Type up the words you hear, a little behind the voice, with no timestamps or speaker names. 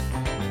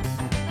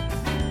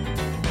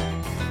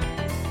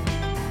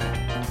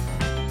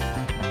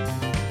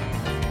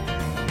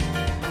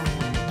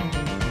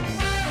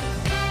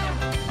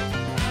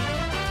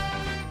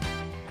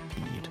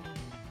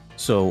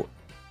So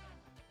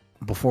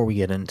before we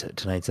get into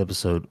tonight's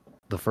episode,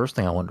 the first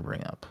thing I wanted to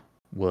bring up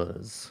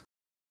was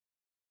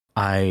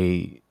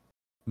I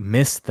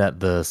missed that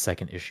the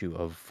second issue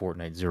of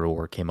Fortnite Zero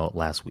War came out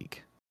last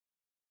week.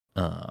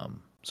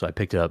 So I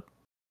picked it up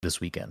this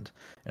weekend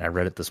and I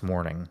read it this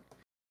morning.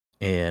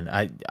 And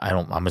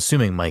I'm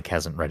assuming Mike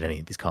hasn't read any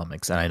of these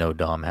comics, and I know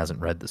Dom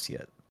hasn't read this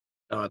yet.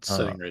 No, it's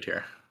sitting right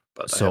here,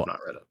 but I so have not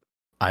read it.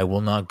 I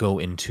will not go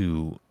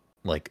into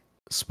like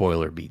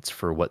spoiler beats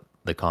for what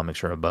the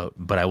comics are about,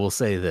 but I will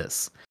say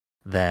this,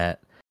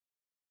 that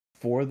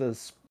for the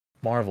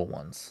Marvel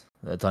ones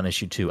that's on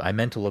issue 2, I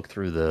meant to look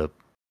through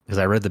because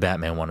I read the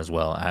Batman one as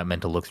well. I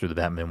meant to look through the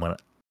Batman one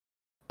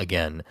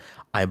again.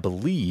 I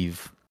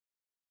believe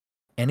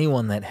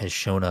anyone that has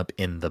shown up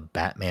in the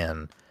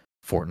Batman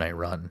Fortnite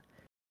run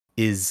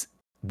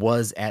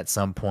was at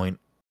some point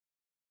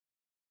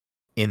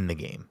in the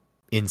game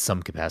in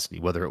some capacity,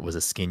 whether it was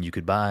a skin you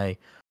could buy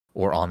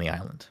or on the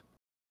island.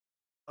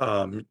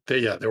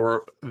 There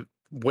were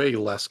way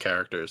less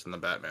characters in the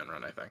Batman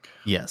run, I think.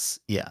 Yes,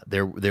 yeah.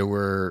 There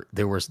were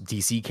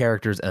DC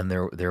characters, and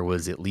there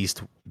was, at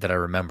least that I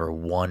remember,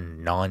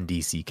 one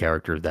non-DC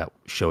character that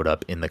showed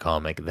up in the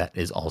comic that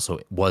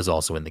was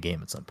also in the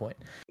game at some point.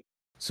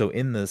 So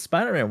in the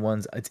Spider-Man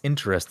ones, it's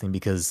interesting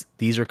because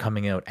these are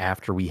coming out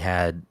after we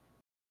had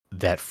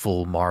that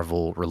full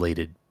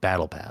Marvel-related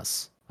Battle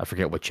Pass. I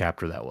forget what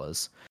chapter that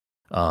was,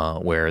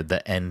 where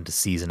the end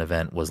season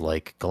event was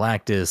like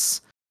Galactus,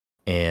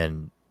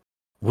 and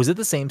was it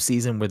the same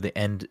season where the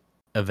end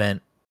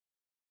event?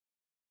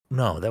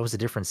 No, that was a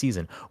different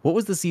season. What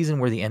was the season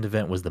where the end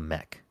event was the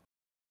mech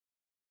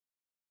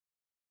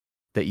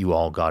that you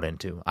all got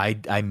into?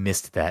 I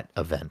missed that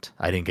event.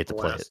 I didn't get to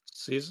play it.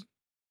 Season?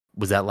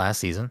 Was that last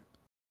season?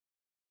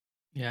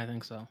 Yeah, I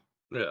think so.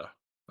 Yeah.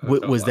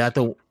 Was that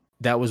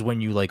that was when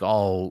you like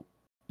all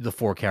the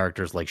 4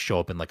 characters like show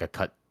up in like a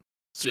cut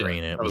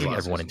screen, and it was like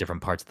everyone in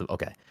different parts of the.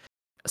 Okay,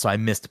 so I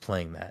missed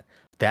playing that.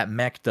 That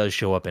mech does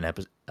show up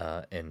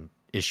in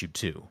issue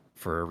 2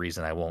 for a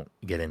reason I won't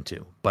get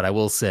into, but I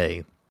will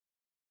say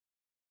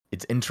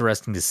it's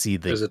interesting to see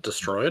Is it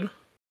destroyed?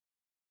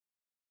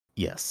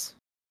 Yes.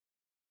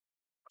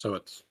 So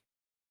it's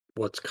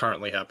what's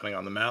currently happening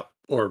on the map,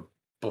 or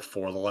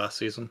before the last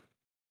season?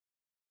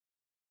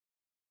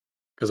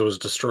 Because it was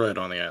destroyed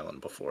on the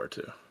island before,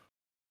 too.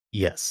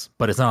 Yes,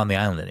 but it's not on the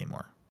island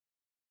anymore.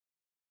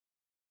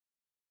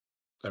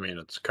 I mean,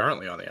 it's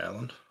currently on the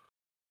island.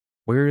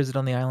 Where is it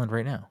on the island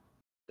right now?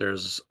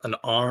 There's an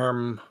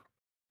arm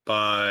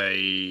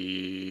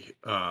by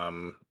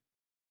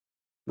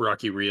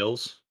Rocky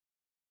Reels.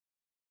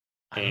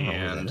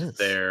 And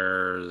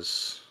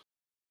there's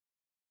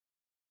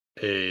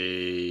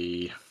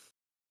a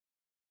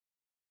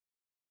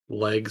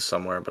leg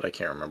somewhere, but I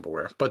can't remember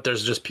where. But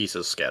there's just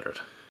pieces scattered.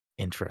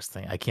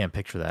 Interesting. I can't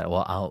picture that.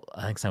 Well,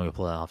 next time we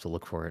pull it, I'll have to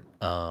look for it.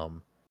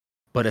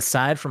 But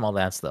aside from all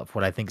that stuff,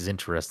 what I think is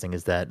interesting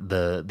is that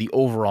the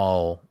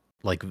overall,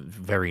 like,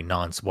 very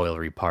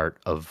non-spoilery part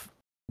of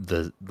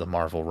the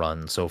Marvel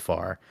run so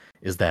far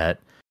is that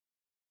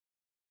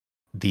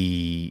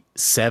the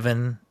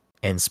Seven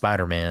and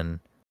Spider-Man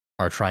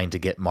are trying to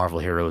get Marvel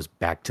heroes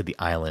back to the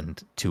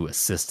island to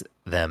assist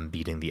them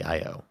beating the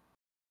IO.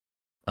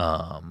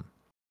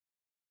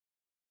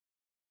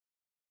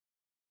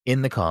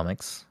 In the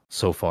comics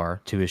so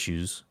far, 2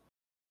 issues,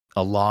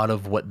 a lot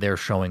of what they're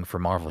showing for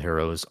Marvel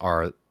heroes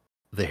are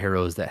the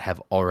heroes that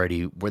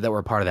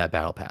were part of that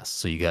battle pass.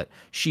 So you got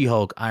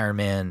She-Hulk, Iron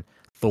Man,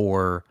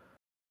 Thor.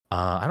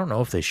 I don't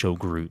know if they show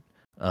Groot,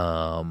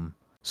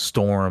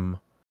 Storm,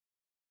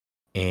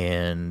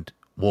 and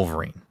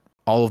Wolverine.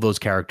 All of those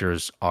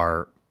characters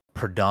are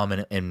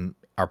predominantly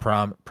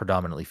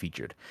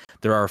featured.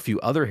 There are a few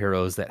other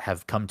heroes that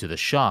have come to the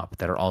shop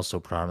that are also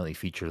predominantly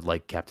featured,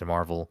 like Captain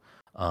Marvel.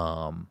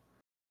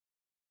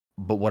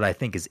 But what I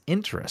think is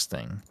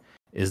interesting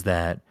is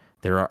that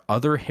there are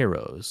other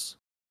heroes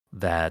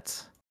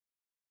that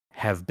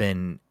have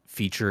been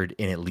featured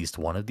in at least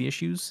one of the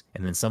issues,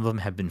 and then some of them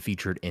have been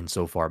featured in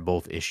so far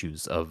both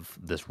issues of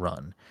this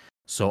run.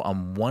 So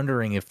I'm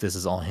wondering if this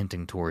is all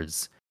hinting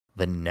towards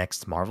the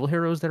next Marvel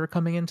heroes that are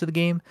coming into the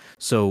game.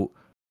 So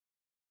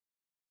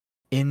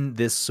in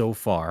this so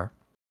far,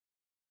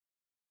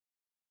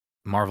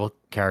 Marvel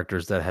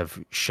characters that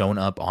have shown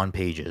up on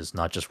pages,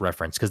 not just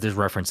reference, because there's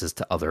references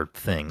to other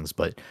things,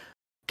 but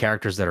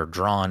characters that are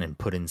drawn and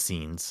put in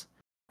scenes,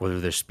 whether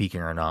they're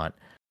speaking or not,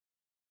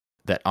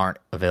 that aren't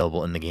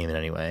available in the game in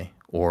any way,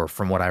 or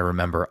from what I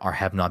remember,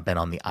 have not been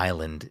on the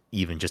island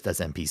even just as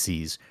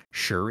NPCs.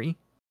 Shuri,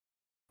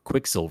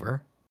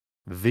 Quicksilver,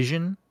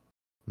 Vision,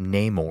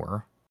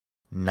 Namor,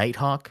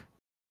 Nighthawk,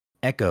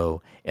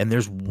 Echo, and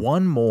there's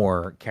one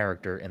more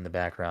character in the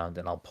background,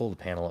 and I'll pull the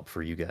panel up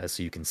for you guys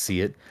so you can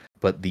see it,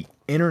 but the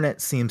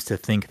internet seems to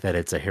think that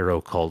it's a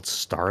hero called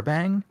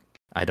Starbang.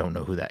 I don't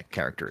know who that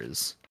character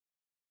is.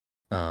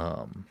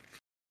 But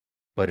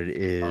it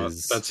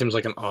is... that seems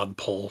like an odd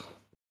pull.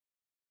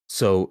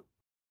 So,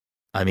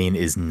 I mean,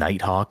 is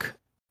Nighthawk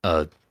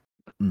a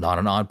not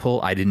an odd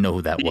pull. I didn't know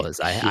who that was.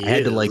 I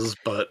had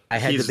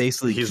to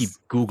basically keep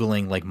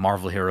Googling like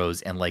Marvel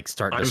heroes and like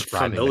start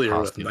describing the costume. I'm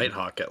familiar with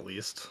Nighthawk at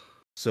least.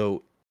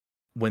 So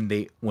when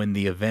the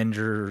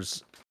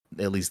Avengers,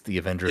 at least the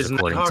Avengers,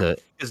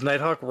 is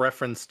Nighthawk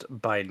referenced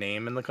by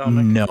name in the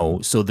comic? No.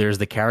 So there's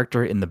the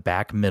character in the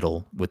back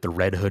middle with the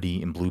red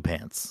hoodie and blue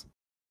pants.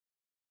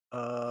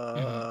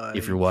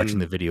 If you're watching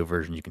the video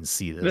version, you can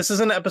see this. This is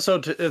an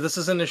episode. This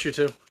is an issue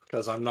 2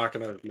 because I'm not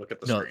going to look at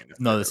the screen.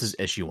 No, this is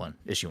issue 1.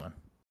 Issue 1.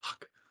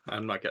 Fuck.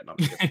 I'm not getting up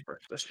to the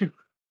first issue.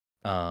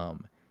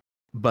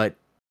 But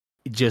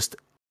just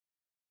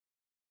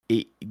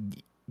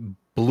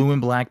blue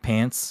and black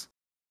pants,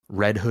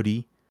 red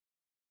hoodie,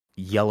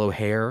 yellow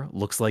hair.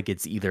 Looks like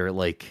it's either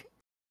like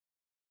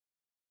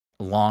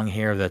long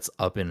hair that's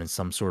up in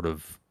some sort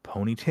of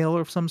ponytail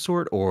of some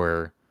sort,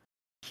 or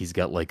he's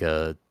got like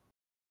a,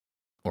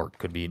 or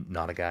could be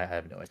not a guy. I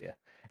have no idea.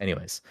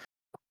 Anyways,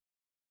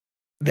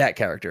 that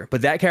character,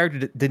 but that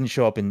character didn't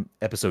show up in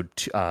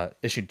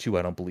issue 2,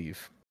 I don't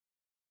believe.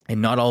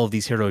 And not all of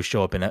these heroes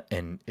show up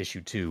in issue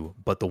 2,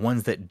 but the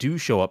ones that do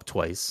show up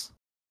twice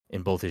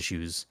in both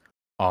issues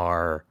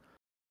are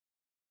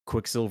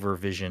Quicksilver,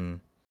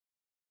 Vision,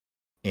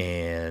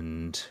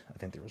 and I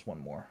think there was one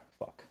more.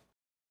 Fuck.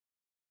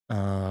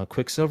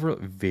 Quicksilver,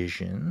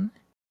 Vision,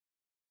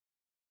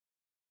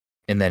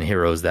 and then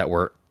heroes that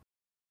were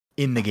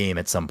in the game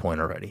at some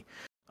point already.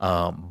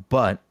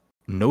 But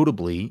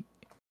notably,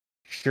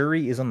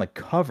 Shuri is on the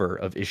cover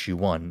of issue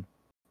 1,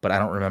 but I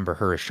don't remember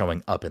her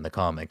showing up in the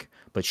comic.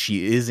 But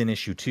she is in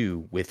issue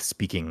 2 with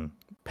speaking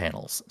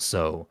panels,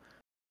 so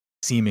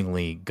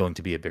seemingly going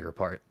to be a bigger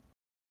part.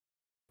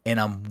 And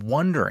I'm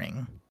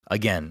wondering,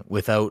 again,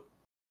 without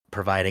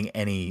providing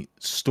any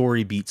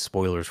story beat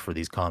spoilers for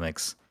these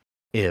comics,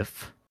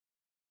 if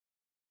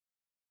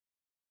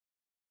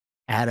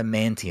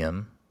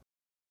Adamantium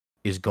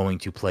is going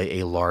to play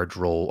a large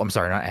role. I'm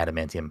sorry, not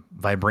Adamantium.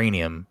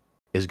 Vibranium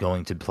is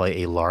going to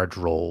play a large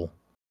role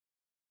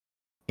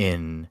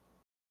in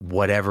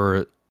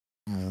whatever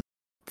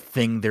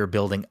thing they're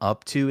building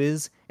up to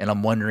is. And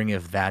I'm wondering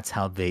if that's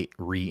how they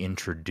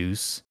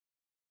reintroduce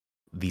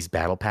these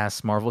Battle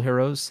Pass Marvel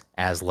heroes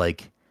as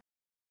like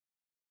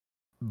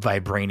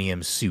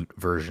Vibranium suit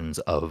versions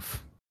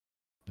of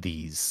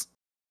these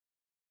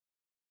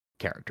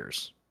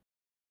characters.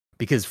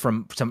 Because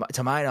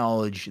to my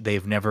knowledge,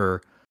 they've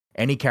never,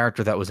 any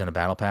character that was in a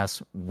Battle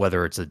Pass,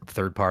 whether it's a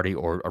third party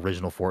or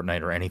original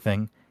Fortnite or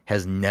anything,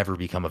 has never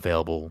become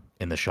available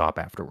in the shop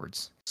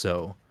afterwards.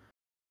 So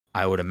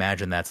I would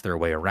imagine that's their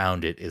way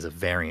around it, is a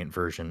variant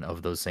version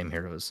of those same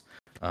heroes.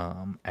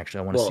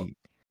 Actually, I want to see.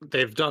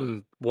 They've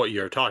done what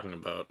you're talking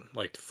about.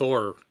 Like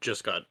Thor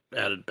just got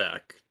added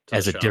back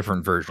as a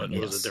different version. But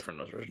it was a different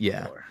version.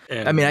 Yeah.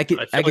 And I mean, I feel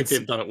like see.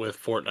 They've done it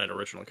with Fortnite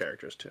original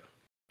characters too.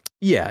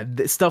 Yeah,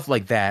 stuff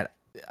like that,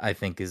 I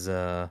think is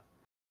not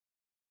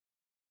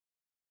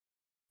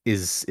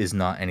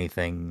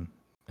anything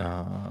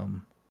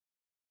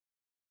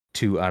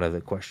too out of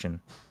the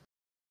question.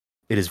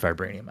 It is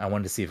Vibranium. I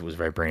wanted to see if it was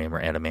Vibranium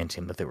or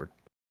Adamantium that they were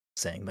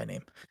saying by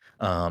name.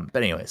 But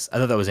anyways, I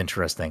thought that was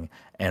interesting,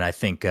 and I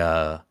think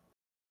I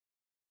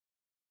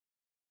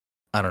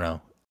don't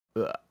know.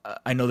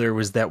 I know there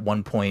was that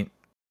one point,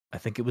 I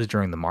think it was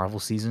during the Marvel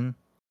season,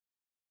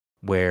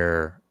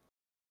 where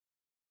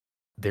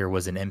there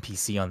was an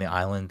NPC on the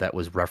island that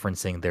was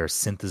referencing their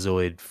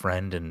synthezoid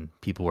friend, and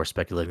people were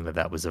speculating that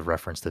that was a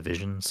reference to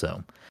Vision.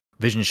 So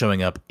Vision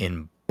showing up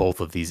in both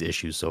of these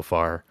issues so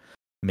far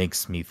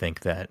makes me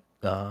think that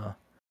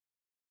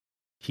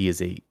he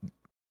is a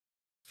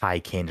high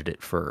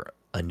candidate for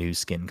a new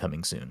skin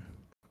coming soon.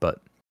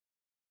 But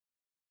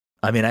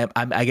I mean,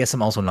 I guess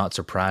I'm also not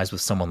surprised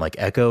with someone like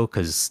Echo,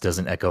 because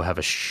doesn't Echo have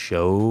a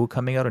show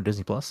coming out on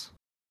Disney Plus?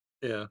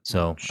 Yeah.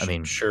 So I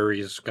mean,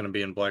 Shuri's going to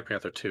be in Black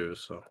Panther 2.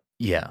 So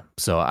yeah.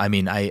 So I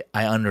mean, I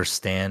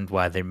understand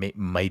why they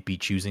might be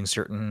choosing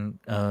certain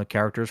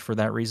characters for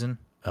that reason.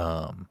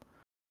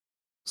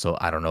 So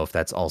I don't know if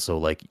that's also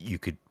like you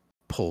could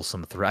pull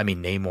some through. I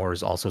mean, Namor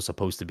is also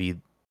supposed to be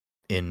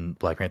in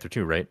Black Panther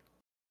 2, right?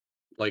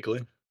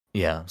 Likely.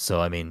 Yeah. So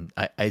I mean,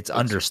 it's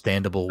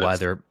understandable why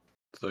they're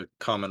the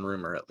common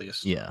rumor, at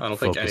least. Yeah. I don't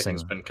think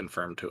anything's been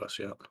confirmed to us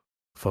yet.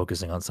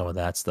 Focusing on some of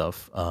that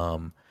stuff.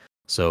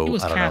 So he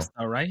was I don't cast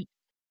know. though, right?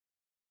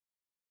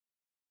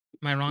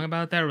 Am I wrong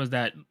about that, or was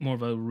that more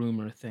of a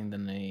rumor thing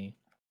than a?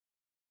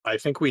 I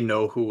think we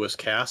know who was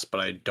cast, but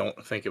I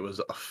don't think it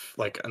was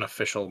like an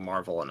official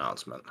Marvel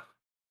announcement.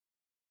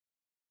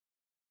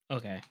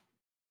 Okay.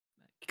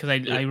 Because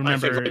I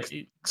remember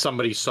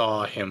somebody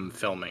saw him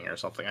filming or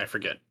something. I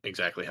forget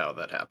exactly how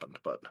that happened,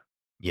 but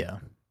yeah.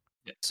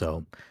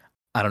 So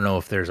I don't know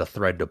if there's a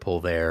thread to pull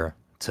there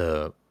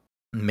to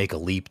make a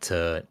leap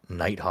to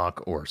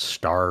Nighthawk or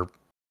Starbringer.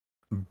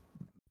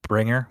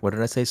 What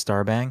did I say?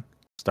 Starbrand.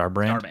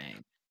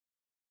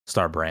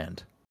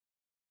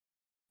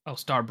 Oh,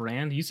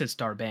 Starbrand. You said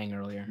Starbang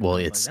earlier. Well,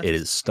 it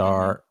is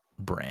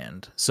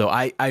Starbrand. So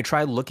I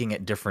tried looking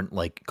at different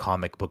like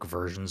comic book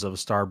versions of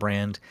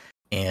Starbrand,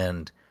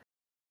 and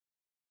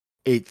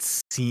It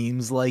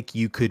seems like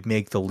you could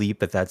make the leap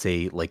that that's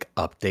a like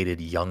updated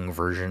young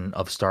version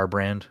of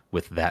Starbrand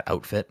with that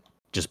outfit,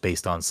 just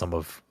based on some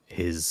of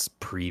his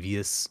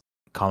previous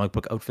comic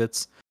book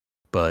outfits.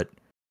 But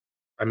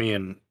I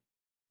mean,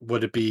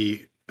 would it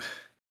be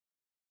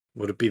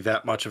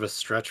that much of a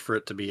stretch for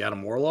it to be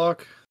Adam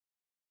Warlock?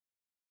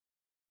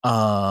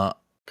 uh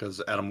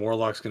Because Adam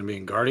Warlock's going to be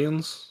in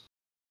Guardians.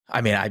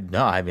 I mean I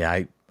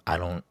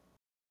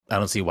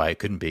don't see why it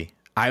couldn't be.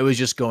 I was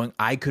just going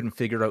I couldn't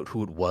figure out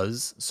who it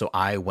was, so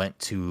I went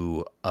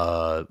to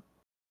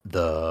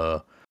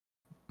the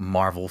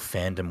Marvel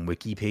fandom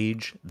wiki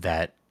page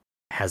that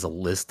has a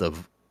list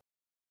of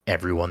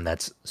everyone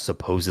that's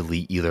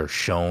supposedly either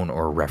shown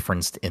or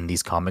referenced in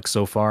these comics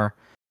so far,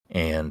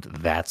 and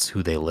that's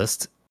who they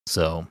list.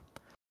 So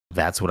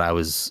that's what I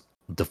was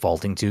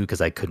defaulting to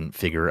because I couldn't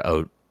figure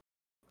out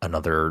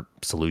another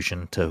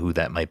solution to who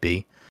that might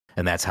be,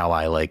 and that's how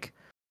I like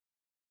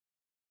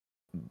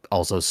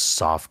also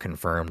soft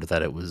confirmed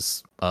that it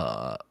was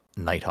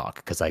Nighthawk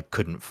because I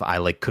couldn't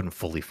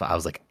fully I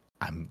was like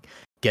I'm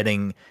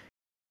getting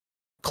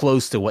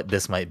close to what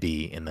this might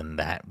be, and then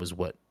that was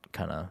what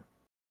kind of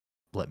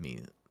let me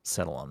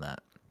settle on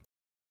that.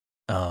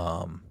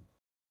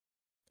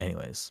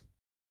 Anyways,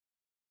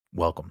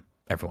 welcome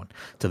everyone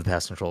to the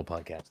Past Control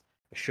Podcast,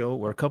 a show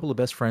where a couple of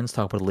best friends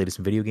talk about the latest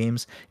in video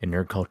games and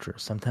nerd culture.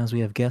 Sometimes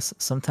we have guests,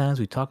 sometimes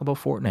we talk about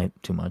Fortnite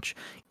too much.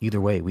 Either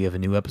way, we have a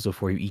new episode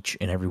for you each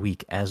and every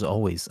week. As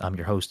always, I'm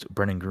your host,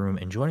 Brennan Groom,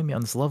 and joining me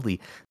on this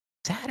lovely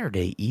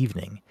Saturday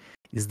evening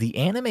is the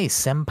anime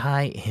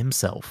senpai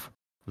himself,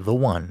 the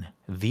one,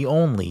 the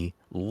only,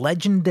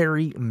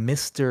 legendary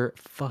Mr.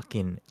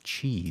 fucking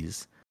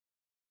Cheese,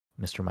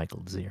 Mr.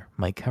 Michael Dzier.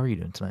 Mike, how are you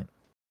doing tonight?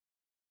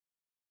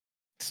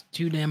 It's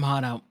too damn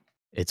hot out.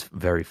 It's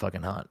very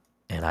fucking hot.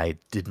 And I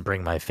didn't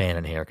bring my fan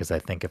in here because I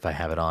think if I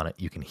have it on it,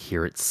 you can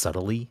hear it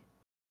subtly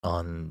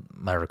on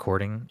my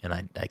recording, and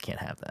I can't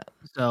have that.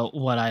 So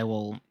what I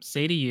will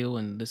say to you,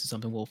 and this is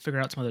something we'll figure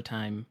out some other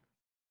time,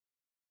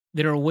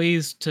 there are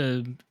ways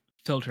to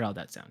filter out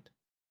that sound.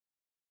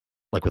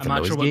 Like with I'm the not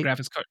noise sure what gate?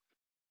 graphics card.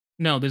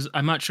 No,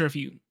 I'm not sure if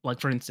you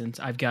like. For instance,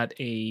 I've got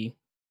a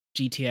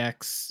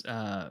GTX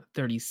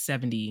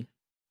 3070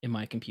 in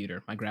my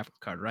computer, my graphics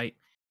card, right?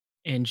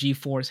 And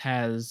GeForce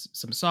has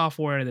some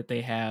software that they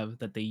have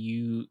that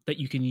you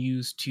can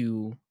use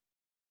to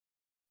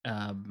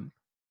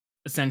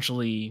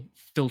essentially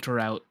filter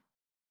out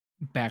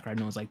background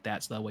noise like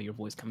that, so that way your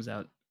voice comes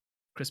out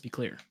crispy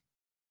clear.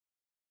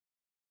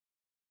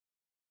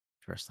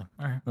 Interesting.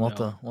 All right, we'll have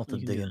to you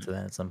can dig do into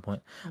that at some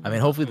point. I We'll mean,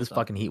 talk- hopefully we'll this talk.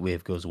 fucking heat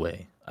wave goes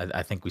away.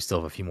 I think we still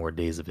have a few more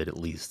days of it at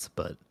least,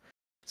 but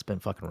it's been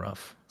fucking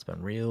rough. It's been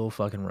real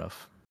fucking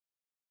rough.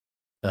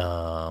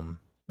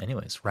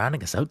 Anyways,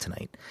 rounding us out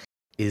tonight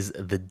is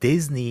the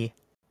Disney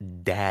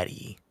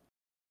daddy,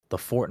 the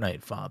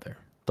Fortnite father,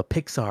 the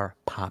Pixar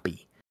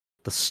poppy,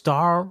 the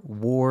Star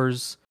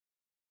Wars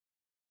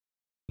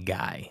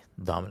guy,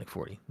 Dominic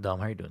Forty. Dom,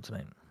 how are you doing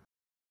tonight?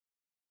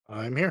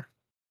 I'm here.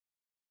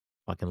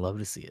 Fucking love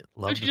to see it.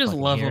 Love Don't to you just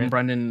fucking love hear when it.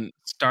 Brendan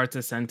starts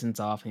a sentence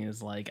off and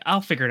he's like,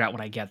 "I'll figure it out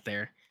when I get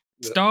there."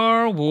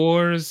 Star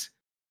Wars.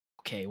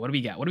 Okay, what do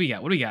we got? What do we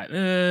got? What do we got?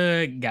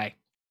 Guy.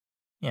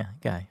 Yeah,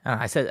 guy.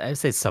 I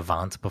said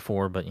savant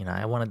before, but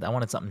I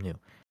wanted something new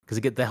because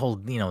you get that whole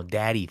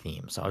daddy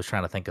theme. So I was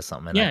trying to think of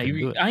something, and I Yeah, couldn't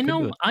do it. I Couldn't do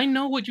know. it. I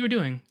know what you were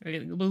doing.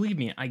 Believe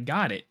me, I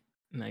got it,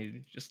 and I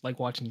just like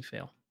watching you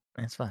fail.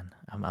 It's fine.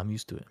 I'm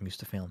used to it. I'm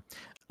used to failing.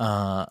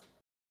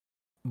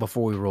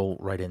 Before we roll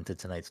right into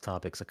tonight's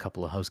topics, a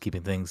couple of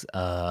housekeeping things.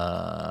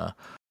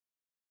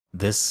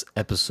 This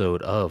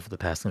episode of the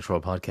Past Control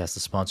Podcast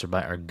is sponsored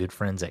by our good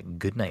friends at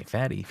Goodnight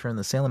Fatty. If you're in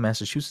the Salem,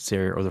 Massachusetts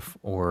area,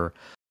 or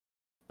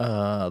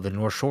the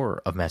North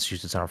Shore of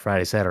Massachusetts on a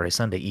Friday, Saturday,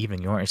 Sunday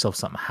evening, you want yourself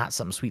something hot,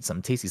 something sweet,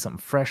 something tasty,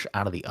 something fresh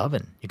out of the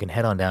oven, you can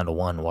head on down to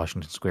 1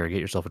 Washington Square, get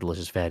yourself a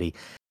delicious fatty.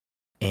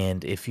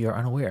 And if you're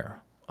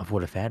unaware of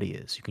what a fatty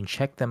is, you can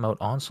check them out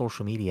on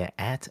social media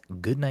at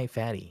Goodnight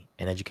Fatty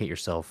and educate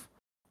yourself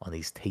on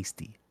these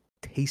tasty,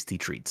 tasty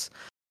treats.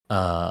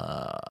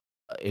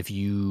 If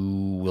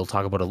you will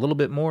talk about a little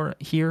bit more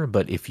here,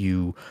 but if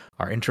you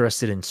are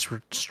interested in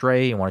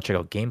Stray and want to check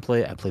out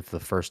gameplay, I played for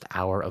the first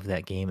hour of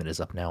that game. It is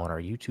up now on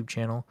our YouTube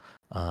channel,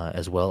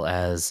 as well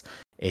as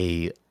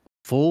a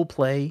full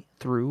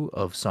playthrough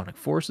of Sonic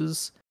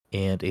Forces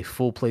and a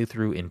full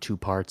playthrough in 2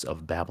 parts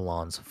of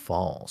Babylon's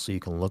Fall. So you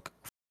can look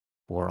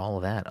for all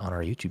of that on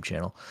our YouTube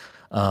channel.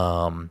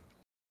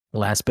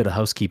 Last bit of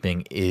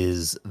housekeeping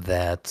is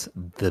that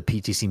the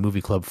PTC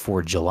Movie Club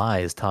for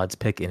July is Todd's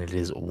pick, and it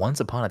is Once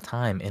Upon a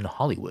Time in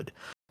Hollywood.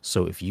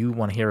 So if you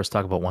want to hear us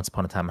talk about Once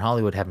Upon a Time in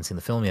Hollywood, haven't seen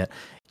the film yet,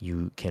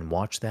 you can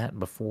watch that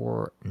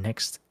before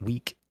next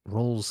week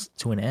rolls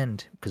to an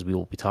end, because we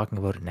will be talking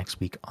about it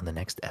next week on the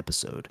next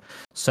episode.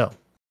 So,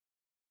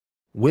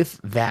 with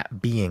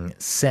that being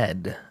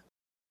said,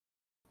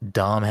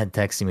 Dom had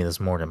texted me this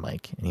morning,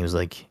 Mike, and he was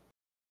like,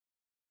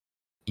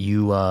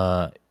 you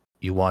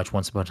watch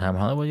Once Upon a Time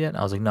in Hollywood yet?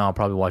 I was like, no, I'll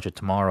probably watch it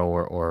tomorrow,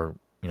 or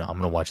I'm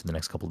gonna watch it the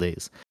next couple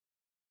days.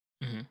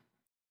 Mm-hmm.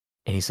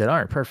 And he said, all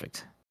right,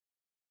 perfect.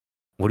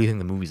 What do you think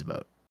the movie's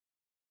about?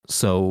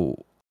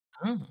 So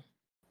Oh.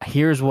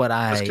 here's what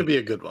This could be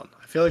a good one.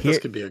 I feel like this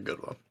could be a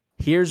good one.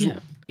 Here's Yeah.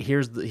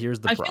 here's the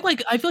I problem.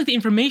 feel like the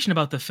information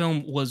about the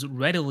film was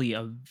readily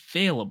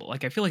available.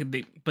 Like I feel like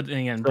but then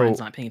again, Brian's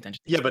not paying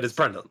attention. Yeah, but it's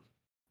Brendan.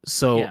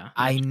 So Yeah,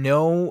 I that's true.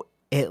 know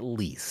at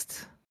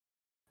least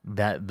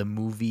that the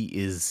movie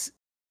is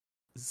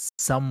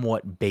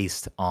somewhat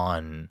based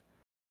on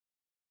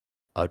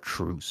a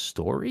true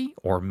story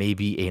or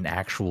maybe an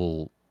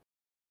actual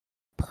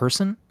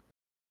person.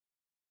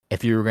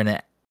 If you were going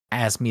to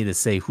ask me to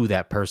say who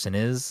that person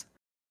is,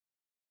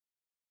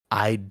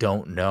 I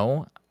don't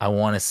know. I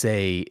want to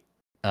say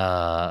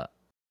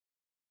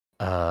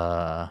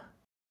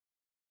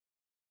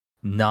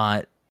not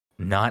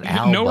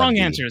Al No Bundy, wrong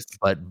answers.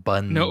 but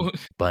No.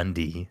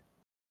 Bundy.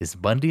 Is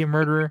Bundy a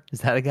murderer? Is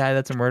that a guy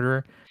that's a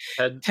murderer?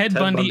 Ted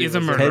Bundy is a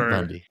was murderer. Ted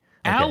Bundy.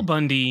 Al Okay.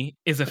 Bundy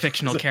is a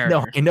fictional character.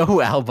 No, I know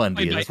who Al Bundy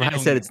Played is. by That's why I Ed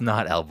said O'Neill. it's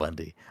not Al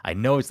Bundy. I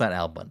know it's not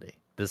Al Bundy.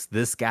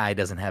 This guy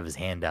doesn't have his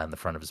hand down the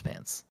front of his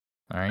pants.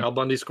 All right. Al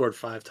Bundy scored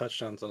 5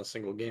 touchdowns on a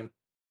single game.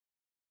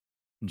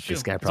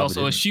 This guy He's probably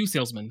also a didn't. shoe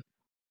salesman.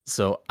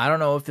 So I don't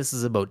know if this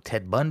is about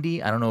Ted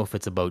Bundy. I don't know if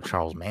it's about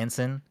Charles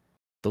Manson.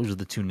 Those are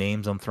the two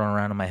names I'm throwing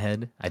around in my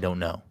head. I don't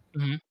know.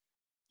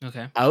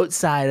 Okay.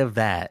 Outside of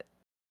that,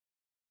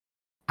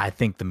 I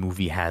think the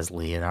movie has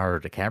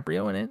Leonardo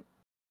DiCaprio in it,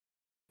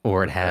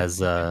 or it has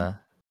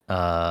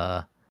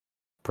Brad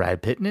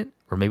Pitt in it,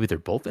 or maybe they're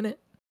both in it.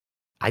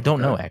 I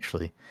don't know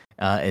actually.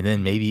 And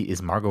then maybe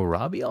is Margot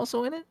Robbie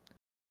also in it?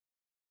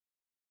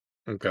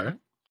 Okay.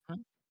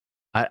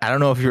 I don't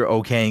know if you're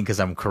okaying because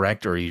I'm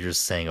correct, or you're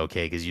just saying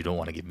okay because you don't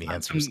want to give me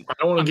answers. I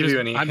don't want to I'm give just- you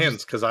any I'm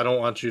hints because I don't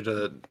want you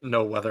to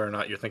know whether or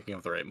not you're thinking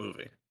of the right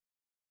movie.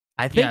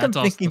 I think Yeah, I'm that's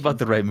also thinking the about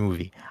the right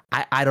movie.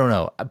 I don't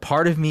know.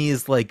 Part of me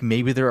is like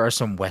maybe there are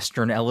some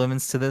Western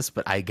elements to this,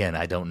 but I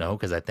don't know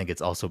because I think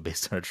it's also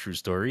based on a true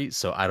story.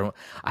 So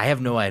I have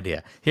no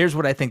idea. Here's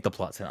what I think the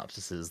plot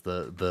synopsis is: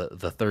 the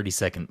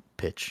 30-second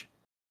pitch.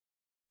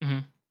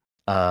 Mhm.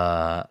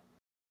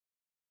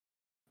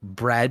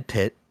 Brad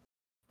Pitt,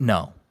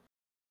 no.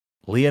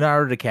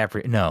 Leonardo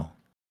DiCaprio, no.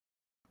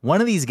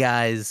 One of these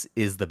guys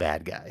is the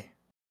bad guy.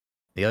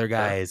 The other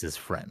guy is his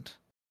friend.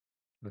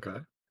 Okay.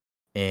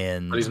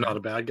 And But he's not a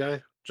bad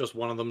guy. Just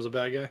one of them's a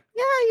bad guy.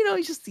 yeah,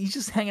 he's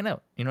just hanging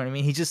out. You know what I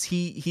mean? He's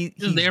he's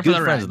there for good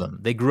the friends ride. with them.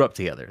 They grew up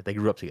together.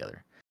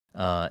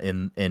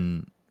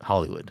 In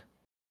Hollywood.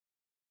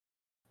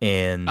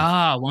 And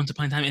Once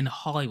Upon a Time in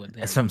Hollywood.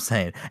 that's what I'm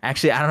saying.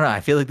 Actually, I don't know. I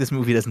feel like this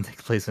movie doesn't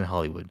take place in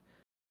Hollywood,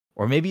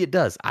 or maybe it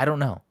does. I don't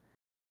know.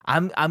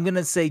 I'm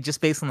gonna say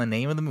just based on the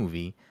name of the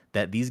movie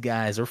that these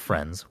guys are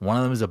friends. One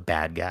of them is a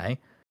bad guy.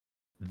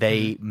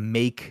 They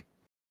make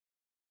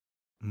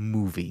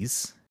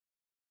movies.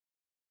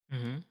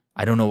 Mm-hmm.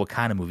 I don't know what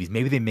kind of movies.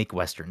 Maybe they make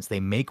westerns. They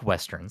make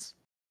westerns.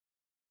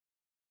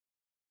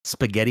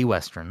 Spaghetti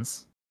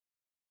westerns.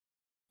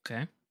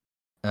 Okay.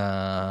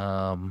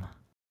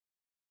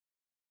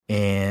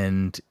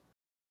 And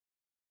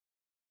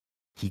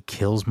he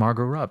kills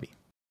Margot Robbie.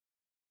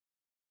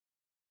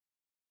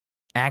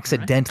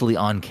 Accidentally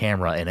on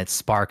camera, and it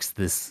sparks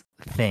this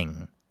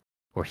thing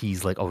where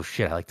he's like, oh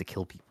shit, I like to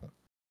kill people.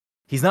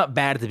 He's not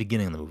bad at the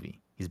beginning of the movie.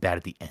 He's bad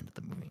at the end of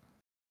the movie.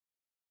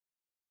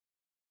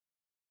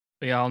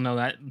 We all know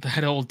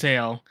that old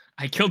tale.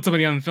 I killed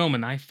somebody on film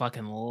and I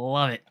fucking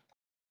love it.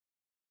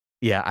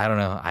 Yeah, I don't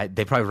know.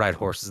 They probably ride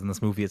horses in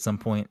this movie at some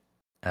point.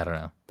 I don't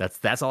know.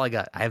 That's all I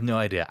got. I have no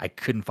idea. I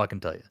couldn't fucking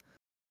tell you.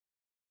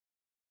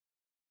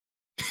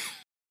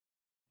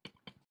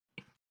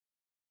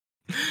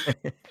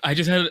 I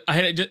just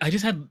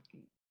had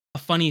a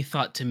funny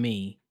thought to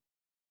me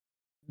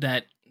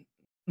that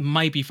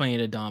might be funny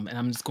to Dom, and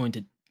I'm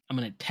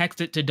gonna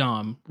text it to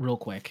Dom real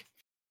quick.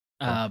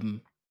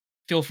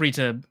 Feel free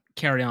to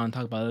carry on and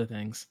talk about other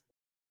things.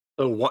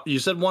 So you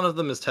said one of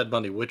them is Ted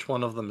Bundy. Which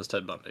one of them is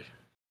Ted Bundy?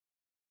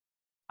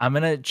 I'm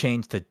gonna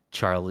change to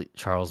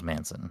Charles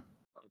Manson,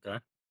 Okay.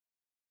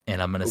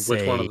 and I'm gonna Which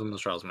say one of them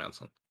is Charles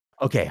Manson?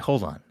 okay,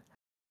 hold on.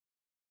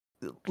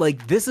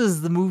 Like this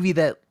is the movie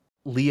that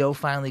Leo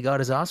finally got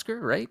his Oscar,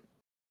 right?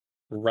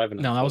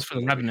 Revenant. No, that was for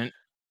the Revenant.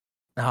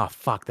 Oh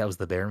fuck, that was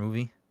the bear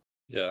movie.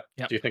 Yeah.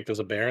 Yep. Do you think there's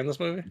a bear in this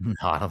movie? No,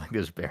 I don't think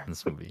there's a bear in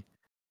this movie.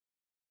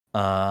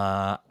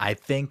 I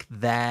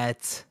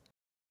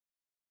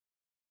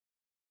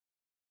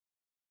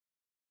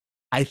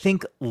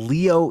think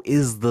Leo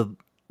is the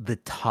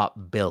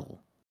top bill.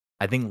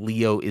 I think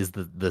Leo is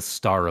the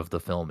star of the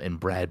film, and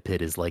Brad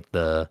Pitt is like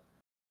the.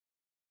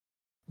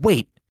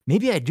 Wait,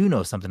 maybe I do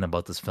know something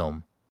about this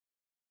film.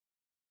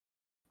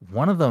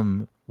 One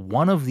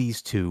of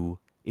these two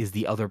is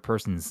the other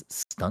person's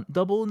stunt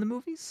double in the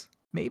movies.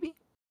 Maybe.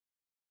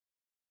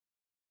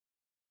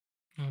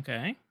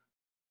 Okay.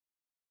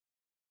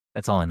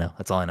 That's all I know.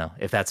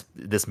 If that's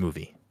this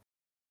movie.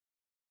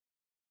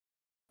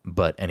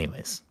 But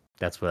anyways,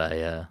 that's what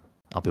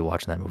I'll be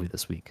watching that movie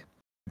this week.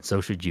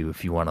 So should you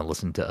if you want to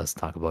listen to us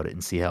talk about it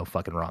and see how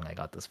fucking wrong I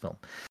got this film.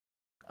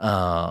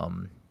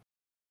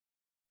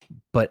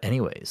 But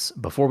anyways,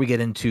 before we get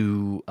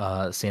into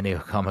San Diego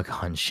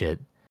Comic-Con shit,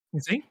 You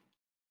see?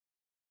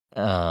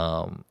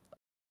 Um,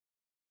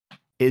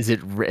 is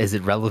it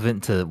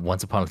relevant to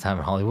Once Upon a Time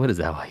in Hollywood? Is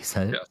that why you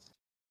said it? Yes.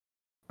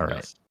 All right.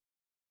 Yes.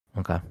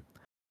 Okay.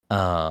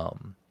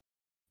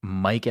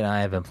 Mike and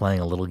I have been playing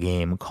a little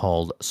game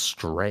called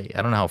Stray.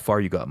 I don't know how far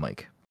you got,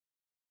 Mike.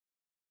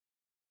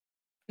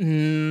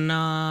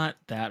 Not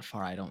that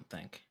far, I don't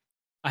think.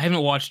 I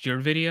haven't watched your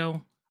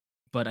video,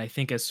 but I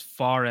think as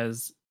far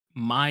as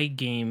my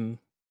game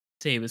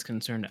save is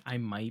concerned, I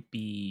might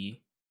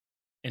be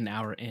an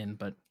hour in,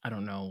 but I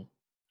don't know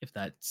if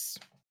that's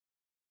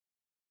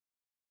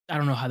I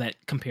don't know how that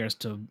compares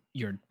to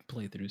your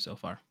playthrough so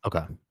far.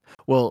 Okay.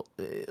 Well,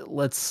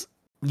 let's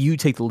you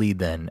take the lead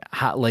then.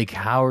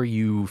 How are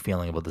you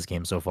feeling about this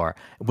game so far?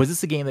 Was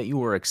this a game that you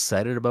were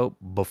excited about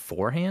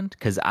beforehand?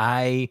 Because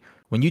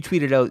when you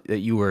tweeted out that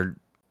you were,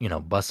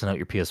 busting out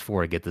your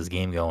PS4 to get this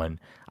game going,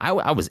 I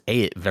was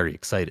very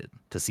excited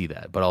to see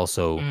that, but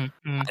also I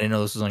Mhm. didn't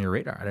know this was on your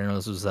radar. I didn't know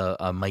this was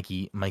a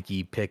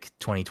Mikey pick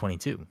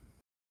 2022.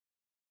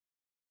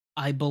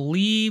 I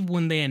believe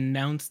when they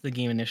announced the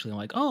game initially, I'm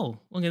like, "Oh,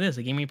 look at this,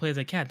 a game where you play as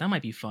a cat. That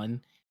might be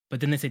fun." But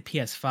then they said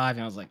PS5,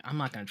 and I was like, "I'm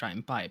not gonna try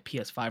and buy a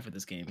PS5 for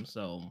this game,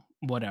 so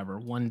whatever.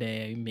 One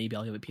day, maybe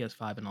I'll get a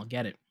PS5 and I'll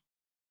get it."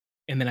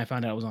 And then I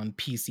found out it was on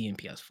PC and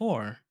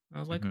PS4. I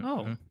was like,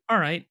 "Oh, Mm-hmm. all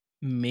right,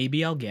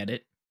 maybe I'll get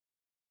it."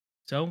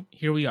 So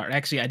here we are.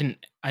 Actually, I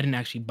didn't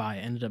actually buy it.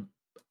 I ended up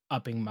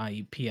upping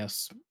my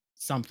PS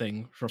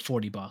something for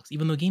 $40,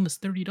 even though the game is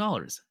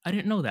 $30. I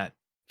didn't know that.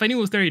 If I knew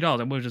it was $30,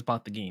 I would have just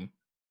bought the game.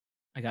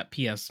 I got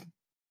PS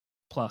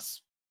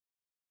Plus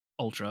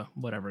Ultra,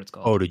 whatever it's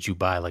Oh, called. did you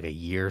buy like a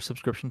year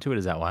subscription to it?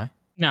 Is that why?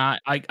 Nah,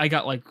 I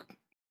got like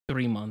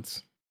 3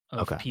 months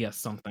of Okay. PS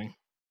something.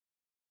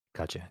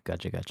 Gotcha.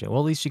 Well,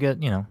 at least you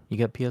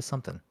get PS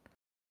something.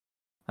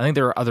 I think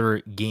there are other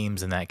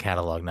games in that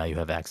catalog now you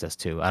have access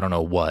to. I don't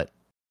know what,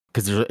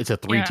 because it's a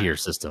Yeah, 3-tier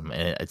system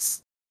and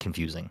it's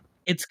confusing.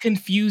 it's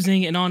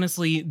confusing, and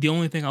honestly, the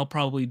only thing I'll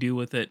probably do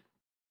with it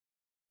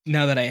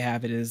now that I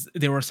have it is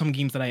there were some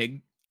games that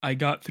I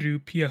got through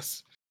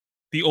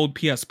the old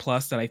PS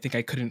Plus that I think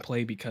I couldn't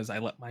play because I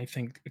let my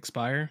thing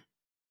expire.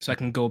 So I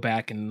can go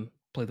back and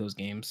play those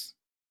games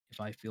if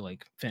I feel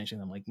like finishing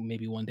them. Like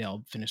maybe one day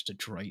I'll finish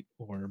Detroit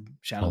or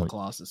Shadow of the Only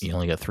Colossus. you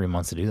only got 3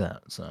 months to do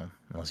that, so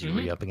unless you Mhm.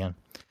 re-up again.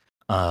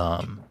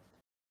 Um.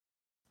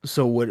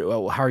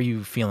 So how are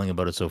you feeling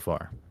about it so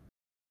far?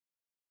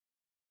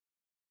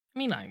 I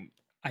mean,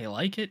 I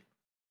like it.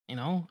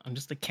 I'm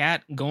just a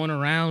cat going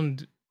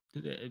around.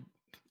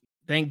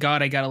 Thank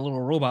God I got a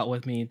little robot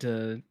with me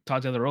to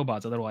talk to other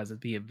robots. Otherwise,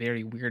 it'd be a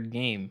very weird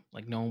game.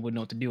 Like no one would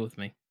know what to do with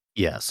me.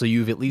 Yeah. So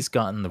you've at least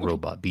gotten the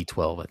robot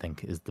B12. I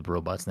think is the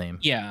robot's name.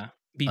 Yeah,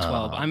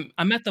 B12. Um.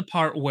 I'm at the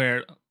part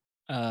where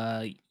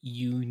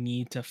you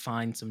need to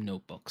find some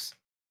notebooks.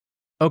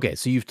 Okay.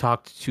 So you've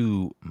talked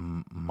to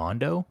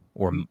Mondo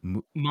or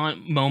M-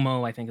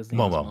 Momo, I think his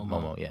name is Momo.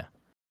 Momo. Yeah.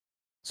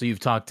 So you've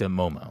talked to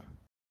Momo. I've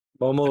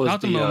Momo is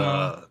talked to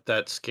Momo.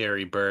 that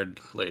scary bird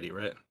lady,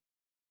 right?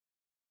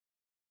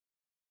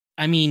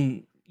 I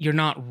mean, you're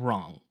not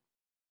wrong.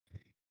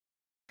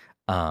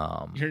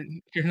 Um.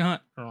 You're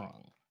not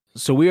wrong.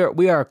 So we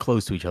are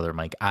close to each other,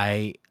 Mike.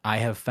 I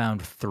have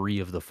found 3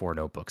 of the 4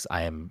 notebooks.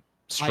 I am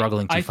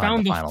struggling to I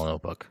find the found final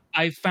notebook.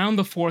 I found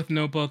the fourth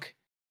notebook,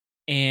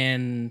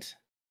 and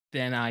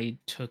then I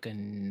took a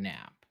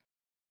nap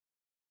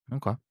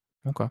Okay.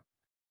 Okay.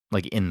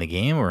 Like in the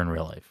game or in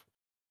real life?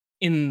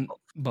 in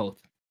both.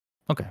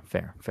 Okay,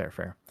 fair.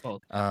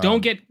 Both. Don't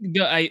Um, get.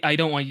 I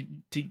don't want you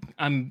to.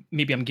 I'm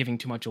giving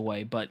too much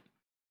away, but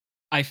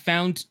I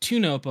found 2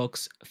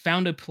 notebooks.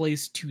 Found a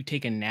place to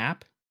take a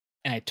nap,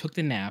 and I took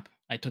the nap.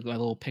 I took my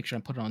little picture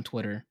and put it on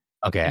Twitter,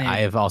 okay, and I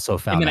then have also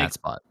and found then that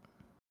spot.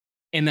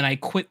 I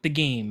quit the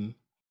game.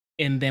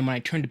 And then when I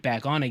turned it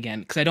back on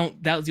again, because I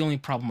don't. That was the only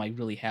problem I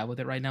really have with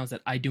it right now is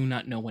that I do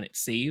not know when it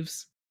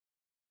saves.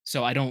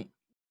 So I don't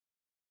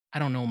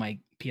know, my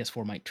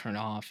PS4 might turn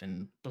off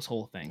and this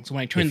whole thing. So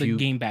when I turned If the you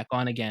game back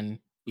on again,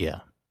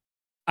 Yeah.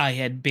 I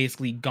had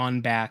basically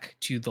gone back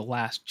to the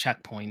last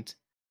checkpoint,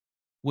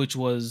 which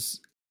was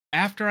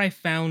after I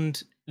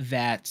found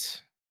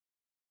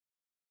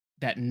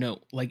that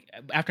note. Like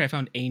after I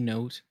found a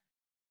note,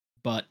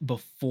 but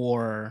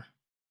before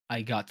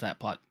I got to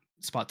that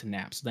spot to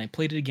nap. So then I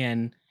played it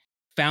again,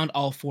 found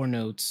all 4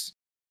 notes,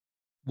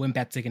 went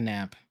back to take a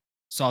nap,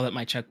 saw that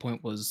my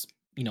checkpoint was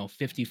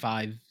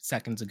 55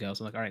 seconds ago.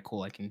 So I'm like, all right,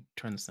 cool, I can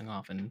turn this thing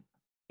off and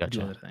do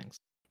Gotcha. other things.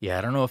 Yeah,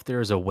 I don't know if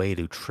there's a way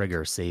to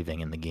trigger saving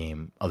in the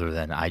game other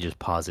than I just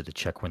pause it to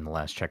check when the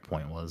last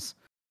checkpoint was.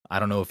 I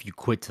don't know if you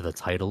quit to the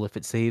title if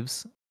it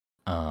saves.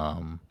 I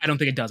don't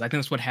think it does. I think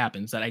that's what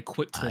happens, that I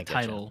quit to the I gotcha.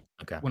 title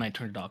Okay. when I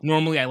turned it off.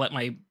 Normally, I let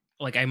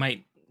I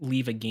might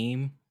leave a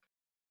game,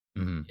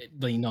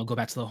 Mhm. go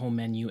back to the home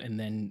menu and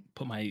then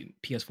put my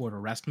PS4 to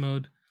rest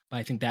mode. But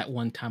I think that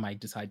one time I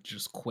decided to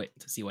just quit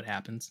to see what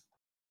happens.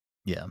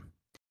 Yeah.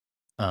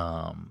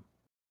 Um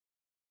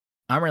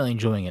I'm really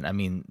enjoying it. I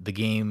mean, the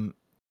game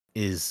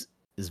is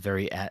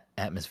very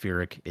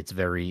atmospheric. It's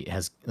very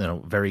has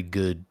very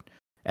good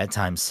at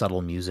times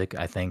subtle music.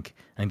 I think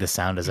the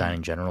sound design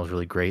in general is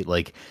really great.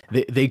 Like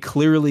they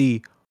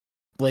clearly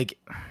like.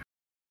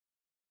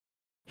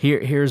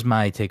 Here's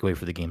my takeaway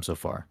for the game so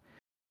far.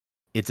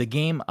 It's a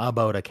game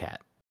about a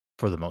cat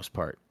for the most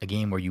part. A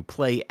game where you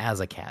play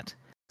as a cat.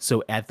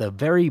 So at the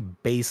very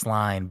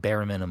baseline,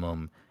 bare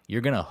minimum,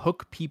 you're going to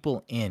hook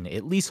people in,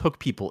 at least hook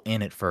people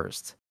in at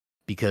first.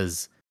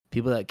 Because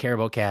people that care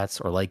about cats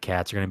or like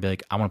cats are going to be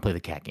like, I want to play the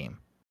cat game.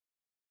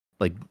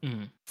 Like,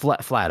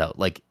 flat out.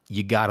 Like,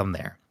 you got them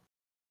there.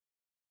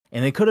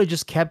 And they could have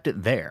just kept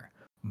it there.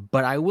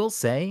 But I will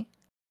say,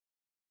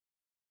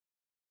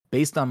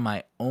 based on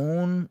my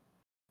own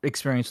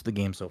experience with the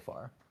game so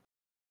far.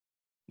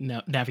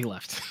 No, Navi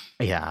left.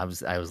 Yeah, I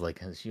was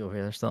like, is she over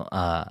there still?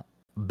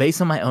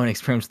 Based on my own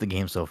experience with the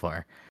game so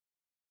far,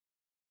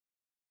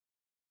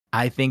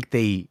 I think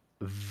they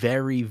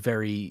very,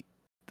 very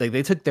like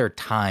they took their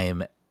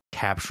time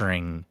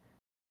capturing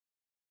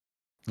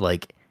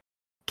like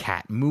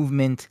cat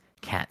movement,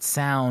 cat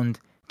sound,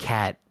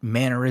 cat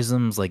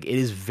mannerisms. Like it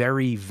is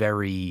very,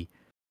 very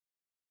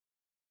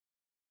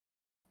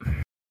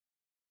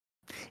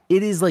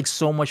it is like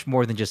so much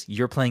more than just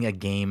you're playing a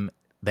game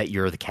that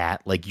you're the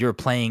cat. Like you're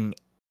playing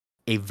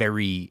a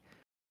very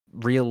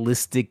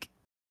realistic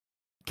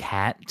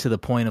cat to the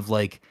point of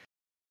like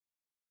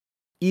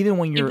even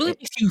when you're it really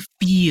makes you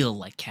feel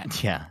like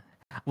cat. Yeah.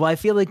 Well, I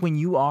feel like when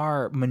you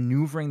are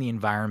maneuvering the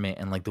environment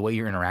and like the way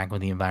you're interacting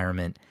with the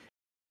environment,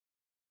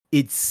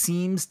 it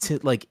seems to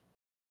like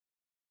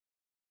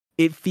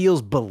it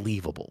feels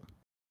believable.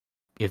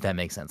 If that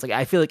makes sense. Like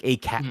I feel like a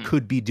cat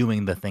could be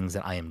doing the things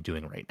that I am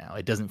doing right now.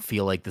 It doesn't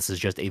feel like this is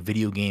just a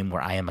video game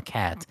where I am a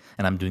cat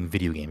and I'm doing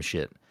video game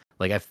shit.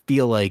 Like I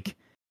feel like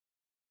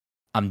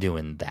I'm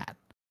doing that.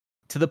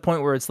 To the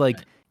point where it's like,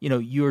 you know,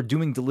 you're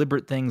doing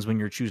deliberate things when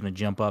you're choosing to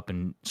jump up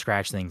and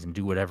scratch things and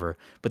do whatever.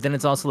 But then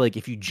it's also like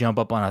if you jump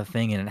up on a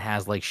thing and it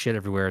has like shit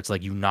everywhere, it's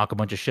like you knock a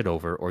bunch of shit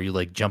over, or you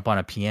like jump on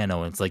a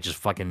piano and it's like just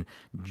fucking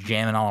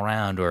jamming all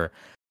around. Or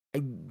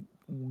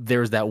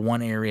there's that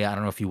one area, I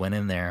don't know if you went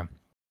in there,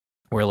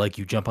 where like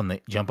you jump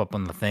up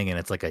on the thing and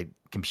it's like a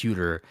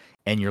computer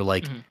and you're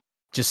like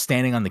just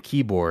standing on the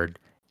keyboard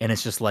and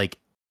it's just like,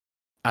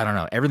 I don't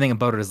know, everything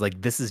about it is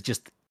like, this is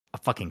just a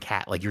fucking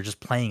cat. Like you're just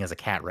playing as a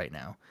cat right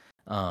now.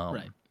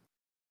 Right.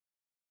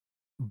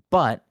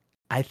 But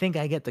I think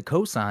I get the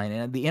cosign,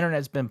 and the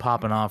internet's been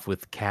popping off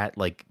with cat,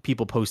 like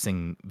people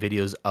posting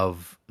videos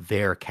of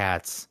their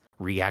cats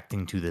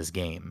reacting to this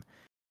game.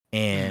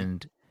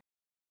 And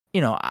you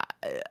know,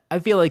 I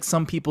feel like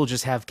some people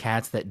just have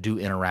cats that do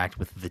interact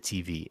with the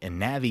TV, and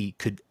Navi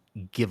could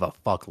give a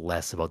fuck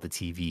less about the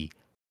TV.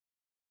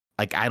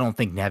 Like, I don't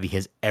think Navi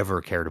has ever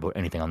cared about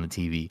anything on the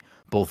TV,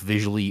 both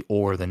visually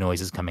or the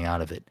noises coming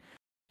out of it.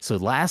 So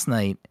last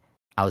night,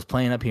 I was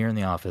playing up here in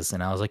the office,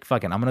 and I was like,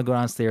 fuck it, I'm going to go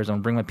downstairs, I'm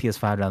going to bring my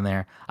PS5 down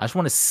there. I just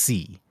want to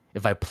see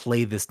if I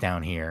play this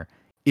down here,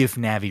 if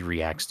Navi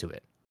reacts to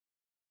it.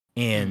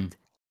 And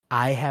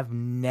I have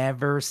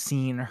never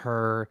seen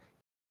her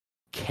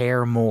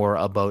care more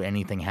about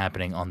anything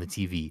happening on the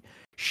TV.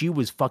 She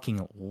was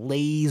fucking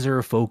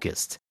laser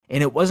focused.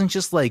 And it wasn't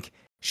just like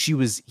she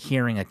was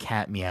hearing a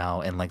cat meow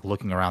and like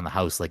looking around the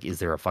house like, is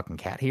there a fucking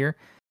cat here?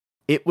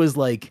 It was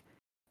like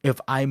if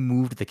I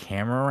moved the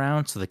camera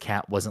around so the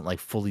cat wasn't like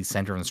fully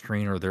centered on the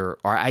screen, or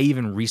I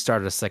even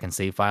restarted a second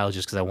save file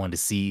just because I wanted to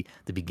see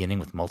the beginning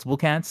with multiple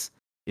cats,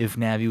 if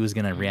Navi was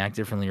going to react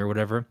differently or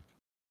whatever.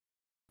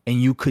 And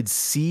you could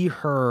see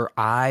her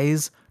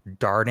eyes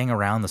darting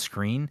around the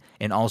screen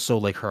and also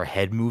like her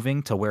head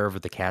moving to wherever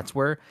the cats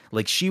were.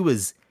 Like she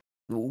was,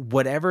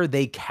 whatever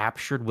they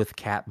captured with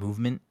cat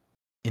movement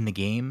in the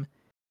game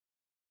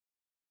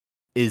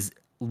is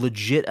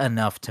legit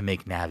enough to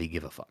make Navi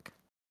give a fuck.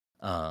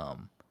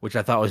 Which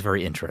I thought was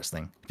very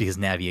interesting because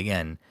Navi,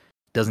 again,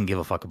 doesn't give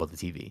a fuck about the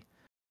TV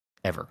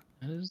ever.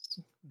 That is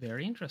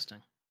very interesting.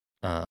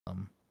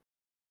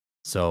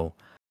 So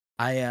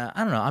I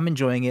don't know. I'm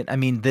enjoying it. I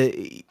mean,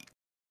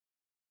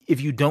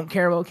 if you don't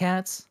care about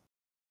cats,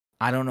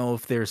 I don't know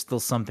if there's still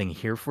something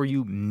here for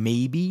you.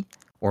 Maybe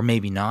or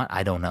maybe not.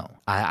 I don't know.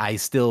 I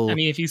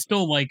mean, if you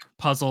still like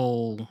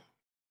puzzle,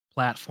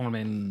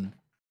 platforming,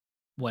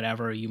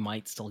 whatever, you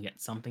might still get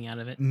something out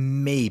of it.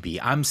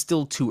 Maybe. I'm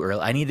still too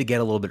early. I need to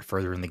get a little bit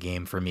further in the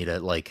game for me to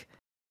like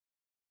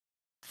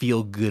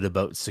feel good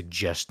about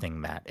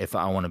suggesting that. If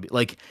I want to be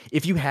like,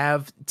 if you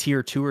have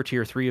tier 2 or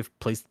tier 3 of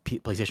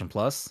PlayStation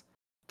Plus,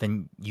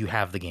 then you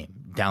have the game.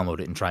 Download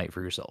it and try it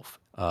for yourself.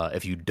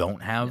 If you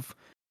don't have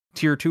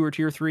tier 2 or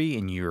tier 3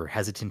 and you're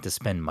hesitant to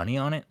spend money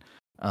on it,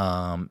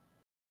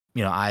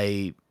 you know,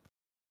 I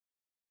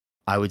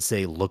would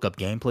say look up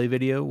gameplay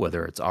video,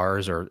 whether it's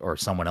ours or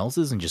someone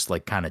else's, and just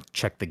like kind of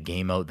check the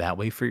game out that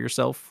way for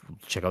yourself.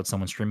 Check out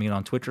someone streaming it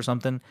on Twitch or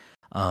something.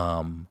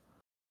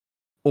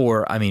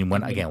 Or I mean,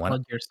 when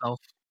plug yourself,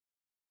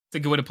 it's a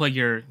good way to plug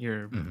your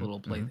little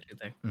playthrough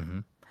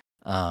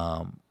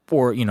there.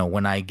 Or you know,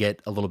 when I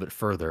get a little bit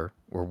further,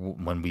 or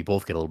when we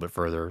both get a little bit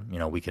further, you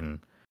know, we can.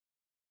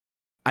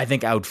 I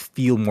think I would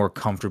feel more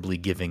comfortably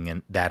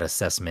giving that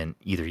assessment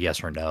either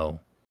yes or no.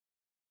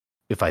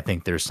 if I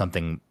think there's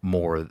something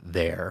more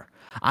there.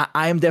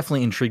 I am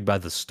definitely intrigued by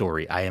the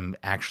story. I am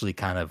actually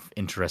kind of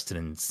interested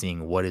in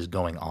seeing what is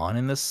going on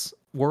in this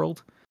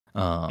world.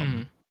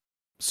 Mhm.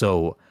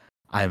 So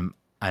I'm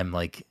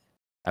like,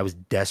 I was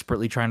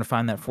desperately trying to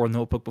find that fourth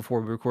notebook before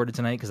we recorded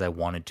tonight because I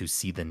wanted to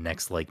see the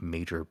next like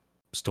major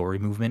story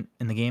movement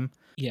in the game.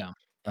 Yeah.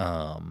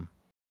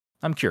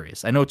 I'm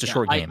curious. I know it's a Yeah,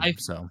 short I game, I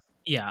so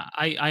yeah,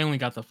 I only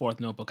got the fourth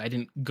notebook. I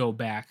didn't go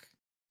back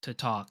to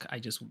talk.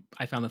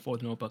 I found the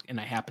fourth notebook and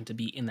I happened to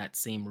be in that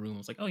same room. I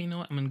was like, "Oh, you know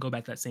what? I'm gonna go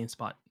back to that same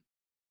spot,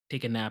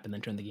 take a nap, and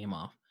then turn the game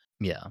off."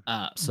 yeah.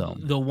 So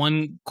The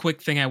one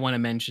quick thing I want to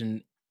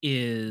mention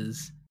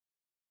is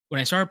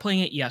when I started playing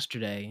it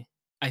yesterday,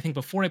 I think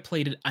before I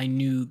played it, I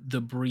knew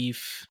the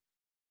brief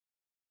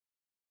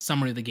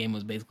summary of the game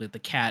was basically the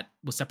cat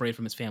was separated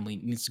from his family,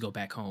 needs to go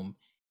back home.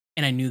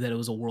 And I knew that it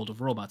was a world of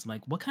robots. I'm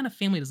like, what kind of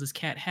family does this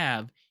cat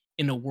have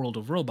in a world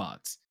of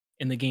robots?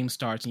 And the game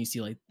starts and you see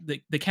like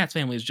the cat's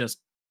family is just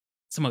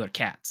some other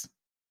cats.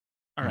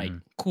 All right,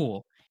 mhm.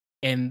 cool.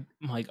 And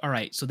I'm like, all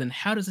right, so then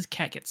how does this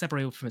cat get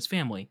separated from his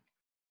family?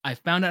 I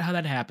found out how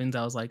that happens.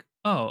 I was like,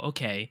 oh,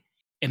 okay.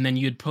 And then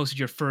you had posted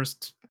your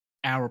first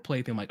hour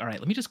playthrough. I'm like, all right,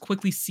 let me just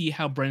quickly see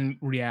how Bren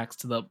reacts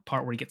to the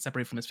part where he gets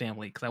separated from his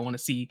family because I want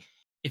to see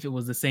if it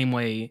was the same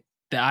way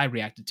that I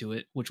reacted to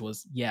it, which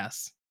was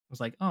yes. I was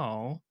like,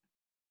 oh,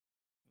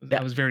 I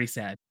Yeah, was very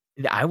sad.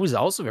 I was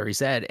also very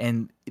sad.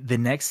 And the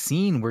next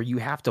scene where you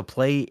have to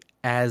play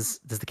as,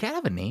 does the cat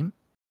have a name?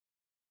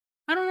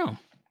 I don't know.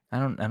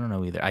 I don't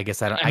know either. I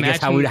guess I don't. I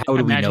guess Imagine, how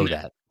do we know imagine,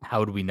 that?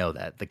 How do we know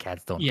that the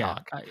cats don't yeah.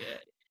 talk?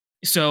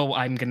 So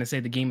I'm gonna say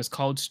the game is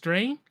called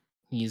Stray.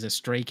 He's a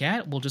stray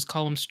cat. We'll just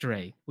call him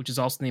Stray, which is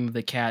also the name of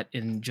the cat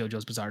in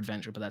JoJo's Bizarre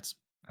Adventure, but that's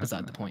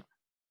beside the point.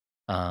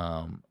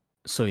 Um.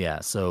 So yeah.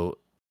 So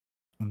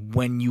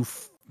when you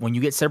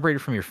get separated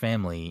from your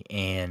family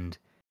and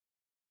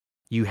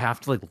you have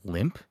to like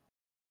limp,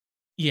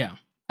 Yeah.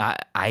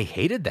 I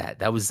hated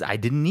that. I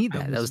didn't need I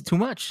that. That was was too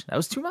much. That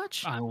was too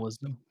much. I was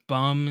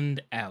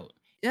bummed out.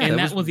 Yeah, And that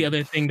that was was the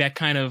other thing that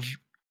kind of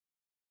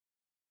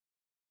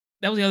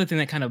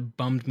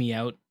bummed me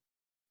out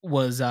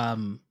was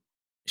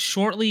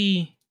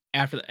shortly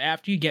after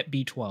you get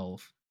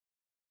B12,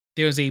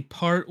 there's a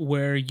part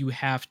where you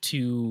have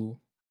to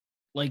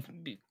like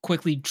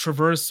quickly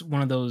traverse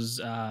one of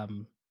those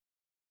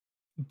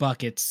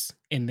buckets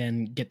and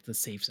then get to the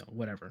safe zone,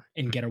 whatever,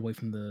 and get away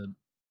from the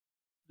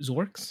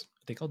Zorks.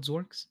 Are they called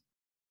Zorks?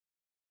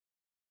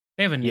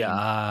 They have a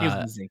yeah. name.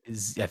 Here's the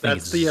Z. I think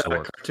That's it's the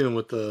Zork. cartoon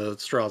with the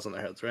straws on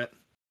their heads, right?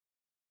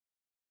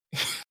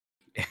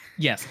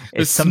 Yes,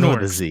 It's something with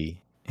a Snorks.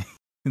 Z.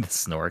 The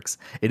Snorks.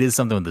 It is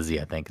something with the Z.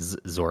 I think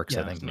Zorks.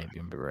 I Yeah, think maybe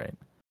I'm right.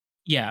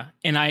 Yeah,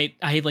 and I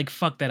like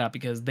fucked that up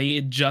because they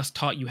had just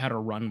taught you how to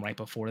run right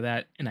before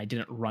that, and I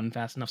didn't run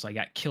fast enough, so I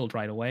got killed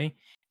right away.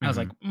 And I was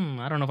like,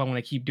 I don't know if I'm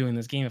gonna keep doing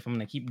this game if I'm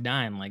gonna keep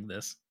dying like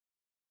this.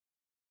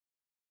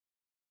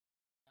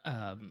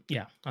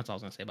 Yeah, that's all I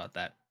was gonna say about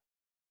that.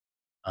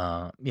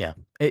 Yeah,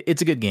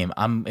 it's a good game.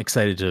 I'm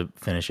excited to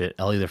finish it.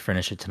 I'll either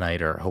finish it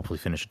tonight or hopefully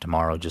finish it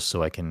tomorrow, just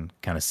so I can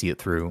kind of see it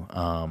through.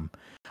 I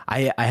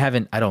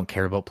don't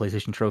care about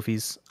PlayStation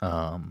trophies.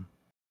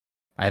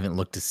 I haven't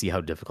looked to see how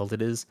difficult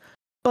it is,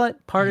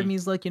 but part of me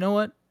is like, you know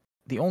what?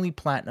 The only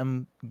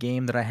platinum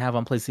game that I have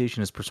on PlayStation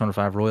is Persona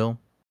 5 Royal.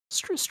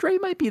 Stray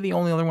might be the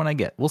only other one I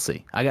get. We'll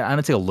see. I'm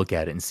gonna take a look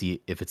at it and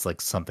see if it's like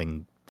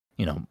something,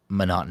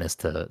 monotonous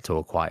to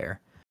acquire.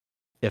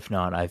 If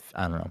not, I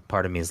don't know.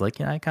 Part of me is like,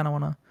 yeah, I kind of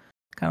want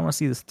to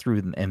see this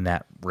through in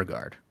that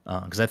regard,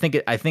 because I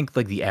think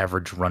like the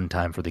average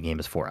runtime for the game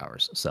is 4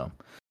 hours. So,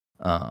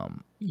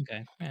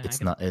 Okay, yeah,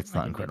 it's I not can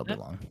get incredibly that.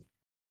 long.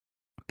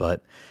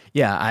 But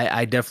yeah,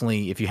 I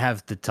definitely, if you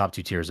have the top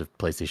 2 tiers of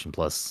PlayStation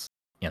Plus,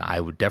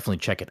 I would definitely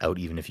check it out,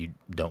 even if you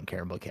don't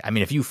care about cats. I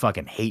mean, if you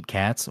fucking hate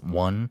cats,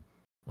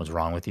 what's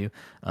wrong with you?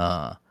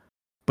 But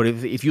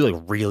if you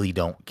like really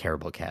don't care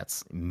about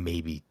cats,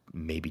 maybe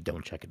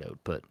don't check it out.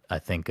 But I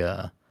think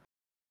I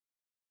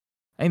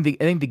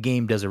think the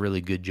game does a really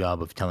good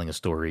job of telling a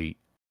story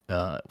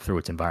through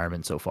its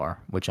environment so far,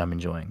 which I'm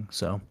enjoying.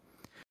 So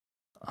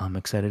I'm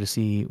excited to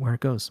see where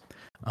it goes.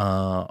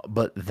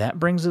 But that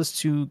brings us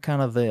to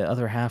kind of the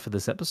other half of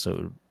this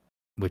episode,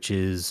 which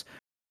is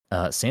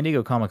San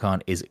Diego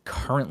Comic-Con is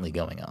currently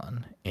going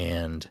on,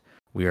 and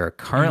we are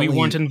currently. We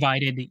weren't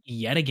invited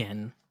yet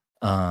again.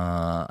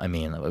 I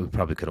mean, we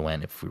probably could have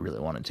went if we really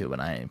wanted to, but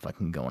I ain't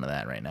fucking going to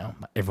that right now.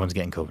 Everyone's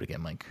getting COVID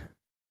again, Mike.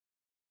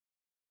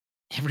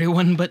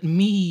 Everyone but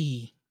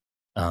me.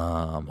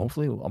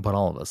 Hopefully, but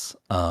all of us.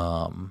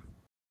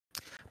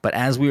 But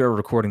as we are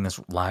recording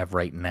this live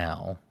right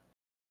now,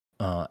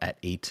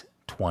 at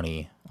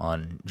 8:20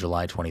 on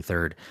July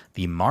 23rd,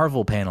 the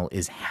Marvel panel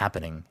is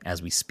happening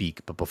as we speak.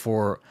 But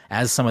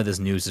as some of this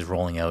news is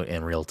rolling out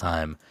in real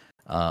time,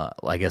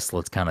 I guess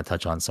let's kind of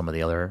touch on some of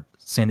the other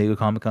San Diego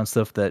Comic-Con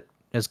stuff that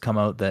has come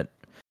out that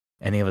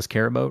any of us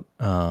care about.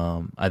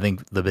 I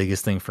think the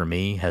biggest thing for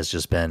me has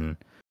just been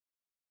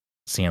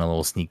seeing a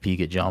little sneak peek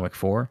at John Wick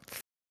 4.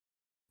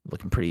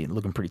 looking pretty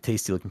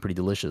tasty, looking pretty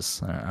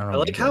delicious. I don't know I what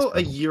like you guys how a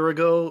think. year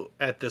ago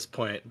at this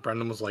point,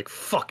 Brendan was like,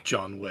 "Fuck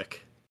John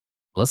Wick,"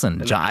 Listen,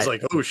 and John, he's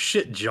like, "Oh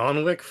shit,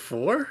 John Wick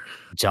 4?"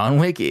 John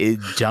Wick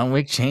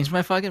changed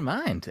my fucking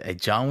mind.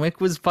 John Wick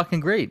was fucking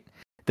great.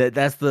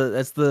 That's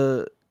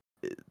the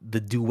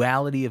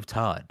duality of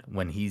Todd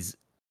when he's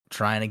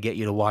trying to get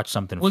you to watch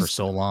something for Was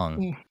so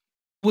long.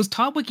 was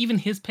Todd Wick even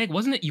his pick?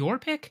 Wasn't it your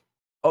pick?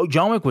 Oh,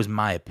 John Wick was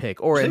my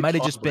pick, or Did you it say might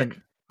have Todd just been. Wick?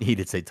 He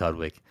did say Todd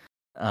Wick.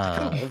 I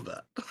kind of love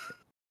that.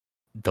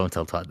 Don't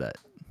tell Todd that.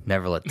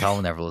 Todd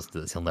will never listen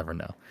to this. He'll never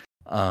know.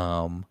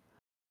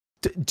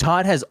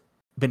 Todd has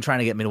been trying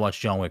to get me to watch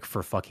John Wick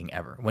for fucking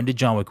ever. When did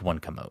John Wick 1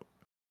 come out?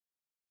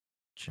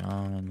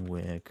 John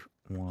Wick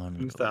 1.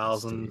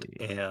 2000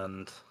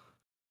 and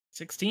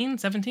 16,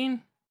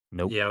 17?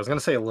 Nope. yeah, I was gonna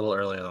say a little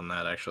earlier than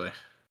that actually.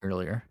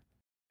 Earlier.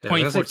 Yeah, I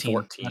was gonna say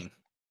 2014.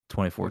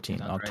 2014.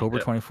 Sounds right, October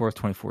yeah. 24th,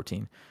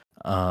 2014.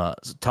 So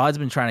Todd's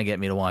been trying to get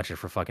me to watch it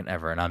for fucking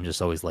ever, and I'm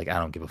just always like, I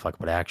don't give a fuck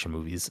about action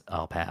movies.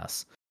 I'll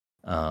pass.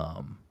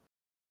 But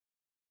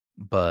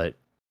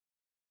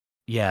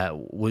yeah,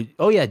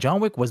 John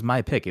Wick was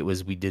my pick.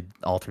 We did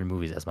all three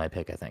movies as my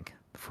pick, I think,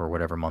 for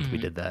whatever month we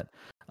Mhm. did that.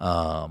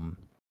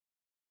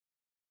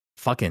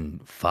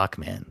 Fuck,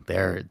 man,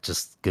 they're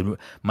just good.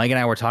 Mike and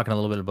I were talking a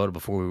little bit about it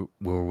before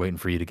we were waiting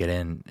for you to get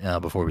in,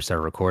 before we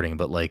started recording.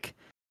 But like,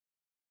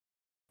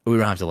 we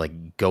don't have to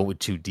like go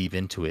too deep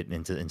into it,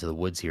 into the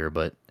woods here.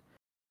 But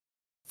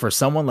for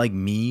someone like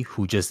me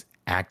who just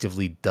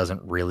actively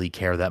doesn't really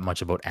care that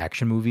much about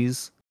action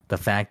movies, the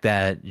fact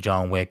that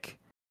John Wick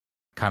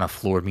kind of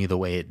floored me the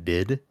way it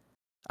did,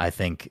 I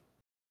think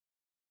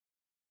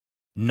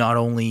not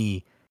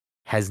only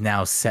has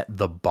now set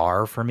the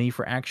bar for me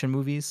for action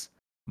movies,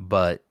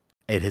 but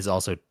it has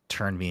also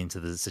turned me into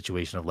the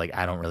situation of like,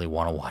 I don't really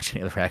want to watch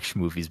any other action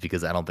movies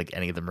because I don't think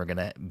any of them are going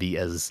to be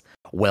as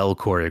well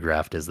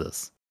choreographed as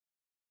this.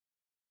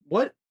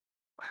 What?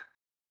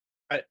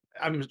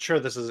 I'm sure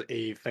this is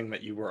a thing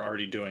that you were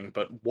already doing,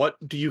 but what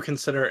do you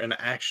consider an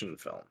action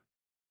film?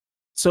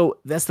 So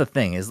that's the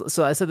thing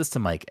so I said this to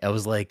Mike. I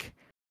was like,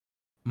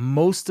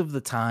 most of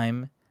the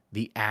time,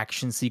 the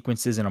action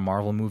sequences in a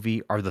Marvel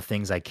movie are the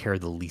things I care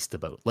the least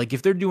about. Like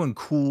if they're doing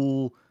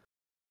cool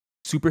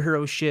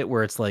superhero shit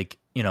where it's like,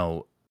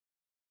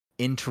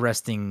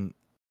 interesting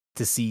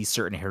to see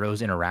certain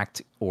heroes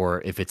interact,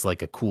 or if it's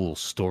like a cool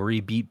story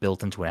beat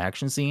built into an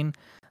action scene,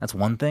 that's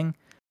one thing.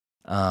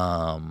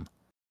 But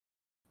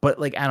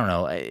like, I don't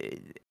know.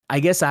 I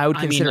guess I would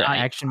consider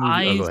action movie.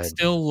 I go ahead.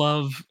 still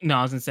love. No,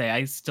 I was gonna say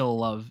I still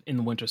love in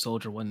the Winter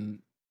Soldier when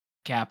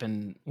Cap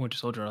and Winter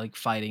Soldier are like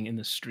fighting in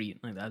the street.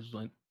 Like that's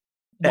like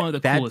one of the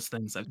coolest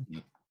things I've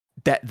seen.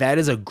 That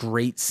is a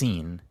great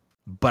scene,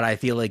 but I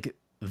feel like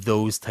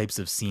those types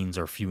of scenes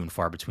are few and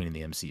far between in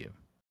the MCU.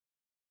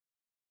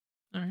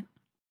 All right.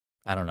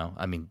 I don't know.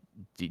 I mean,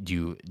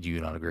 do you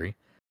not agree?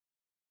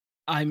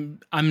 I'm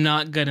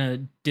not gonna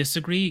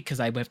disagree because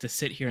I have to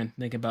sit here and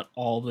think about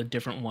all the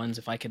different ones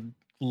if I could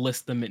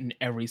list them in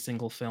every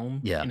single film.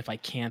 Yeah. And if I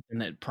can't,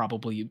 then it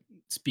probably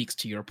speaks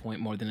to your point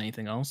more than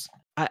anything else.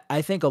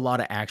 I think a lot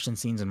of action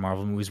scenes in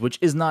Marvel movies, which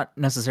is not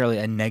necessarily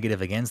a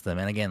negative against them,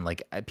 and again,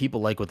 like people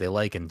like what they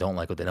like and don't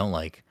like what they don't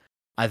like.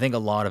 I think a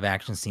lot of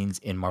action scenes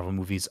in Marvel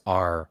movies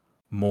are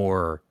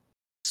more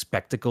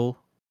spectacle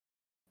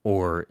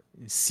or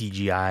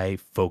CGI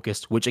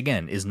focused, which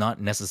again is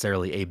not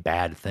necessarily a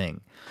bad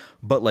thing.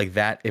 But like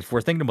that, if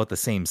we're thinking about the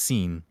same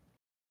scene,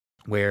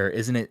 where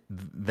isn't it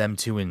them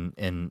two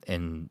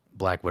in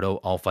Black Widow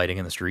all fighting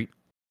in the street?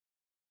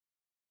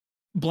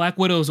 Black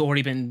Widow's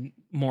already been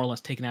more or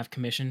less taken out of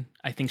commission.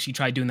 I think she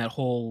tried doing that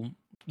whole,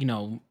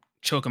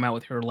 choke him out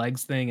with her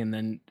legs thing, and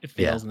then it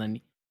fails, and then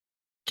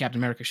Captain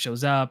America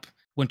shows up.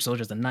 Winter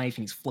Soldier's a knife,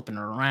 and he's flipping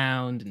her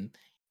around, and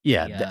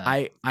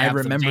I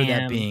remember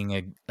that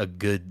being a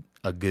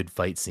good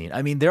fight scene.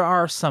 I mean, there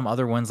are some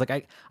other ones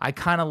like I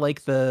kind of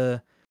like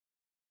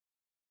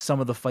some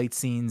of the fight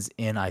scenes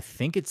in, I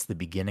think it's the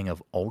beginning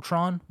of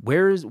Ultron.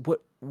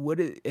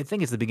 I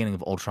think it's the beginning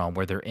of Ultron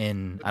where they're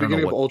in. I don't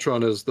know what.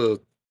 Ultron is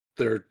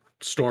they're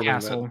storming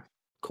castle. that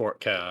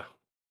court in I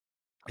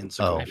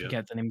Sokovia.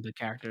 forget the name of the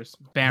characters.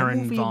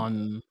 Baron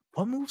von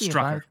What movie?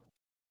 Strucker.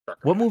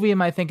 What movie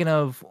am I thinking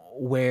of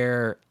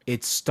where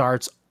it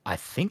starts? I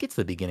think it's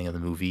the beginning of the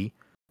movie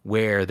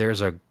where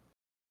there's a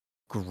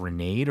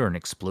grenade or an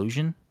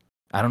explosion.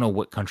 I don't know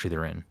what country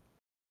they're in.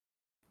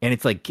 And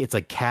it's like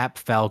Cap,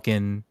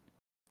 Falcon,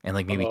 and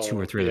like maybe two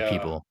or three other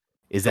people.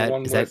 Is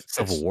that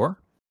Civil War?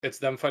 It's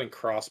them fighting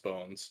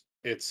Crossbones.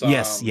 It's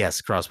yes,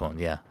 Crossbone.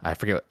 Yeah, I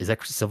forget. Is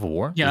that Civil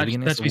War? Yeah,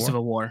 that's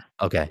Civil War.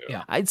 Okay,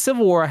 yeah.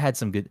 Civil War had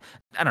some good.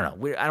 I don't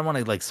know. I don't want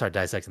to like start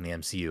dissecting the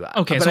MCU.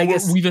 Okay, but so I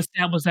guess we've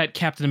established that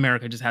Captain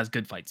America just has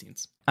good fight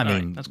scenes. I mean,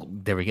 right, that's cool.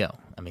 There we go.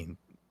 I mean,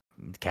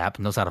 Cap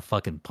knows how to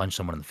fucking punch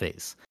someone in the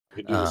face.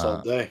 You can do this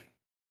all day.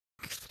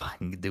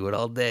 Fucking do it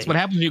all day. That's what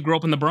happens when you grow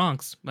up in the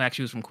Bronx. Well,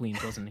 actually, he was from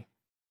Queens, wasn't he?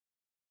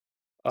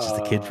 Just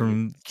a kid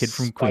from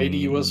Spidey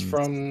Queens. was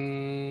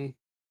from.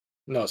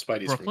 No,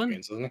 Spidey's Brooklyn? from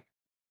Queens, isn't he?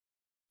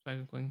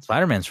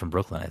 Spider-Man's from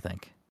Brooklyn, I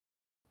think.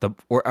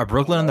 Are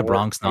Brooklyn and the Or-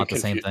 Bronx I'm not the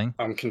same thing?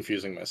 I'm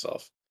confusing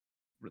myself.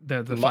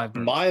 The five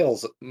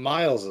Miles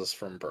is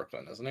from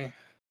Brooklyn, isn't he?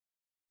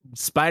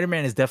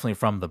 Spider-Man is definitely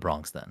from the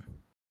Bronx then.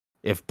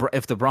 If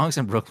the Bronx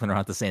and Brooklyn are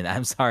not the same,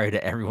 I'm sorry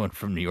to everyone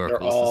from New York They're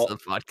who listens all- to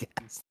the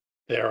podcast.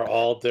 They're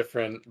all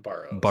different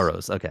boroughs.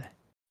 Boroughs, okay.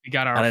 We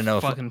got I our don't know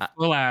if- fucking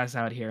full ass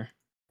out here.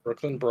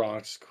 Brooklyn,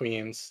 Bronx,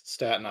 Queens,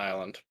 Staten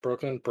Island.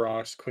 Brooklyn,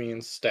 Bronx,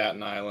 Queens,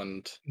 Staten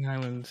Island.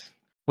 Island.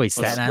 Wait,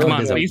 Staten Come Island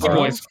on, is a Beastie borough?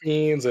 Boys.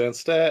 Queens and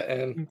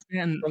Staten.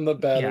 And From the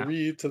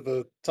Battery to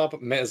the top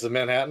of is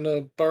Manhattan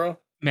a borough?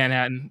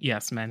 Manhattan.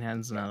 Yes,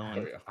 Manhattan's another There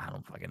one. we go. I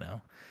don't fucking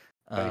know.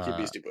 Thank you,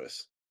 Beastie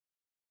Boys.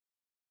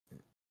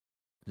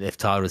 If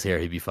Todd was here,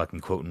 he'd be fucking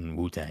quoting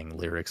Wu-Tang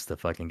lyrics to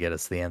fucking get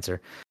us the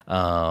answer.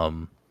 Yeah,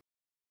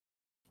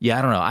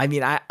 I don't know. I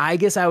mean, I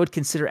guess I would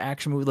consider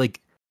action movie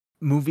like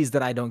movies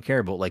that I don't care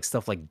about, like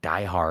stuff like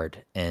Die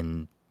Hard,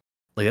 and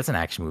like that's an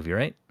action movie,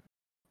 right?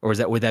 Or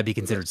would that be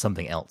considered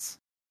something else?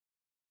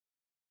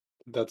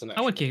 That's an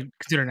I would action.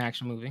 consider an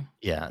action movie.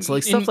 Yeah, so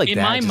like stuff like in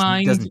that. my just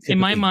mind, doesn't in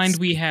my typically mind,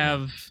 speak to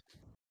me.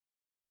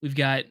 we've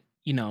got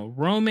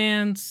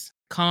romance,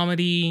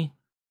 comedy,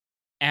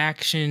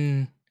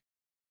 action.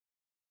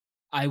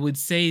 I would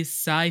say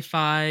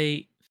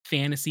sci-fi,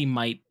 fantasy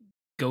might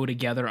go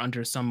together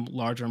under some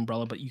larger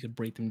umbrella, but you could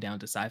break them down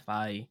to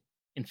sci-fi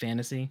and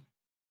fantasy.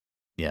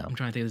 Yeah, I'm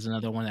trying to think. There's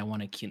another one I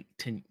want to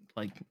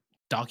like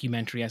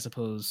documentary, I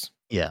suppose.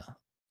 yeah.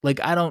 Like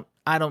I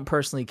don't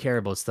personally care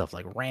about stuff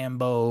like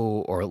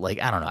Rambo or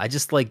like I don't know. I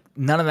just like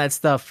none of that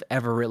stuff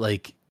ever really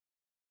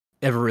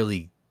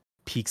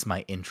piques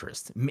my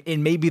interest.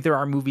 And maybe there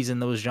are movies in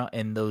those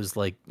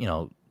like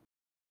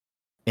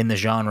in the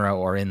genre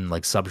or in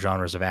like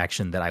subgenres of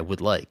action that I would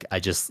like.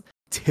 I just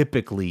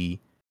typically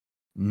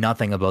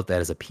nothing about that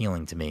is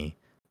appealing to me.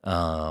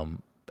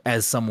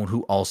 As someone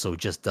who also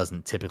just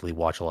doesn't typically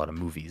watch a lot of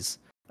movies.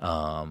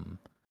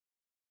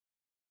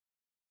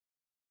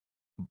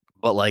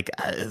 But like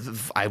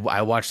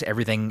I watched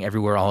Everything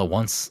Everywhere All at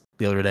Once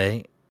the other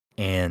day,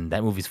 and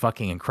that movie's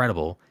fucking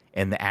incredible.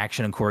 And the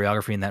action and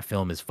choreography in that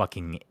film is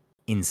fucking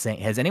insane.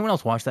 Has anyone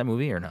else watched that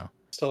movie or no?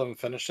 Still haven't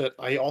finished it.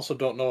 I also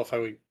don't know if I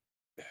would.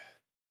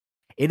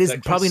 It is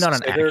that probably not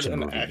an considered action an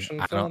movie. action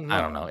I film? don't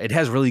No. know. It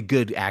has really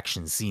good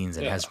action scenes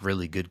and it Yeah. has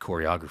really good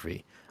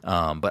choreography.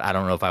 But I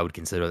don't know if I would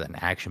consider that an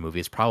action movie.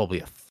 It's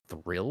probably a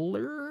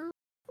thriller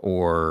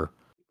or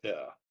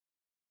Yeah.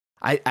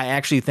 I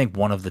actually think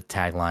one of the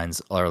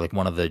taglines or like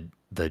one of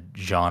the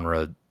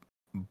genre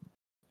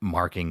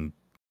marking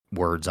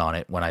words on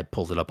it when I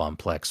pulled it up on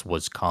Plex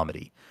was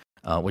comedy,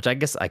 which I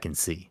guess I can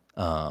see.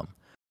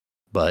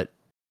 But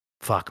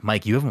fuck,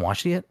 Mike, you haven't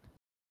watched it yet?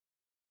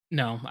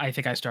 No, I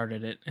think I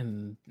started it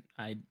and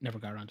I never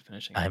got around to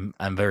finishing it.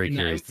 I'm very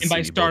curious. And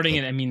by starting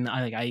it, I mean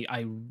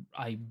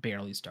I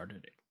barely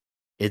started it.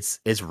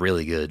 It's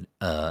really good.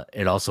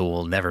 It also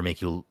will never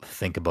make you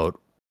think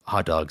about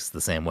hot dogs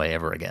the same way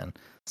ever again.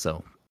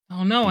 So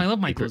Oh no, I love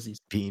my glizzies.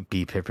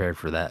 be prepared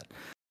for that.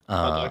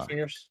 Hot dog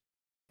fingers.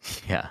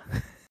 Yeah.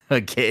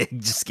 Okay,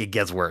 it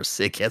gets worse.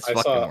 It gets I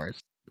fucking saw- worse.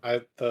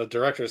 The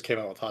directors came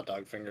out with hot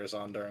dog fingers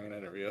on during an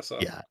interview. So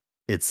Yeah.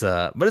 It's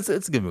but it's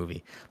a good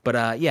movie.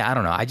 But yeah, I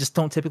don't know. I just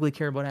don't typically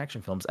care about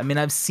action films. I mean,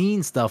 I've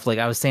seen stuff like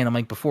I was saying to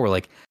Mike before,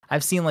 like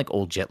I've seen like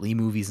old Jet Li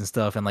movies and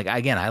stuff, and like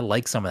again, I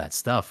like some of that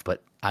stuff,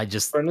 but I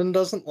just Brendan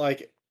doesn't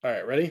like. All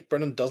right, ready?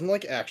 Brendan doesn't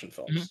like action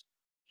films. Mhm.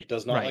 He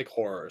does not Right. like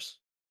horrors.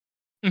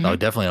 oh,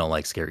 definitely don't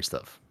like scary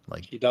stuff.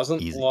 Like He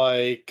doesn't Easy.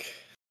 like.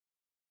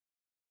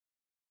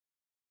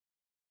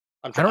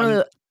 I don't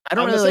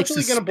really like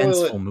essentially gonna boil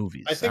suspenseful it-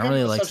 movies. I think don't I'm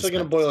really like essentially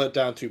going to suspense. boil it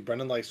down to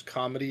Brendan likes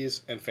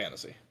comedies and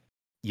fantasy.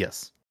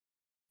 Yes.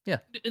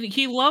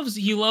 He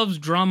loves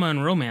drama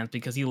and romance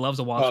because he loves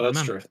A Walk Oh, to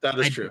that's Remember. true. That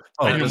is I- true.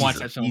 I That didn't is watch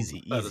true. that film.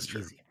 Easy, That easy, is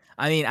true. easy.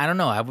 I mean, I don't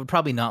know. I would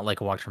probably not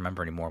like A Walk to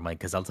Remember anymore, Mike,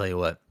 because I'll tell you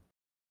what.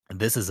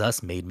 This Is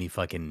Us made me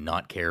fucking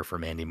not care for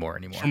Mandy Moore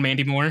anymore. From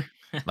Mandy Moore.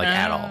 Like,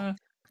 at all.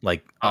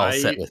 Like all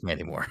set I- with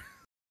Mandy Moore.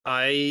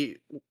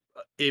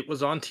 It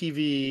was on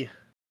TV,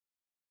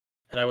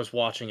 and I was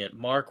watching it.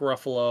 Mark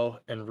Ruffalo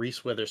and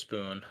Reese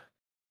Witherspoon,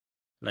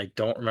 and I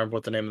don't remember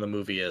what the name of the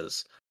movie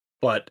is,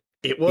 but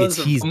it was.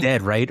 It's He's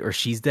Dead, right? Or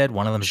She's Dead.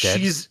 One of them's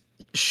dead.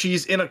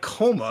 She's in a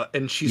coma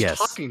and she's Yes.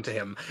 talking to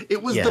him.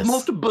 It was the Yes.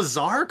 most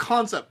bizarre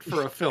concept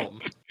for a film.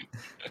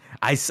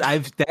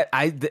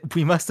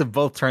 We must have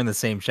both turned the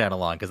same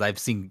channel on because I've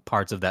seen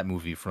parts of that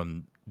movie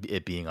from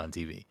it being on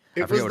TV.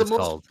 I It forget was what the it's most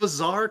called.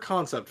 bizarre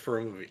concept for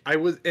a movie.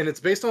 And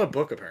it's based on a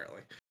book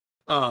apparently.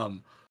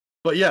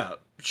 But yeah,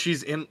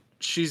 she's in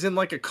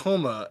like a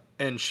coma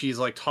and she's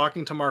like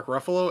talking to Mark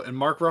Ruffalo, and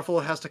Mark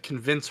Ruffalo has to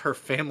convince her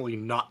family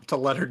not to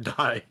let her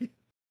die.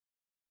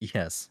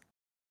 Yes.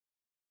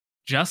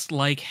 Just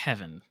like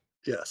Heaven.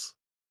 Yes,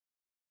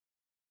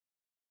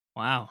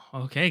 Wow.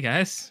 Okay,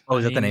 guys. Oh,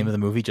 is that the name of the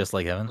movie? Just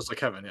Like Heaven. just like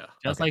Heaven. Yeah,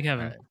 Just Okay, like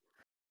Heaven.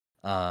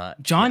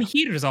 alright. John yeah.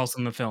 Heater's also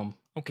in the film.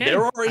 Okay.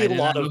 there are I a did not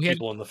lot know of he had-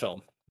 people in the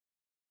film.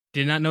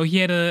 Did not know he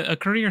had a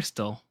career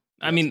still.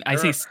 I Yes, mean, I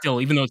there say are.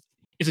 still, even though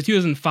It's a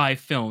 2005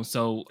 film,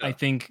 so I Yeah.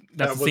 think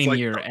that's That the was same like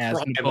year the as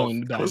prime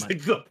Napoleon of, that was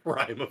Dynamite. like the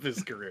prime of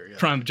his career. Yeah.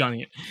 Prime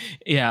Johnny.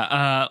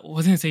 Yeah. What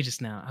was I gonna say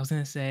just now? I was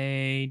gonna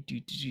say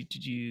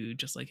do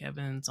Just Like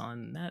Heavens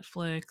on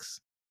Netflix.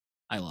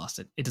 I lost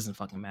it. It doesn't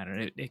fucking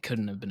matter. It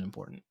couldn't have been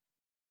important.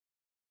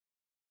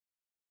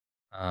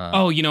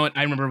 Oh, you know what?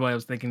 I remember what I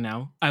was thinking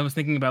now. I was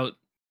thinking about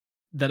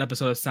that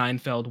episode of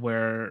Seinfeld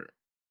where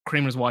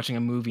Kramer's watching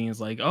a movie and is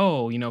like,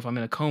 "Oh, if I'm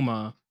in a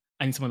coma,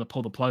 I need someone to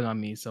pull the plug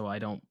on me so I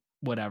don't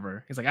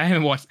whatever." He's like, I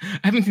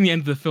haven't seen the end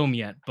of the film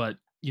yet, but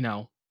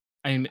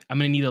I'm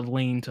gonna need a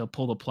lane to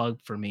pull the plug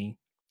for me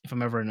if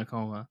I'm ever in a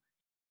coma.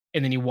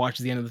 And then he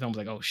watches the end of the film,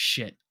 like, "Oh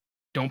shit,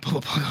 don't pull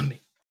the plug on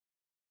me."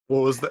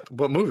 What was that?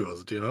 What movie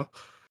was it? Do you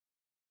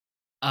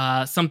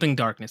know? Something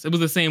Darkness. It was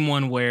the same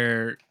one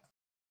where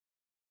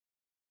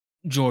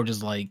George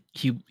is like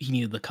he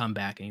needed to come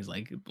back, and he's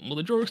like, "Well,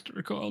 the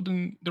drugstore called,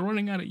 and they're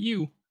running out of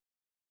you."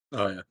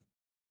 Oh yeah.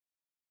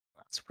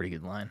 That's a pretty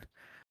good line.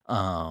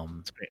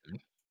 It's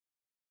great.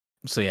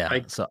 So yeah,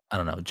 I so I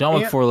don't know. John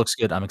Wick can't- 4 looks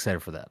good. I'm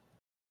excited for that.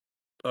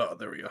 Oh,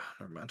 there we go.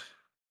 Never mind.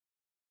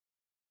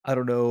 I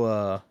don't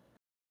know.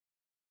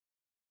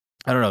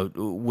 I don't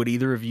know. Would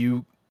either of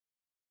you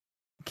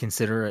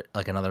consider it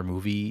like another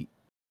movie?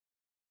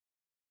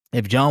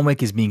 If John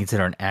Wick is being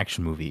considered an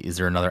action movie, is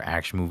there another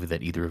action movie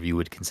that either of you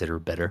would consider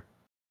better?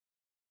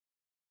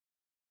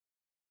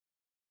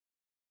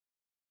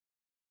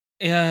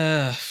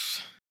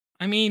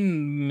 I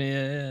mean,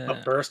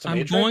 A Burst of I'm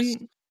Matrix?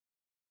 going.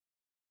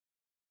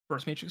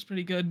 First Matrix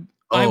pretty good.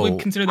 I would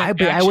consider that.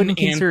 I wouldn't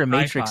action consider and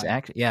Matrix sci-fi.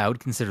 action. Yeah, I would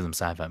consider them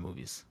sci-fi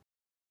movies.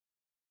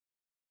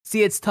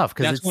 See, it's tough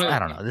because That's it's what- I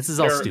don't know. This is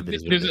all there- stupid.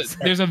 Is what it is.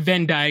 There's a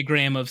Venn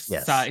diagram of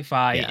Yes.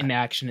 sci-fi Yeah. and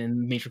action,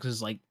 and Matrix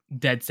is like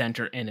dead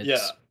center, and it's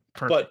Yeah,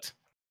 perfect.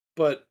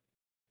 But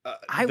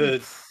I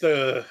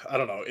the I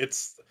don't know.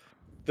 It's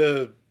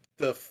the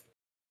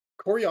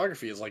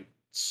choreography is like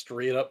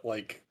straight up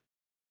like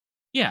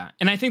Yeah,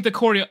 and I think the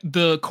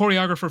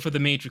choreographer for the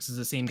Matrix is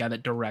the same guy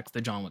that directs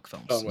the John Wick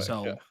films. John Wick,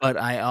 so yeah. But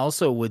I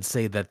also would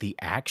say that the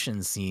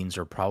action scenes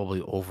are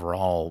probably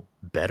overall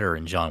better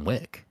in John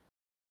Wick.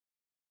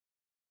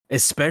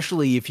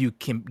 Especially if you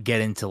can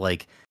get into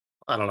like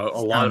I don't know. A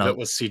I lot don't of know. it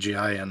was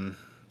CGI in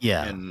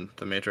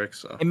the Matrix.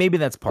 So and maybe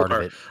that's part of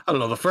Or- it. I don't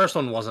know. The first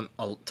one wasn't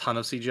a ton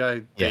of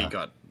CGI. Yeah.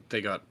 They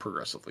got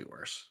progressively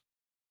worse.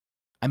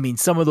 I mean,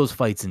 some of those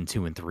fights in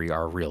 2 and 3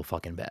 are real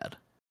fucking bad.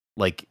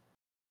 Like,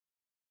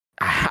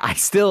 I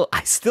still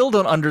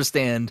don't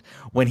understand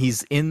when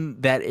he's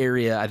in that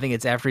area. I think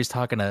it's after he's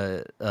talking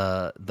to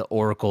the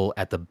Oracle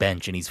at the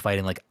bench, and he's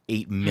fighting like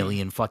 8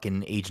 million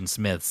fucking Agent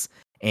Smiths,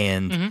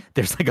 and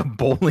there's like a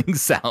bowling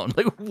sound.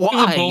 Like, why? It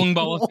was a bowling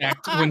ball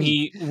effect when Why?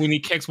 he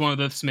kicks one of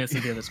the Smiths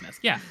and the other Smiths.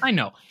 Yeah, I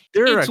know.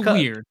 There are It's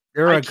weird.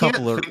 There are I a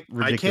couple of I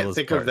ridiculous can't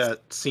think parts. of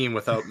that scene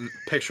without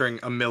picturing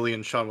a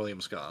million Sean William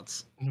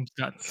Scotts.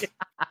 Nuts.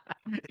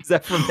 Is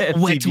that from the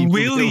Wet MTV Movie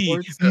Willie,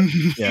 Awards?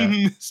 Yeah.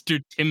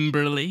 Mr.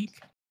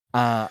 Timberlake.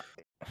 I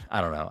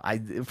don't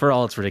know. For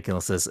all its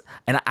ridiculousness,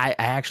 and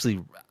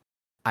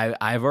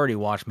I've already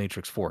watched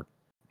Matrix 4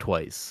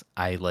 twice.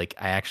 I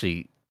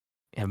actually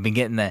have been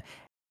getting that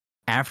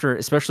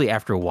especially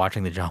after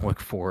watching the John Wick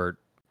 4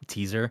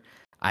 teaser.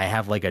 I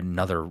have like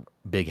another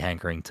big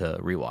hankering to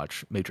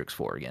rewatch Matrix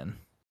 4 again.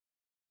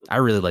 I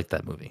really like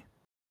that movie.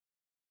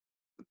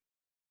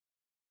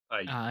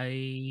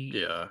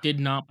 I did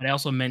not, but I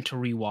also meant to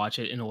rewatch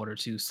it in order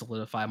to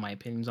solidify my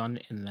opinions on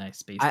it, and then I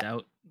spaced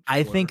out.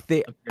 I for think a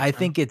period of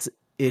time.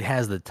 it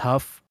has the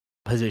tough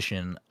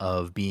position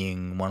of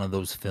being one of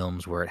those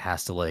films where it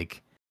has to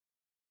like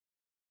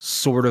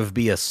sort of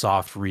be a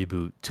soft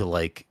reboot to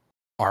like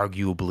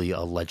arguably a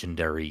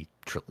legendary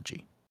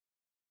trilogy.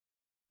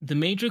 The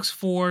Matrix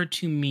 4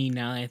 to me,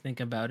 now that I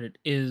think about it,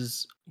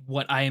 is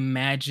what I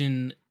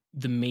imagine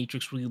the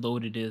Matrix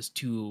Reloaded is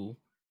to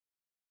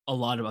a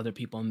lot of other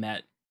people, in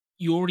that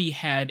you already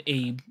had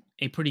a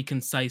pretty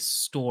concise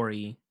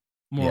story,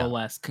 more Yeah. or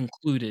less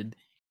concluded,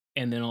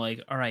 and then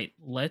like, all right,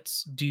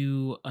 let's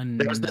do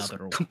There's this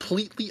another one.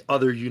 completely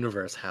other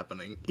universe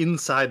happening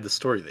inside the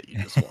story that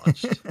you just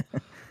watched.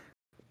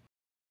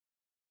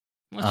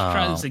 Let's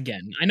try this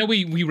again. I know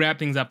we wrap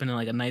things up in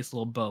like a nice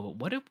little bow, but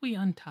what if we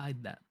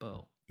untied that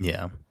bow?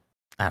 Yeah.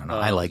 I don't know.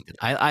 I liked it.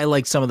 I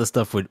like some of the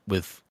stuff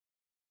with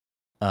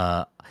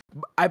I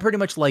pretty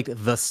much like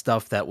the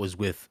stuff that was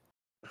with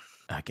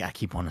I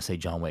keep wanting to say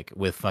John Wick,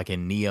 with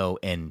fucking Neo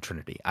and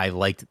Trinity. I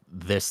liked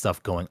this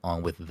stuff going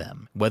on with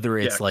them. Whether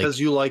it's like because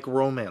you like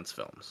romance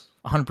films.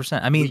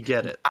 100%. I mean, We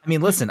get it. I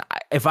mean, listen,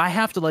 if I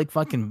have to like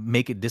fucking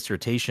make a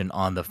dissertation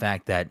on the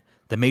fact that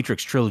the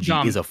Matrix trilogy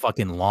Dom. is a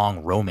fucking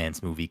long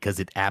romance movie, because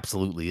it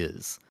absolutely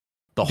is.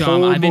 The Dom,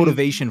 whole I've been-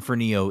 motivation for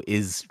Neo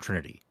is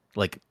Trinity.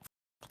 Like,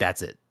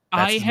 that's it.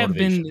 That's I his have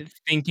motivation. been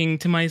thinking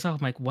to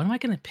myself, I'm like, what am I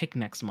going to pick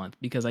next month?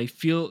 Because I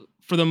feel,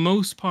 for the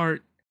most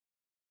part,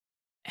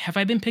 have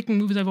I been picking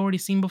movies I've already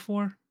seen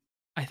before?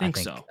 I think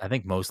so. I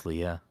think mostly,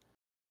 yeah.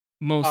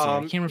 Mostly. I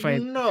can't remember if I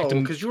No, picked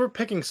them- because you were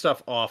picking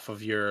stuff off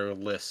of your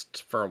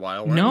list for a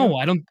while. weren't No, you?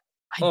 I don't.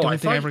 I Oh, don't I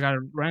think I thought- ever got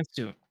around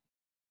to it.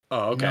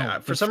 Oh, okay. No,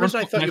 For the some first reason,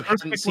 I one- thought my you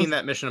first hadn't pick seen was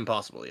that Mission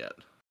Impossible yet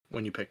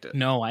when you picked it.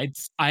 no, I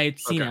had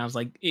seen it. Okay. I was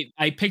like,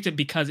 I picked it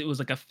because it was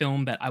like a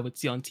film that I would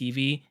see on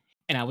TV,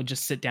 and I would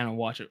just sit down and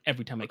watch it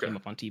every time it Okay. came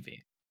up on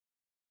TV.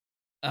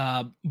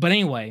 But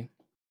anyway,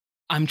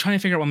 I'm trying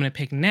to figure out what I'm going to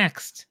pick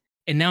next,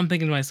 and now I'm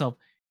thinking to myself,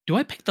 do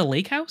I pick the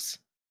Lake House?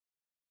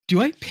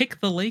 Do I pick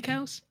the Lake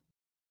House?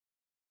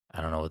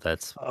 I don't know what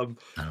that's. Um,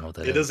 I don't know what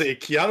that it is is. a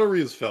Keanu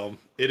Reeves film.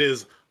 It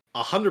is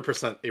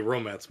 100% a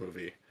romance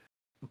movie,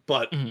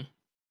 but Mhm.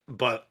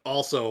 but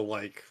also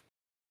like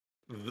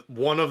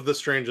one of the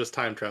strangest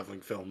time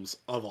traveling films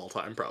of all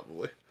time,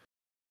 probably.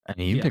 I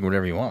mean, you can Yeah. pick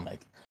whatever you want,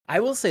 Mike. I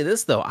will say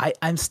this though,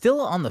 I'm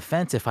still on the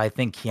fence if I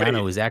think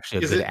Keanu Wait, is actually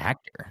a is good it-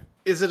 actor.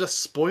 Is it a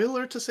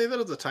spoiler to say that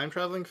it's a time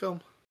traveling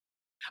film?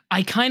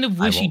 I kind of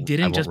wish he won't- I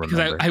didn't, won't just because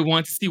remember. I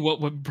want to see what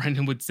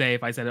Brendan would say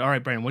if I said, "All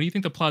right, Brendan, what do you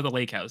think the plot of the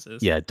Lake House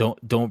is?" Yeah, don't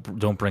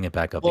bring it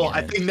back up Well,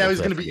 again. I think now he's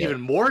hopefully I going to be forget.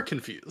 even more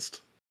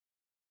confused.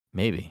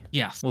 Maybe.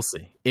 Yes. We'll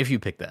see. If you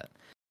pick that.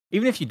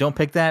 Even if you don't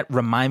pick that,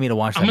 remind me to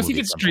watch that I'm gonna see movie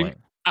if at it's some stream-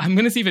 point. I'm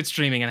gonna see if it's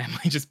streaming, and I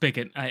might just pick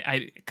it.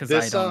 Because I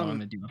This, don't know what I'm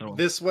gonna do. Otherwise.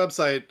 This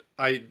website,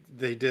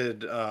 they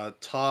did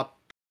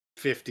top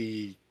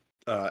 50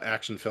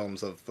 action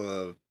films of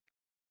the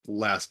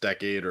last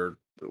decade or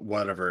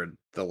whatever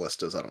the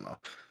list is. I don't know,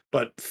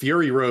 but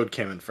Fury Road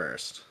came in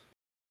first.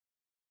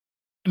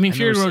 I mean, I've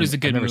Fury never Road seen- is a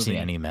good I've never movie. seen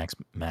any Max.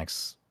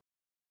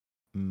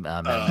 You're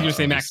gonna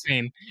say Max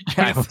Payne.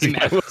 I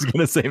was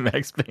gonna say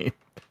Max Payne.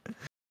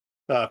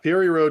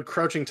 Fury Road,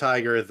 Crouching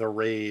Tiger, The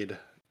Raid,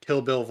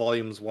 Kill Bill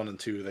Volumes 1 and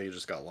 2. They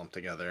just got lumped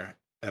together,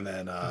 and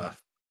then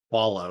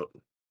Fallout,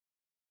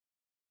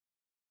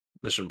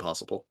 Mission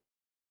Impossible,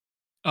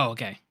 Oh,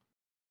 okay.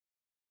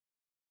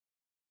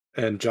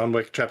 and John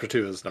Wick Chapter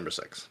 2 is number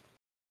 6.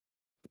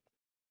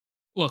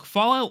 Look,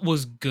 Fallout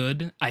was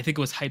good. I think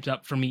it was hyped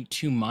up for me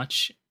too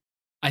much.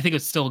 I think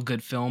it's still a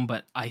good film,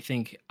 but I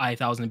think I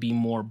thought I was gonna be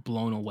more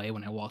blown away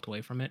when I walked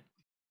away from it.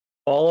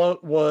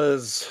 Fallout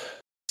was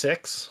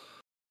 6.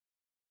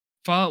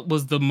 Fallout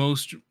was the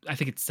most. I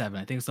think it's 7.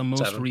 I think it's the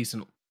most 7.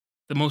 recent.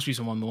 The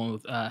one, the one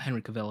with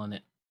Henry Cavill in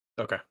it.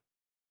 Okay.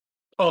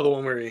 Oh, the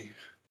one where he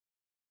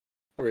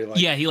like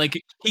Yeah,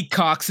 he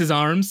cocks his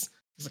arms.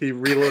 he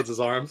reloads his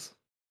arms.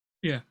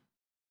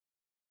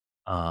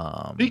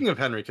 Speaking of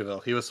Henry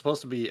Cavill, he was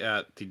supposed to be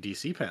at the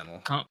DC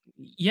panel.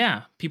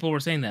 Yeah, people were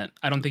saying that.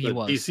 I don't think he The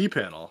was. DC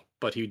panel,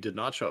 but he did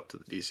not show up to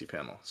the DC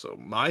panel. So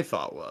my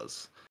thought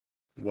was,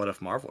 what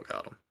if Marvel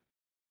got him?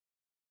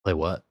 Play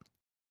what?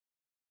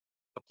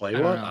 The play I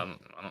don't what? know.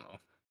 I don't know.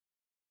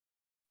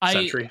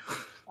 Sentry.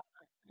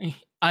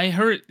 I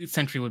heard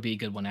Sentry would be a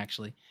good one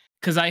actually,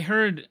 because I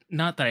heard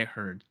not that I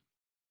heard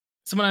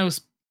someone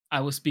I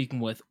was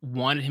speaking with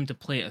wanted him to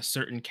play a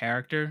certain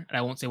character, and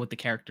I won't say what the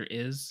character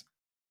is.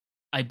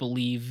 I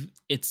believe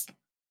it's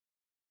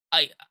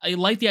I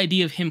like the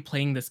idea of him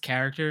playing this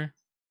character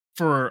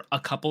for a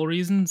couple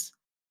reasons,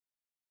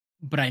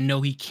 but I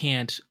know he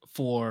can't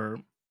for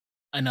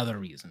another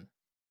reason,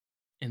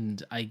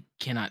 and I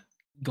cannot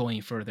go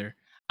any further.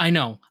 I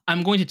know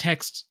I'm going to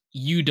text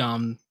you,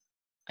 Dom.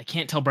 I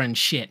can't tell Brendan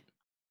shit.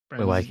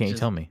 Wait, why can't you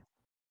tell me?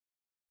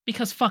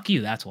 Because fuck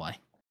you, that's why.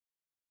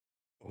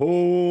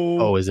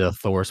 Oh, is it a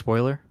Thor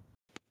spoiler?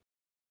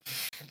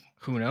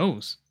 Who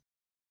knows?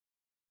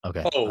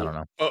 Okay, I don't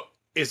know. Oh,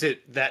 is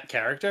it that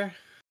character?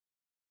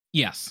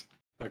 Yes.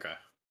 Okay.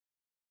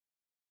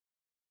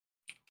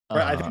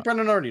 I Uh, think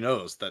Brendan already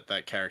knows that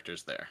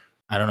character's there.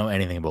 I don't know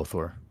anything about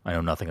Thor. I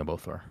know nothing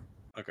about Thor.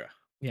 Okay.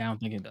 Yeah, I don't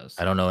think it does.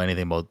 I don't know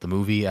anything about the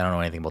movie. I don't know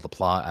anything about the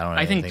plot. I don't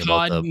know I think anything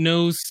about Todd the.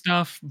 knows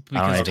stuff I don't know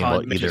because anything Todd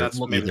about maybe either that's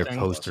what made either the thing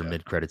post or was, yeah.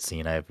 mid credit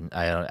scene.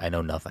 I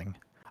know nothing.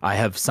 I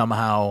have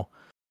somehow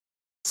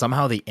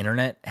the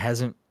internet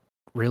hasn't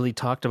really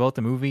talked about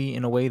the movie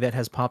in a way that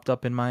has popped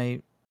up in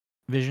my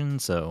vision.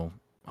 So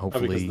Probably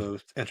hopefully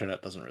because the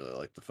internet doesn't really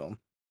like the film.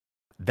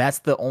 that's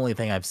the only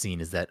thing I've seen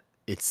is that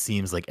it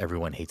seems like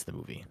everyone hates the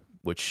movie,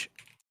 which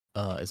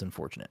is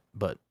unfortunate.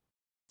 But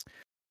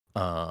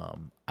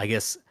I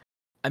guess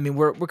I mean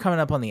we're coming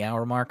up on the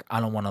hour mark. I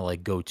don't want to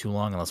like go too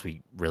long unless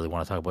we really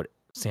want to talk about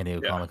San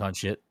Diego Yeah. Comic-Con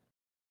shit.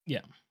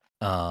 Yeah.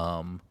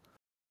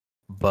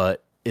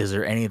 But is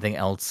there anything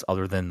else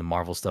other than the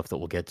Marvel stuff that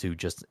we'll get to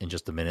just in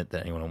just a minute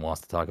that anyone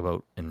wants to talk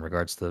about in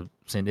regards to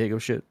San Diego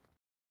shit?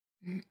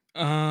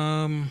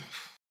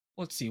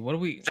 Let's see. What do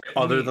we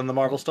Other than the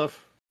Marvel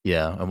stuff?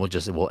 Yeah, and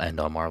we'll end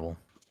on Marvel.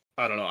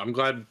 I don't know. I'm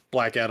glad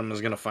Black Adam is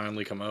going to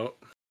finally come out.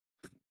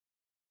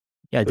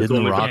 Yeah, It's didn't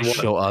only The Rock been what-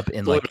 show up in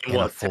it's only like been, in a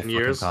what, full 10 fucking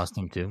years?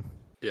 costume too?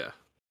 Yeah.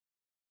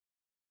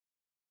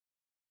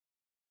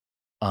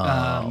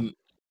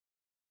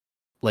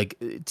 Like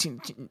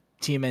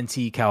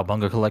TMNT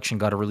Cowabunga collection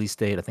got a release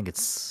date. I think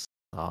it's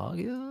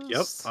August.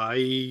 Yep.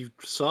 I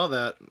saw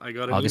that. I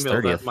got an August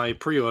email 30th. that my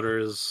pre-order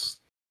is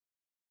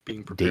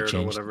being prepared or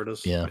changed. whatever it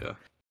is. Yeah.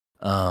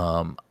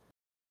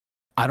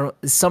 I don't.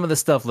 Some of the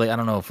stuff like I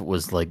don't know if it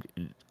was like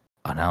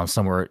announced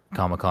somewhere at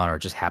Comic-Con or it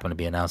just happened to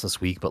be announced this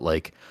week. But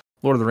like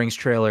Lord of the Rings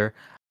trailer,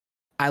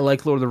 I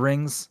like Lord of the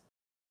Rings.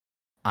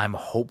 I'm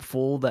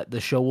hopeful that the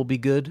show will be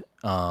good.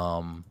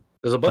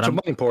 There's a bunch of I'm-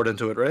 money poured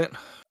into it, right?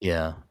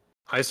 Yeah.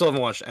 I still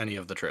haven't watched any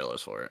of the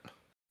trailers for it.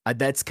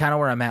 That's kind of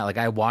where I'm at. Like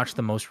I watched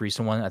the most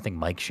recent one. I think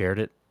Mike shared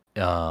it.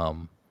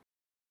 I'm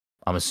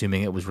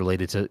assuming it was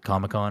related to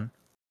Comic-Con.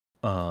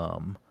 I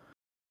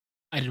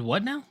did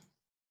what now?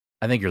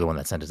 I think you're the one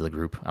that sent it to the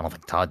group. I don't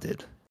think Todd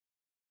did.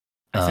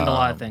 I sent a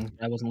lot of Um, things.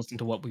 I wasn't listening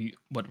to what we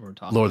were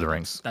talking. Lord of the about.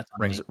 Rings. That's on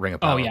Ring me. of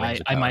Power. Oh yeah, Rings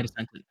of I Power. might have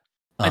sent it.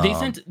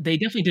 They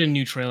definitely did a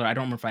new trailer. I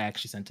don't remember if I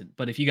actually sent it,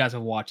 but if you guys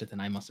have watched it, then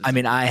I must have. I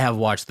mean, I have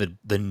watched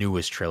the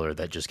newest trailer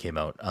that just came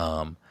out.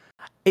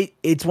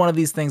 It's one of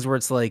these things where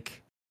it's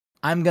like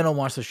I'm gonna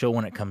watch the show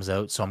when it comes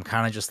out, so I'm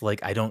kind of just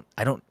like I don't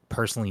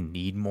personally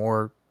need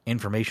more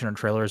information on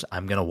trailers.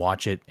 I'm gonna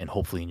watch it and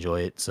hopefully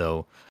enjoy it.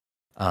 So,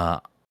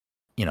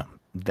 you know,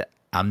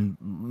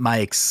 my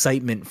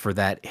excitement for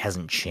that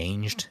hasn't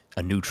changed.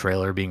 A new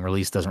trailer being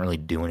released doesn't really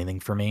do anything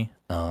for me,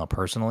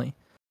 personally.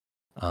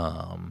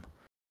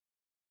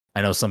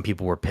 I know some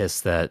people were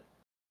pissed that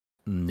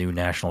new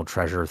National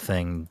Treasure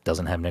thing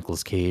doesn't have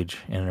Nicolas Cage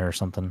in it or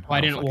something. I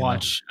don't didn't fucking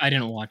watch. I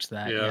didn't watch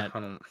that Yeah, yet. I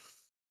don't. know.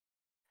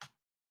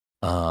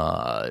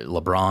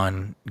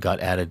 LeBron got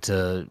added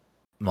to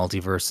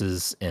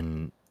multiverses,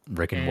 and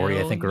Rick and Morty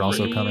I think are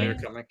also Hell coming. yeah.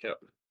 They're coming, yep.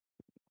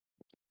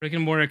 Rick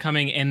and Morty are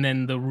coming, and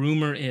then the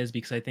rumor is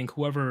because I think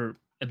whoever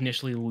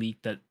initially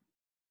leaked that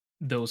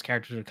those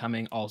characters are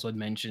coming also had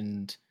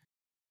mentioned.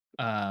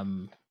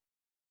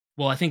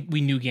 Well, I think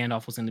we knew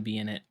Gandalf was going to be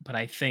in it, but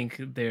I think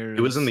there.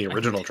 He was in the I think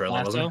original Ted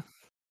trailer, wasn't Lasso-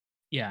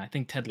 Yeah, I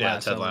think Ted he? Yeah,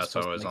 Lasso. Ted was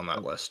supposed Lasso to is be on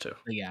that list too.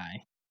 the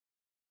guy.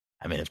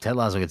 I mean, if Ted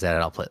Lasso gets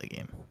added, I'll play the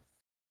game.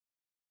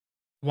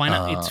 Why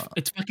not?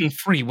 It's fucking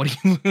free. What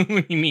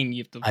do you mean?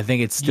 You have to. I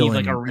think it's still need,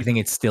 like, in. a I think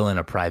it's still in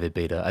a private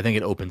beta. I think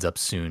it opens up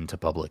soon to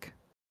public.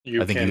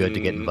 I think you had to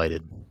get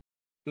invited.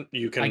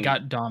 You can I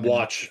got Dom.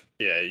 watch.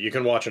 Yeah, you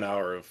can watch an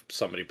hour of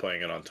somebody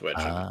playing it on Twitch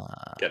and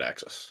get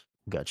access.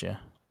 Gotcha.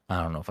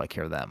 I don't know if I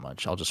care that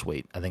much. I'll just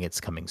wait. I think it's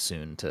coming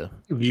soon to.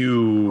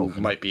 You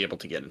might be able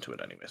to get into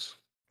it anyways.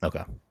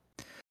 Okay.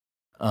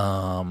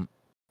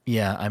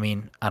 Yeah. I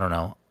mean, I don't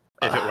know.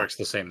 If it works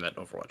the same that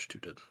Overwatch 2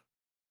 did.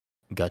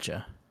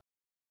 Gotcha.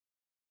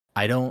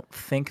 I don't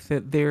think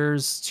that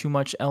there's too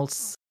much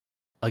else.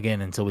 Again,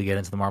 until we get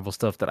into the Marvel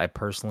stuff that I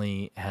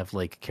personally have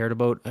like cared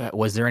about.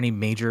 Was there any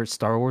major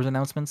Star Wars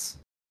announcements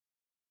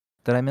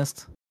that I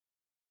missed?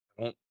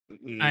 There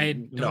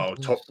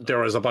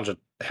was a bunch of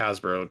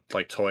Hasbro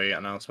like toy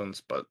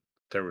announcements, but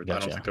I don't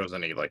Gotcha. think there was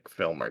any like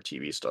film or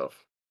TV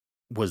stuff.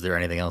 Was there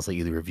anything else that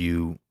either of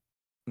you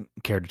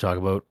cared to talk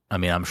about? I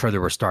mean, I'm sure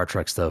there were Star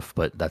Trek stuff,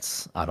 but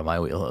that's out of my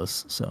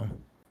wheelhouse. So,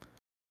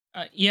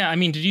 yeah, I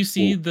mean, did you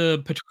see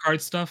the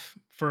Picard stuff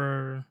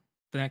for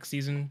the next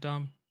season,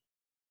 Dom?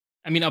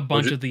 I mean, a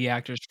bunch of the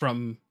actors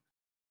from.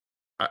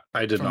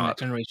 I did from not.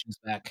 Generations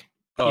back.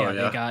 Oh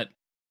They got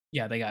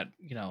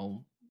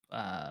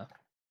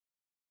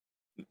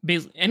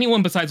basically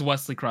anyone besides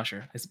Wesley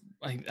Crusher.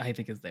 I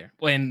think is there,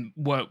 and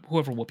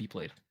whoever Whoopi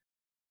played.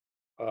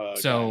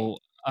 So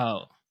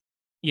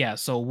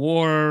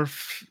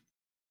Worf,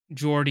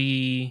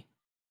 Geordi,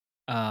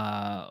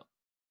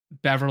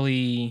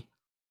 Beverly,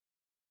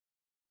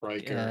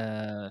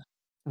 Riker.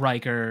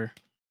 Riker.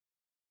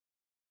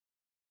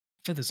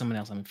 I think there's someone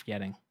else I'm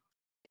forgetting.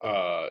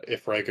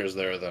 If Riker's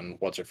there, then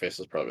what's her face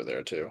is probably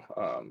there too.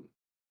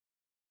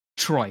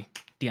 Troy,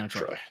 Deanna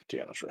Troy.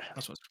 Deanna Troy.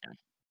 That's what's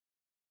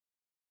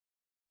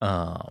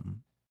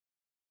forgetting.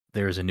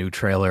 There's a new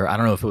trailer. I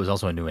don't know if it was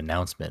also a new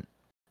announcement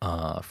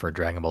for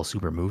Dragon Ball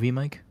Super movie,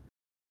 Mike.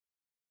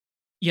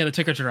 Yeah, the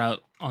tickets are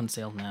out on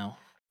sale now.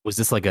 Was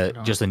this like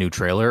just a new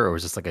trailer, or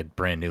was this like a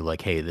brand new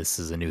like, hey, this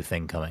is a new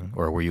thing coming,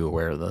 or were you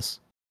aware of this?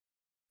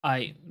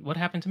 What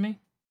happened to me?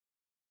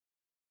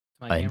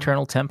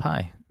 Internal temp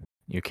high.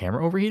 Your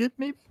camera overheated,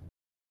 maybe?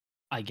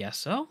 I guess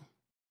so.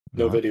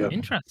 No video.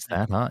 Interesting. It's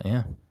that hot,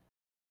 yeah.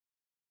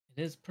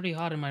 It is pretty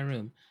hot in my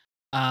room.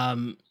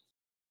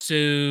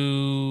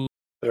 So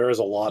there is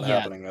a lot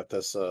happening at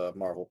this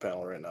Marvel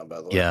panel right now, by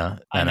the way. Yeah,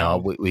 I know.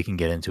 We can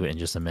get into it in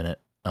just a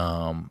minute.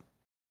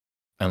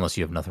 Unless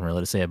you have nothing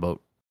really to say about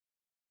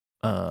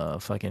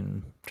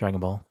fucking Dragon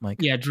Ball, Mike.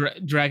 Yeah,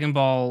 Dragon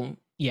Ball.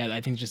 Yeah,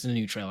 I think just a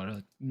new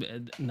trailer.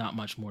 Not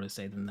much more to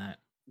say than that.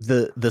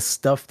 The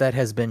stuff that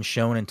has been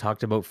shown and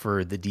talked about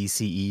for the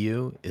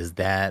DCEU is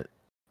that,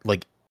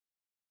 like,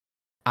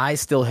 I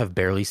still have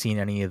barely seen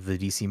any of the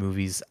DC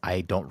movies.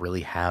 I don't really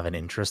have an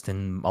interest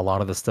in a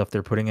lot of the stuff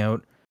they're putting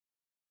out.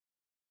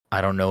 I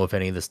don't know if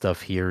any of the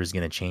stuff here is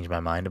going to change my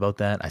mind about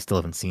that. I still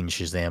haven't seen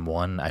Shazam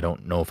 1. I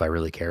don't know if I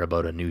really care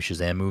about a new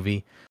Shazam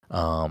movie.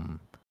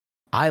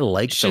 I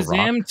like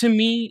Shazam to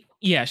me.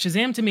 Yeah,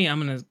 Shazam to me,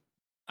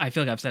 I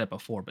feel like I've said it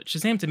before, but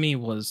Shazam to me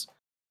was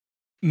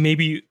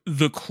maybe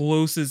the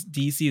closest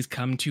DC has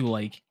come to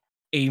like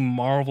a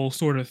Marvel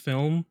sort of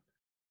film,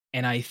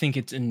 and I think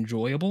it's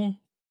enjoyable.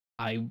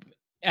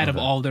 Out of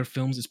all their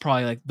films, it's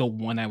probably like the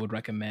one I would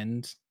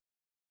recommend.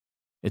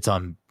 It's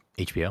on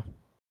HBO.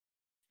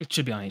 It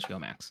should be on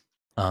HBO Max.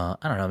 I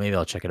don't know. Maybe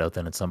I'll check it out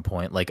then at some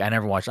point. Like, I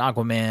never watched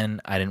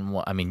Aquaman. I didn't.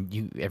 I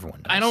mean,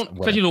 everyone does. I don't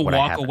expect you to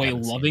walk away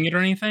loving it or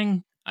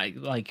anything. I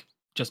like.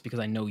 just because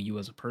I know you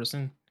as a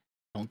person.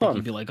 I don't think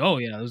you'd be like, "Oh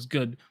yeah, it was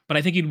good," but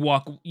I think you'd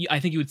walk. I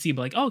think you would see,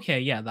 like, "Okay,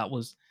 yeah, that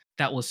was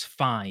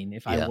fine."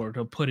 If I Yeah. were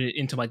to put it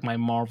into like my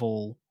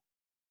Marvel,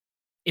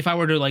 if I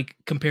were to like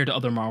compare to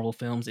other Marvel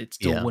films, it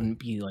still Yeah. wouldn't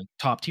be like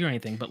top tier or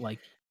anything, but like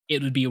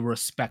it would be a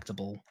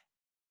respectable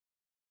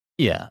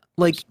Yeah.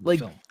 Like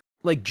film.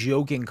 like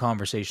joking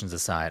conversations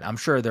aside, I'm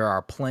sure there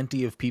are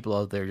plenty of people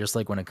out there, just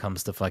like when it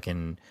comes to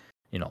fucking,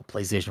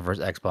 PlayStation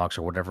versus Xbox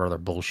or whatever other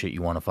bullshit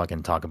you want to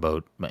fucking talk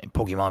about,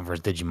 Pokemon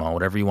versus Digimon,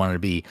 whatever you want it to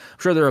be. I'm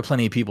sure there are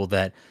plenty of people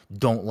that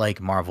don't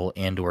like Marvel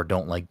and or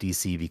don't like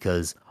DC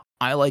because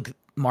I like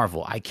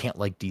Marvel. I can't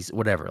like DC,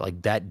 whatever.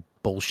 Like that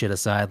bullshit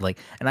aside, like,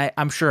 and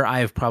I'm sure I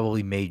have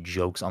probably made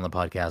jokes on the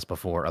podcast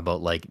before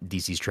about like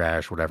DC's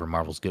trash, whatever,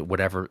 Marvel's good,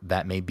 whatever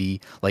that may be.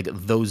 Like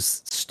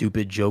those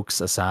stupid jokes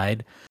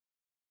aside,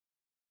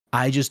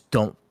 I just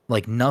don't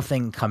like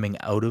nothing coming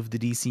out of the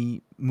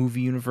DC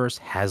movie universe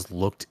has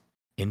looked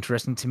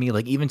interesting to me.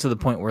 Like even to the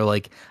point where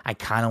like I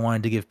kind of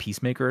wanted to give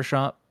Peacemaker a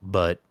shot,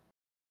 but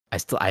I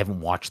haven't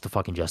watched the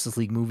fucking Justice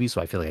League movie,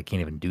 so I feel like I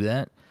can't even do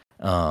that.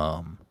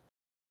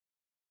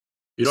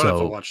 You don't have to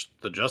So watch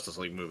the Justice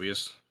League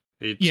movies.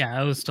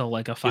 Yeah, it was still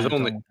like a He's fine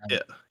only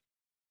film.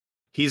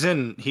 he's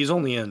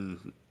only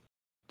in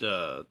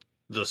the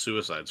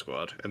Suicide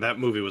Squad, and that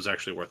movie was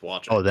actually worth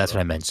watching. oh, that's what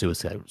I meant.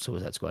 Suicide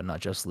Squad, not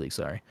Justice League.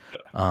 Sorry.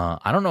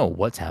 I don't know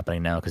what's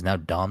happening now because now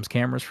Dom's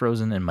camera's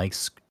frozen and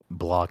Mike's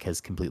block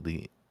has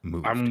completely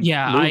moved. I'm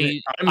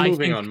I moving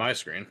think, on my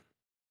screen.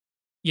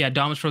 yeah,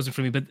 Dom is frozen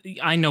for me, but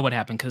I know what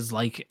happened because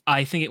like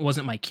I think it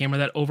wasn't my camera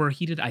that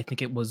overheated. I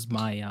think it was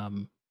my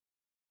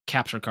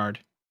capture card.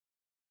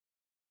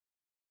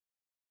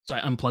 So I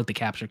unplugged the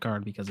capture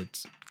card because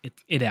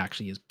it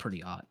actually is pretty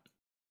hot.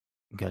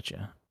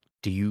 Gotcha.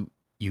 Do you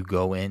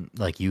go in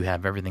like you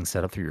have everything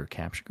set up through your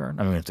capture card?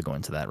 I mean, we have to go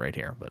into that right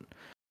here, but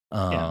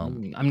Yeah,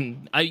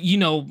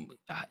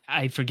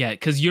 I forget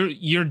because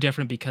you're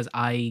different because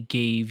I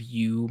gave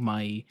you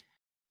my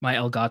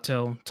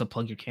Elgato to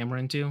plug your camera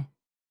into.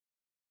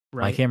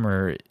 Right. my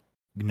camera,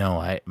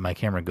 no, my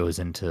camera goes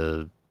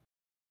into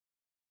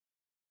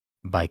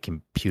my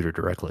computer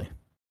directly.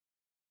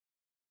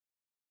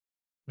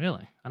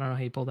 Really? I don't know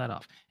how you pulled that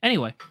off.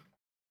 Anyway,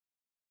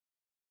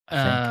 I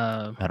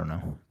think I don't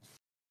know.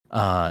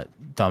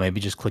 Dom,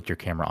 maybe just click your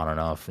camera on and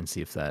off and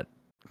see if that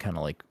kind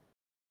of like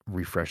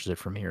refreshes it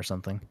for me or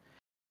something.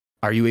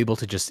 Are you able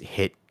to just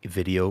hit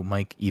video,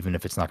 Mike, even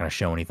if it's not going to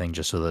show anything,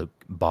 just so the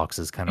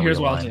boxes kind of here's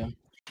what I'll realign? do.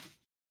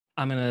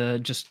 I'm gonna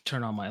just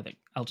turn on my other.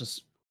 I'll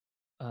just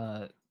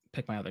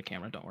pick my other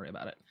camera. Don't worry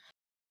about it.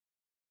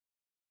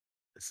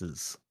 This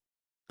is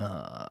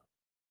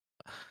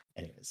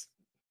anyways.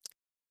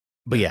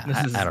 But yeah,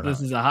 I don't know. This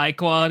is a high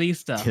quality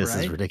stuff. This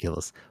right? is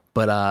ridiculous.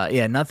 But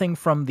yeah, nothing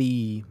from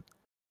the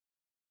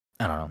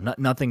I don't know.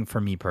 Nothing for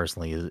me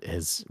personally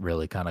has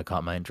really kind of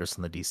caught my interest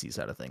on the DC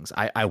side of things.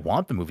 I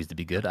want the movies to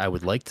be good. I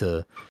would like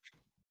to,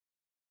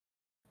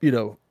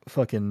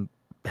 fucking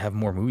have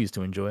more movies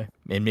to enjoy.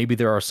 And maybe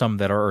there are some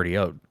that are already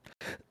out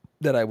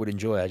that I would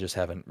enjoy. I just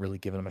haven't really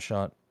given them a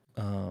shot.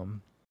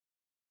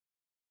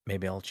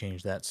 Maybe I'll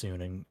change that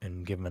soon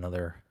and give them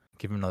another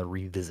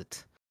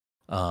revisit.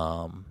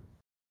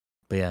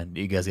 But yeah,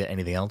 do you guys got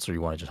anything else, or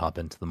you want to just hop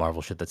into the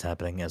Marvel shit that's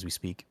happening as we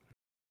speak?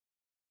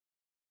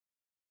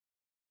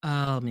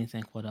 Let me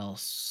think. What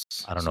else?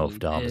 I don't know if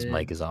Dom's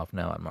mic is off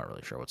now. I'm not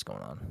really sure what's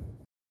going on.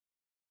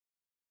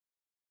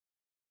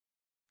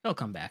 I'll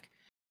come back.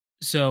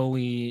 So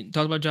we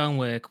talked about John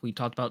Wick. We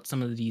talked about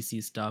some of the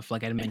DC stuff.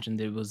 Like I mentioned,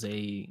 there was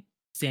a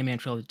Sandman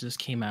trailer that just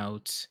came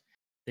out.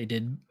 They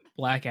did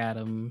Black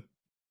Adam,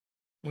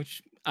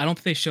 which I don't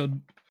think they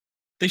showed.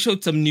 They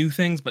showed some new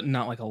things, but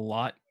not like a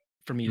lot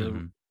for me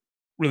to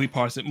really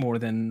parse it more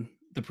than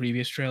the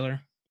previous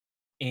trailer.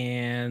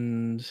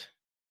 And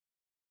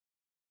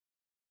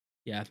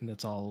yeah, I think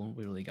that's all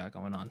we really got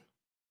going on.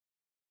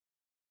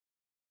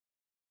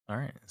 All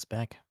right, it's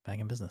back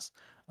in business.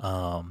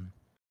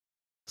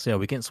 So yeah,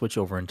 we can switch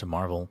over into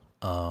Marvel.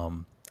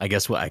 I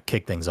guess what I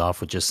kicked things off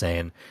with just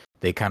saying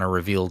they kind of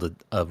revealed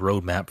a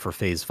roadmap for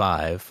Phase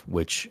 5,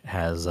 which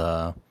has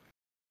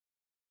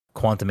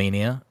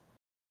Quantumania,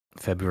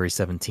 February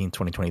 17th,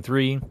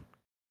 2023.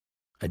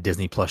 A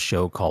Disney Plus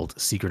show called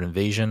Secret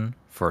Invasion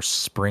for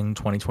spring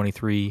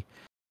 2023.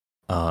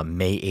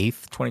 May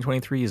 8th,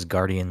 2023 is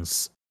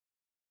Guardians.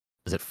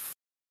 Is it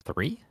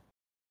 3?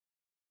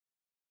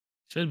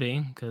 Should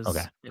be, because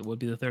it would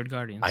be the third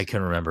Guardians. I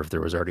couldn't remember if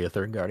there was already a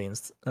third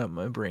Guardians.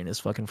 My brain is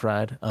fucking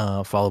fried.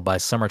 Followed by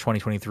summer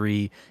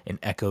 2023, an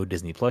Echo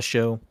Disney Plus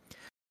show.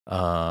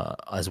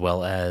 As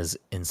well as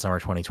in summer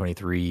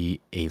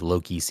 2023, a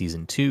Loki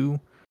season 2.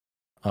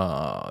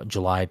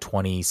 July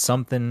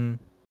 20-something,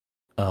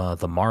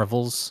 The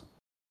Marvels,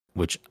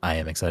 which I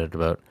am excited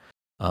about.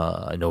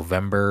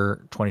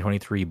 November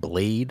 2023,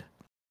 Blade.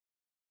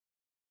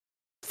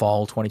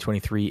 Fall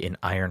 2023, an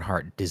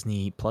Ironheart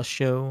Disney Plus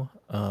show.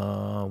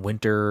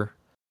 Winter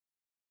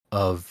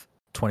of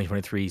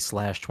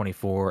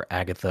 2023/24,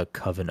 Agatha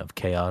Coven of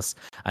Chaos.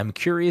 I'm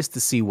curious to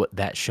see what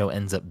that show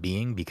ends up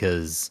being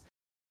because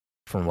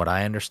from what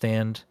I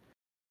understand,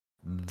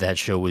 that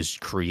show was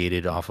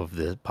created off of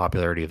the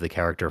popularity of the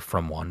character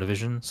from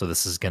WandaVision. So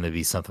this is going to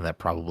be something that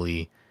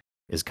probably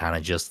is kind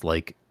of just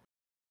like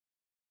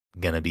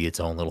going to be its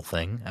own little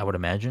thing, I would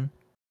imagine.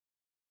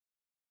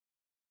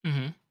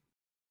 Mm-hmm.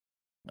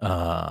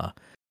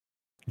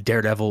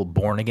 Daredevil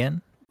Born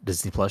Again,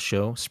 Disney Plus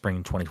show,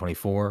 spring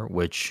 2024,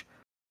 which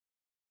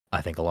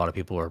I think a lot of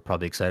people are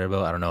probably excited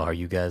about. I don't know how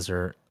you guys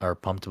are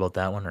pumped about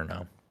that one or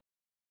no.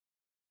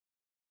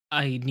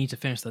 I need to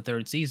finish the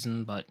 3rd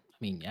season, but I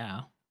mean,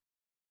 yeah.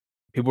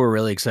 People were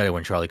really excited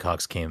when Charlie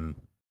Cox came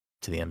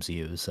to the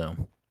MCU, so.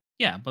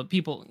 Yeah, but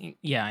people,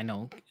 yeah, I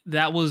know.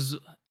 That was,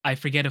 I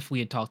forget if we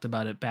had talked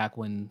about it back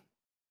when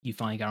you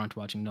finally got around to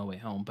watching No Way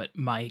Home, but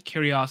my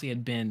curiosity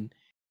had been,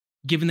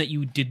 given that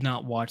you did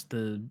not watch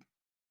the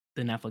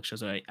Netflix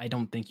shows, I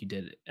don't think you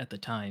did at the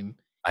time.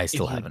 I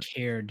still if you haven't.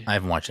 Cared. I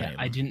haven't watched Yeah,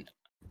 any of them.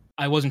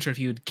 I wasn't sure if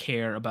you would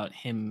care about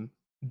him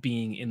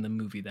being in the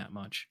movie that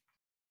much.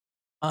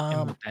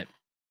 And what that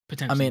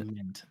potentially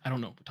meant. I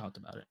don't know if we talked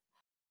about it.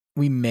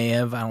 We may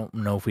have. I don't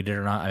know if we did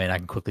or not. I mean, I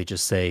can quickly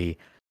just say,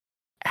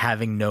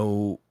 having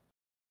no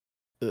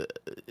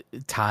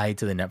tie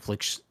to the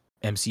Netflix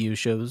MCU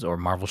shows or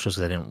Marvel shows,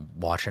 because I didn't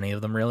watch any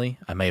of them really.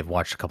 I may have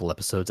watched a couple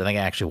episodes. I think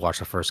I actually watched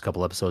the first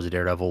couple episodes of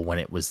Daredevil when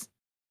it was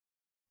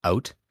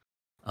out,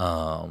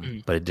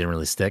 but it didn't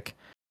really stick.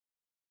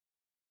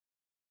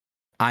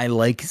 I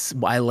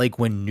like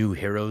when new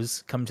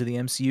heroes come to the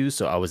MCU,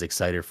 so I was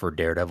excited for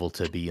Daredevil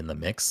to be in the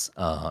mix.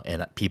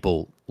 And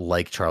people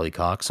like Charlie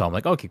Cox, so I'm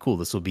like, okay, cool.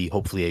 This will be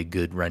hopefully a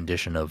good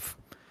rendition of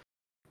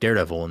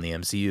Daredevil in the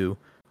MCU.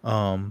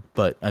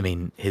 But I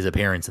mean, his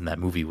appearance in that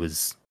movie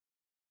was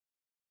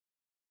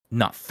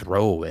not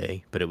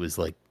throwaway, but it was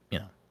like,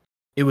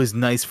 it was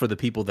nice for the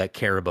people that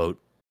care about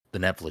the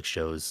Netflix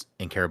shows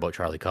and care about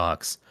Charlie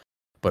Cox.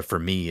 But for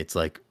me, it's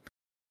like,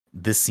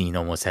 this scene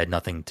almost had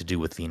nothing to do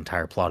with the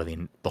entire plot of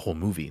the whole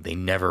movie. They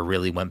never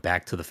really went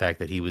back to the fact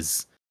that he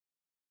was,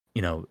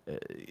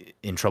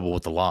 in trouble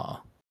with the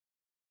law.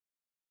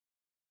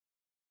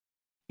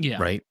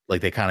 Yeah. Right? Like,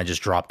 they kind of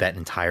just dropped that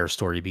entire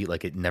story beat.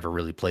 Like, it never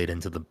really played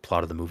into the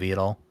plot of the movie at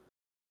all.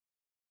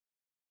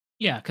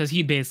 Yeah, because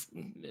he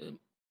basically...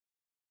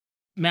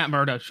 Matt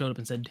Murdock showed up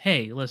and said,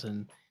 hey,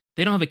 listen,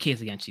 they don't have a case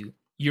against you.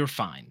 You're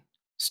fine.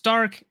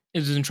 Stark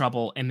is in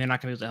trouble, and they're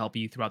not going to be able to help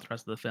you throughout the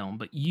rest of the film,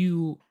 but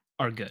you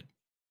are good.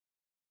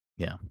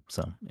 Yeah,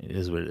 so it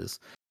is what it is.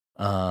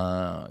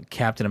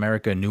 Captain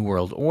America New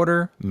World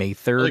Order, May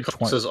 3rd.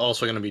 Cox is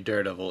also going to be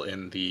Daredevil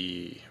in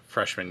the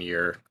freshman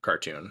year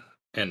cartoon.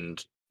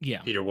 And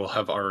Peter will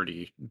have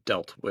already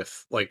dealt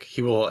with,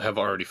 he will have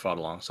already fought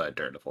alongside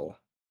Daredevil.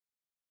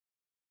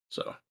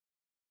 So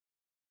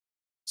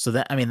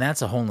that, I mean,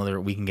 that's a whole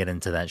nother, we can get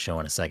into that show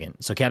in a second.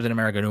 So Captain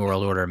America New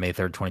World Order, May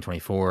 3rd,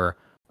 2024,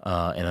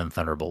 and then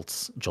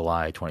Thunderbolts,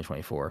 July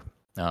 2024.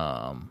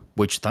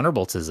 Which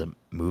Thunderbolts is a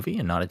movie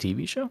and not a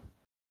TV show,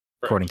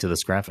 according to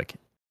this graphic.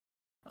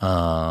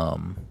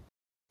 So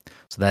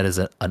that is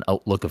an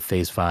outlook of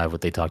Phase 5, what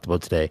they talked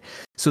about today.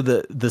 So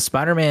the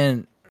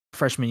Spider-Man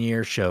freshman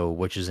year show,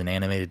 which is an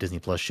animated Disney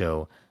Plus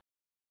show,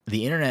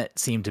 the internet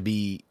seemed to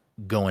be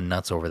going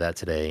nuts over that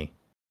today.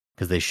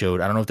 Because they showed,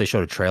 I don't know if they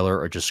showed a trailer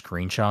or just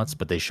screenshots,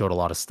 but they showed a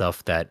lot of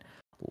stuff that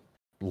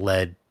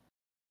led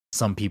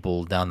some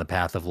people down the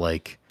path of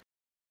like,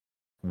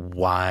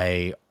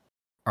 why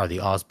are the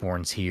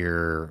Osborns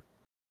here?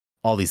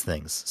 All these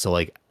things. So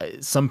like,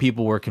 some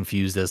people were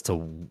confused as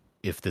to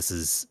if this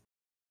is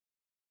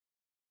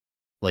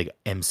like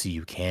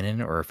MCU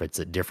canon or if it's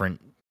a different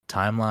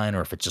timeline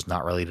or if it's just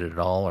not related at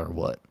all or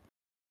what.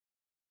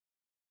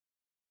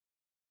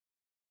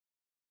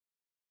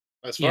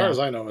 As far as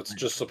I know, it's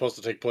just supposed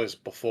to take place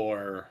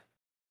before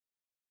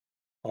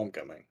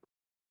Homecoming.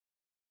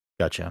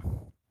 Gotcha.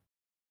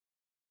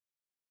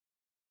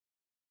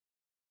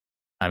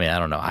 I mean, I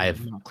don't know. I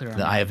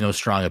have no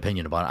strong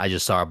opinion about it. I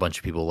just saw a bunch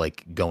of people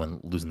like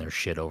losing their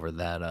shit over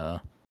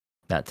that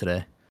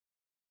today.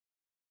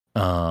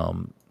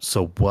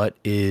 So what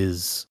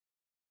else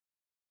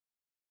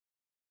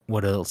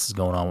is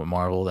going on with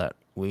Marvel that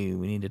we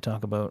need to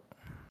talk about?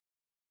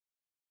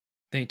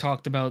 They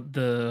talked about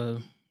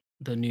the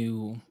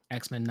new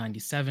X-Men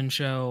 97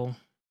 show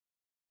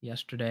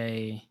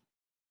yesterday,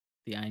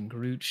 the Iron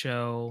Groot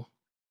show.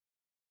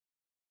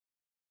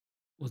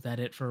 Was that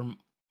it for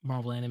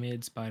Marvel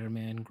Animated?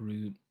 Spider-Man,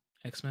 Groot,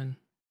 X-Men?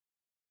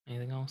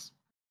 Anything else?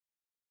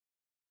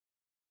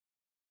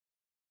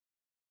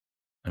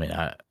 I mean,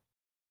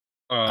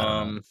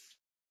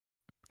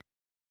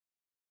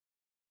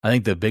 I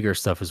think the bigger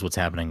stuff is what's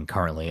happening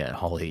currently at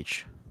Hall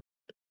H.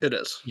 It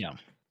is. Yeah.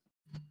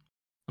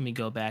 Let me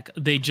go back.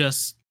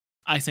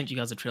 I sent you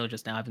guys a trailer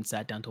just now. I haven't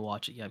sat down to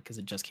watch it yet because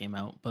it just came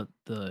out, but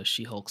the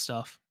She-Hulk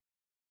stuff.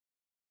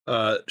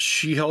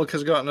 She-Hulk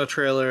has gotten a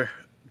trailer.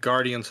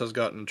 Guardians has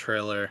gotten a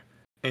trailer.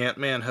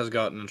 Ant-Man has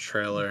gotten a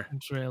trailer.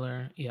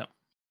 Yep.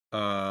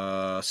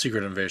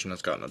 Secret Invasion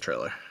has gotten a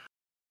trailer.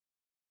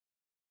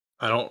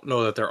 I don't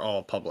know that they're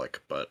all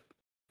public, but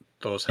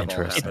those have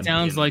all happened. It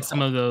sounds like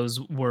some of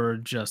those were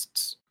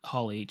just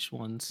Hall H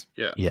ones.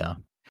 Yeah. Yeah.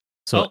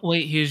 So Oh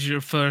wait, here's your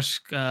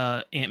first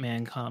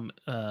Ant-Man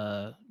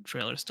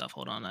trailer stuff.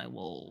 Hold on, I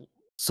will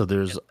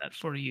there's get that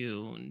for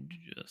you in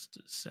just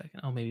a second.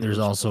 Oh, maybe there's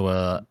those are also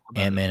a about it.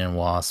 Ant-Man and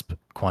Wasp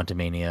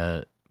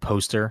Quantumania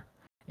poster,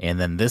 and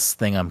then this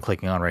thing I'm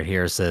clicking on right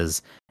here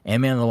says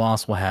Ant-Man and the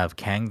Wasp will have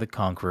Kang the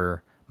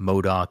Conqueror,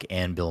 MODOK,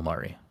 and Bill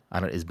Murray.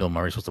 Is Bill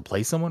Murray supposed to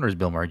play someone, or is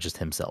Bill Murray just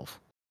himself?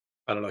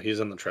 I don't know. He's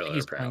in the trailer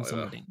He's playing apparently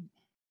though. somebody.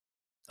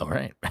 All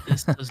right.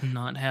 This does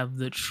not have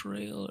the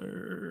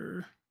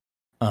trailer.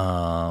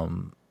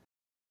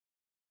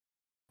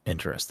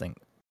 Interesting.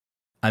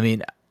 I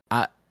mean,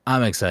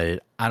 I'm excited.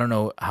 I don't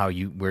know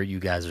where you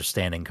guys are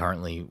standing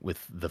currently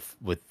with the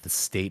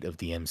state of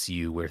the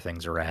MCU, where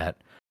things are at,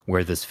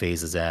 where this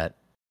phase is at,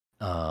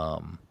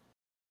 and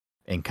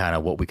kind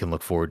of what we can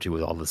look forward to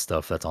with all the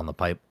stuff that's on the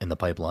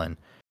pipeline.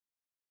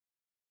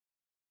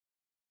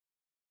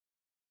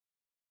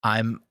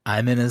 I'm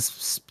in a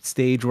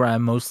stage where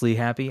I'm mostly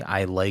happy.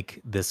 I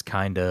like this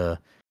kind of.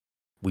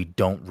 We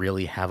don't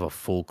really have a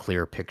full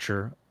clear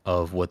picture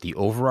of what the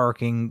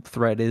overarching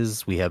threat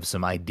is. We have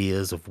some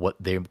ideas of what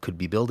they could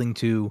be building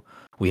to.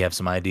 We have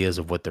some ideas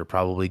of what they're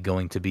probably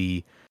going to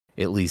be,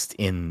 at least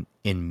in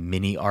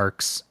mini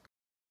arcs,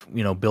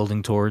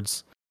 building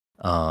towards.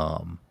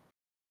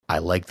 I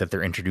like that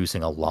they're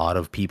introducing a lot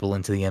of people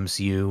into the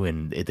MCU,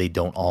 and they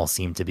don't all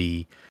seem to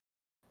be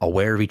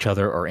aware of each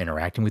other or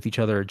interacting with each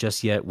other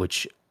just yet,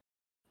 which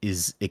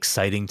is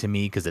exciting to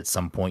me because at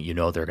some point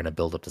they're going to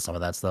build up to some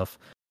of that stuff.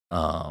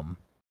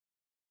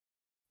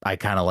 I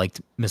kind of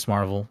liked Miss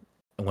Marvel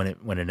when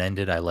it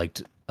ended. I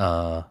liked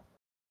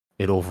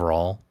it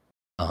overall.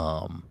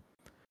 I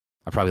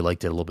probably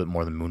liked it a little bit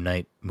more than Moon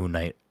Knight. Moon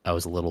Knight, I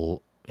was a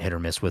little hit or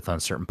miss with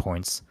on certain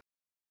points.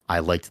 I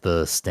liked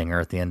the stinger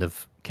at the end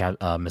of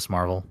Miss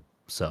Marvel,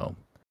 so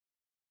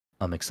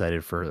I'm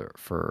excited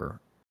for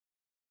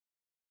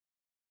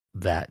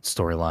that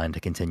storyline to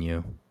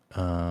continue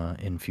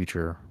in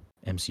future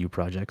MCU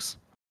projects.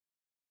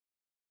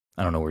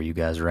 I don't know where you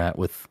guys are at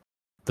with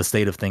the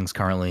state of things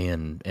currently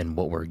and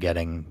what we're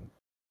getting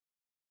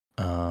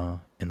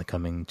in the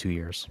coming 2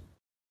 years.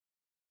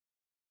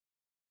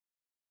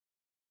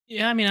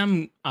 Yeah, I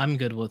mean, I'm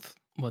good with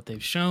what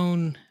they've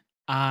shown.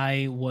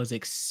 I was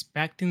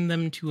expecting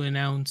them to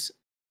announce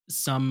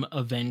some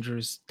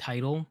Avengers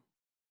title,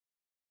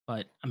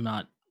 but I'm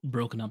not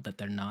broken up that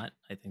they're not.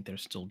 I think they're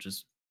still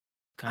just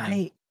kind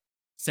of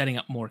setting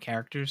up more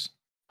characters.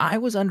 I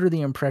was under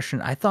the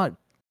impression I thought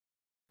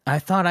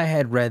I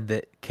had read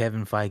that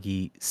Kevin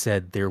Feige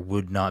said there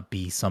would not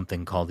be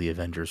something called the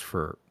Avengers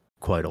for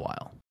quite a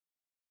while.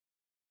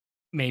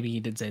 Maybe he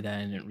did say that.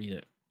 I didn't read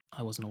it.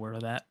 I wasn't aware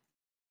of that.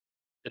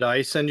 Did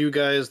I send you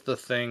guys the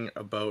thing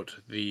about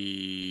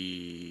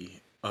the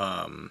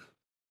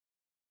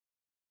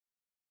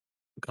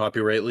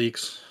copyright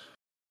leaks?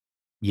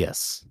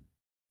 Yes.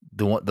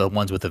 The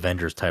ones with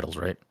Avengers titles,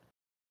 right?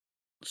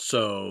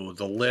 So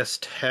the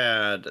list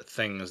had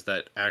things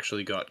that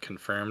actually got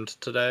confirmed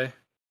today.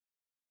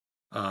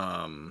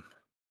 I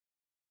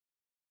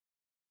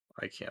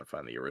can't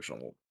find the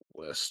original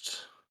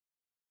list.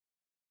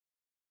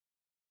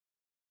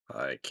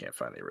 I can't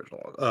find the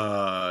original.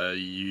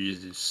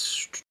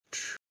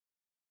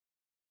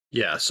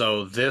 Yeah,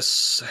 so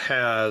this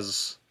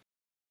has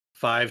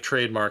 5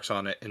 trademarks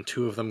on it, and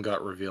 2 of them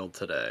got revealed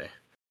today.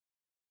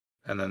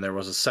 And then there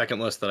was a second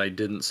list that I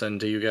didn't send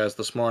to you guys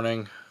this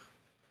morning.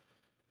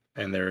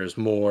 And there's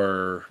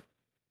more.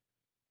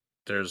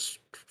 There's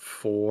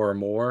 4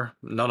 more.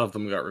 None of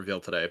them got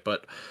revealed today,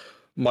 but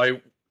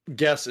my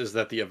guess is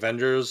that the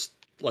Avengers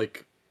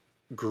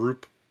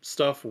group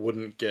stuff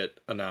wouldn't get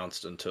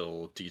announced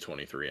until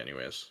D23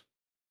 anyways.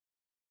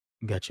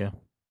 Gotcha.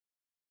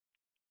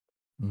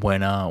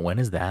 When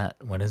is that?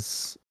 When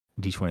is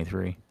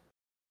D23?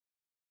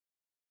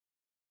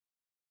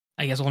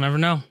 I guess we'll never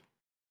know.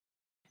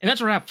 And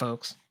that's a wrap,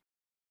 folks.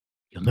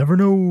 You'll never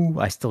know.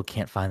 I still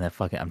can't find that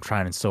fucking. I'm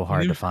trying so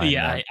hard to find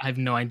Yeah, that. I have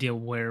no idea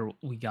where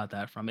we got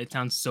that from. It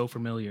sounds so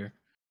familiar,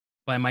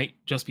 but I might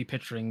just be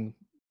picturing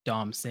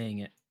Dom saying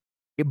it.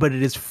 But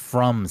it is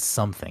from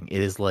something.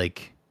 It is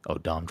like, oh,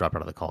 Dom dropped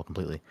out of the call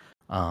completely.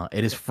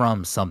 It is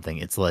from something.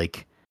 It's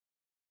like,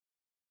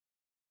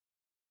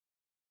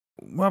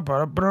 you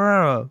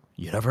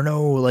never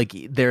know. Like,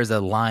 there's a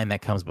line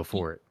that comes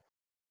before it.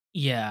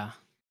 Yeah,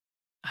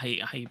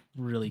 I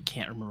really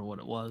can't remember what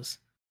it was.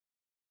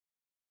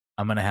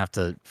 I'm gonna have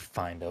to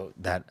find out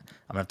that.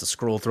 I'm gonna have to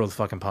scroll through the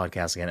fucking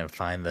podcast again and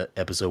find the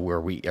episode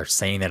where we are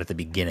saying that at the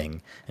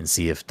beginning and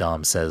see if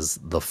Dom says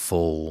the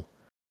full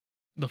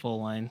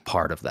line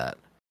part of that.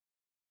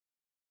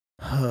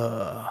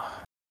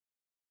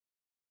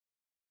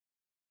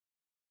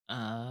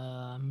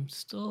 I'm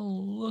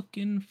still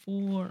looking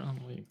for. Oh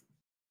wait,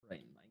 right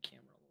in my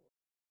camera.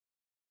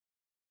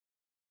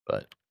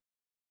 But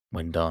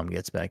when Dom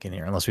gets back in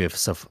here, unless we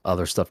have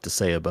other stuff to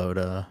say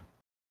about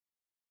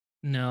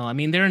No, I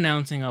mean they're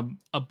announcing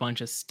a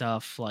bunch of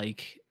stuff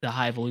like the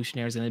High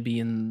Evolutionary is going to be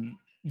in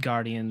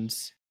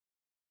Guardians,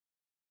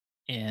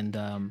 and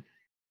where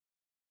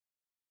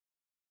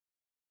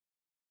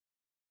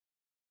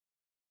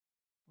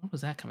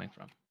was that coming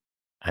from?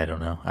 I don't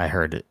know. I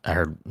heard it. I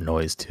heard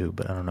noise too,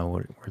 but I don't know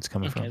where it's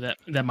coming Okay,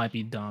 from. that might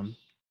be Dom's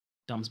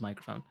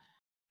microphone.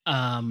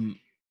 Um,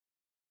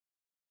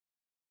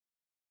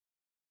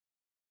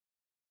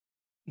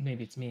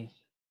 maybe it's me.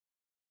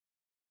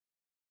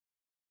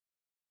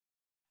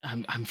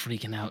 I'm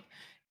freaking out.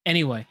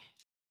 Anyway,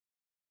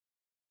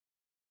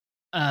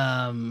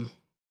 um,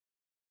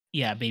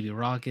 yeah, Baby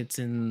Rocket's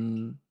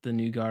in the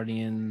new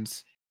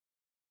Guardians.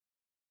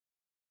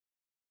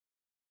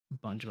 A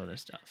bunch of other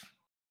stuff.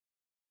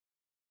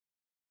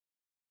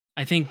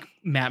 I think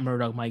Matt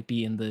Murdock might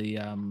be in the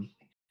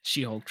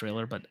She-Hulk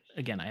trailer, but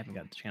again, I haven't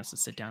got the chance to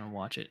sit down and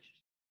watch it.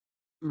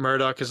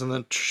 Murdoch is in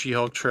the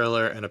She-Hulk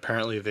trailer, and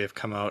apparently they've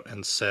come out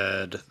and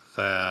said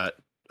that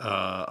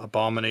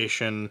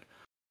Abomination,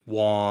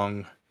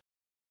 Wong,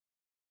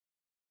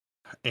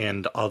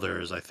 and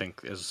others, I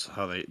think, is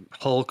how they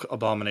Hulk,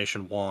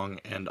 Abomination, Wong,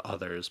 and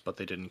others, but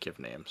they didn't give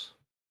names.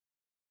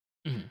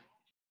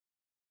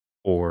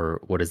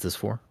 Or what is this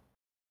for?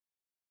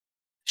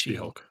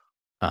 She-Hulk.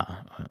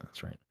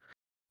 That's right.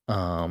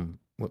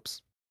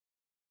 Whoops.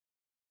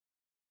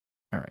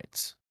 All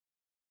right.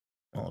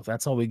 Well, if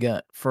that's all we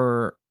got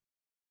for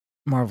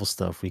Marvel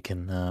stuff, we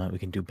can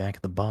do back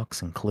of the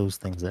box and close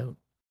things out.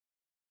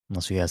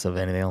 Unless you guys have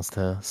anything else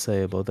to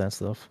say about that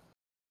stuff.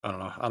 I don't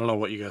know. I don't know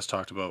what you guys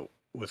talked about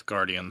with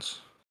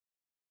Guardians.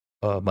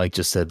 Mike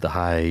just said the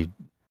high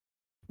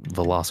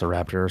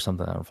Velociraptor or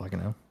something. I don't fucking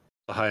know.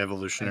 The High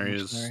Evolutionary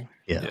is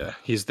Yeah.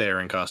 he's there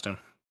in costume.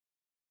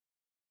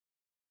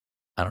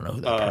 I don't know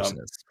who that person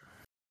is.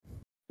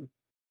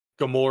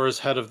 Gamora's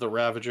head of the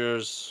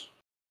Ravagers,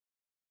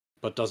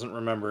 but doesn't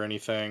remember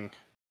anything.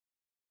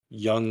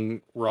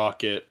 Young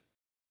Rocket,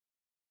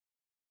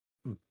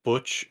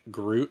 Butch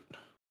Groot.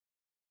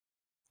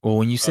 Well,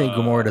 when you say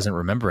Gamora doesn't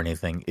remember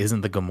anything,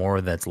 isn't the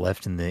Gamora that's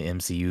left in the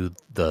MCU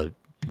the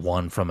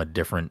one from a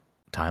different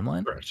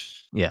timeline? Correct.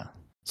 Yeah.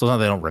 So it's not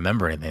they don't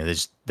remember anything.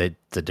 It's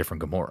a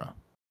different Gamora.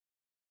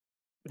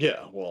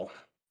 Yeah, well.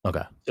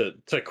 Okay.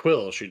 To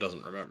Quill, she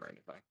doesn't remember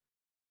anything.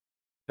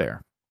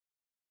 Fair.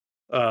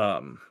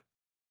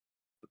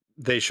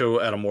 They show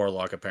Adam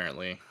Warlock,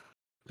 apparently.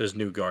 There's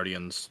new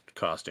Guardians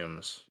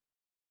costumes.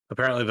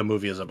 Apparently the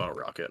movie is about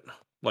Rocket.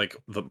 Like,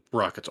 the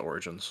Rocket's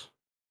origins.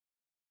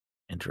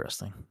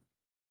 Interesting.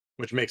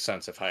 Which makes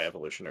sense if High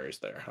Evolutionary's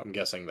there. I'm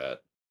guessing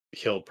that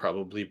he'll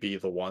probably be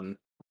the one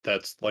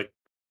that's, like,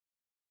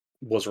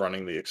 was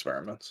running the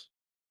experiments.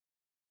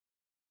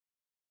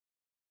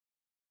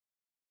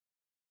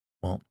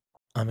 Well,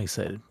 I'm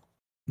excited.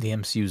 The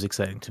MCU is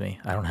exciting to me.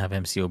 I don't have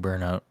MCU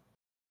burnout.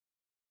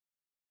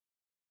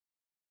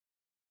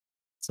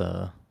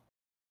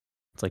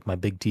 It's like my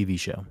big TV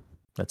show.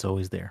 That's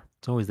always there.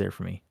 It's always there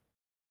for me.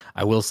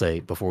 I will say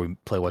before we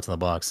play What's in the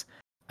Box,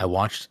 I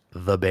watched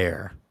The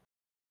Bear.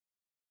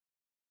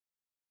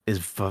 It's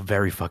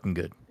very fucking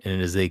good, and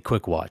it is a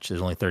quick watch.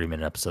 There's only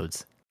 30-minute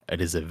episodes. It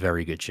is a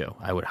very good show.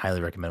 I would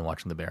highly recommend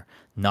watching The Bear.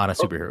 Not a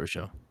superhero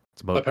show.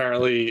 It's about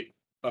apparently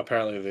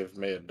they've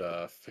made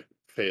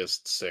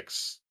Phase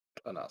 6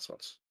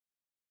 announcements.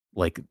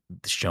 Like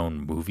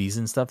shown movies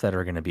and stuff that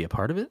are going to be a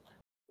part of it.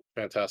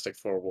 Fantastic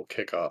Four will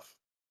kick off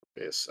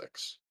Phase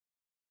 6.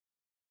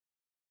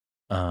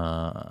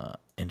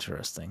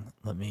 Interesting.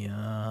 Let me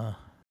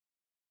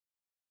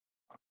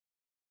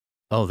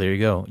Oh, there you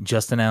go.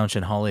 Just announced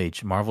in Hall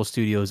H. Marvel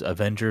Studios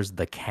Avengers: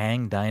 The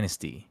Kang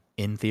Dynasty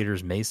in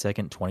theaters May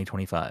 2nd,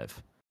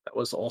 2025. That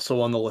was also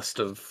on the list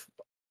of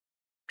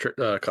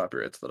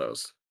copyrights that I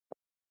was.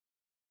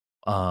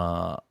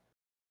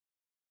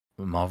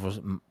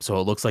 Marvel. So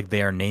it looks like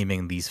they are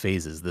naming these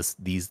phases.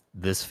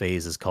 This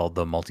phase is called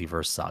the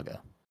Multiverse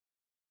Saga,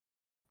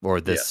 or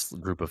this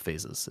group of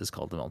phases is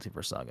called the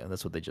Multiverse Saga.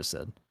 That's what they just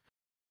said.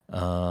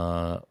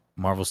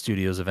 Marvel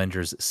Studios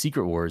Avengers: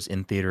 Secret Wars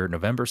in theater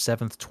November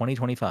 7th,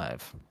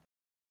 2025.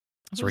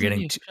 So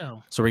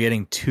we're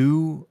getting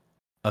two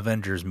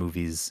Avengers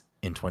movies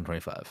in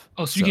 2025.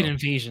 Oh, so you get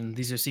Invasion.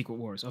 These are Secret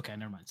Wars. Okay,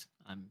 never mind.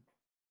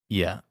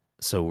 Yeah.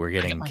 So we're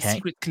getting I got my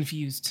secret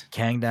confused.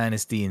 Kang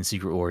Dynasty and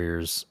Secret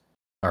Warriors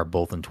are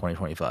both in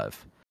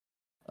 2025.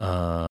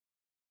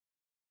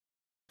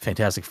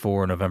 Fantastic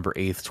Four, November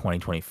 8th,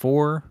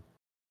 2024.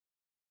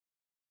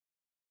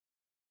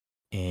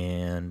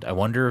 And I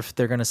wonder if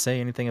they're going to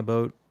say anything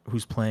about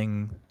who's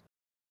playing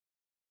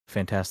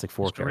Fantastic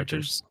Four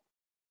characters.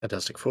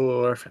 Fantastic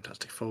Four.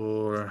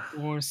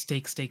 Or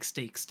steak.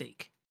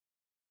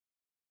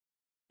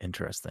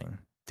 Interesting.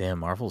 Damn,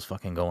 Marvel's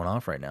fucking going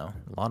off right now.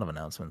 A lot of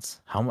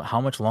announcements. How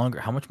much longer?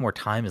 How much more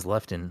time is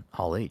left in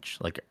Hall H?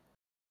 Like,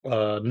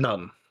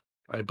 none.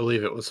 I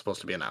believe it was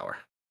supposed to be an hour.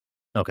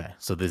 Okay,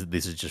 so this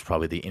is just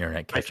probably the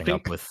internet catching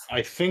up with.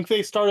 I think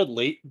they started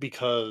late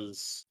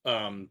because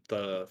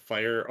the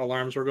fire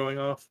alarms were going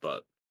off,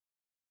 but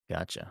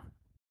Gotcha.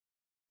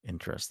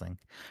 Interesting.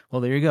 Well,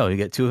 there you go. You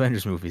get two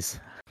Avengers movies.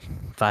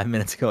 5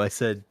 minutes ago, I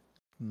said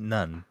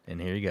none,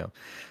 and here you go.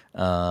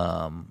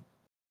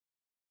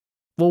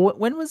 Well,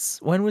 when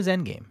was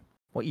Endgame?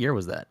 What year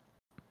was that?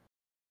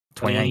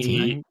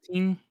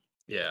 2019.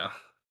 Yeah.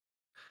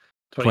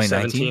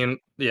 2017.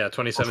 Yeah,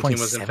 2017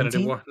 was Infinity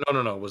 2017? War.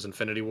 No, it was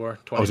Infinity War.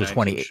 Oh, was it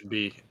 2019 should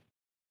be.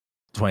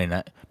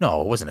 29?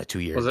 No, it wasn't a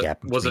 2-year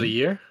gap Was it a between.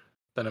 year?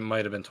 Then it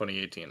might have been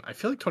 2018. I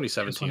feel like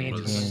 2017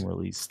 was. 2018.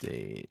 Release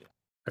date.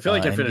 I feel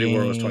like Infinity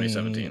War was Endgame-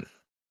 2017.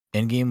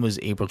 Endgame was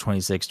April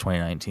 26,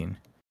 2019.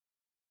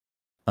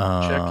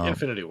 Check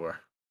Infinity War.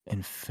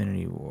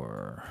 Infinity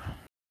War.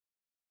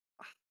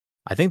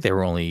 I think they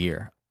were only a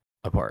year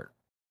apart.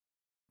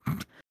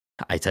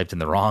 I typed in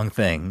the wrong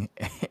thing,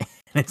 and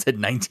it said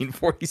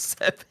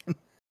 1947.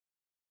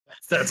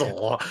 That's a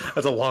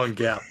long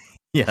gap.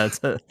 Yeah, it's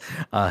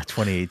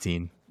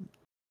 2018.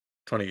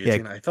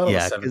 2018. I thought it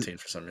yeah, was 'cause- 17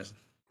 for some reason.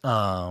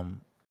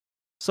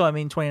 So I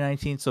mean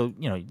 2019. So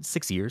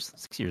 6 years.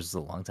 6 years is a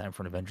long time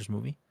for an Avengers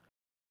movie.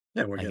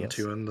 Yeah, we're I getting guess.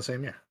 2 in the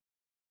same year.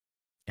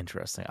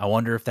 Interesting. I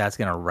wonder if that's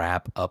gonna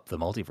wrap up the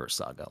multiverse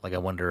saga. Like, I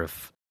wonder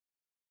if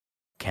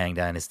Kang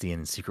Dynasty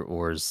and Secret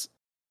Wars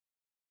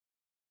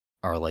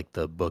are like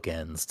the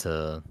bookends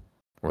to,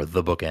 or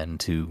the bookend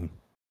to,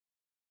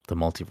 the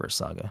multiverse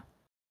saga.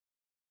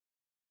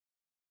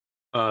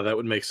 That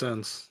would make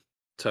sense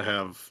to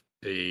have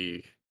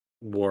a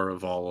war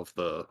of all of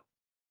the.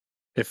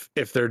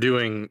 If they're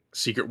doing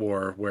Secret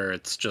War where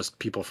it's just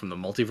people from the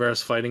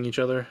multiverse fighting each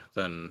other,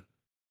 then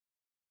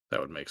that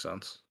would make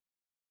sense.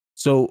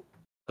 So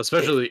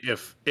Especially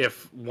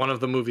if one of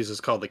the movies is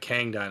called the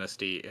Kang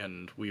Dynasty,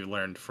 and we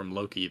learned from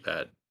Loki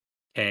that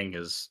Kang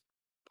is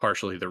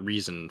partially the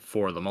reason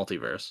for the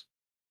multiverse,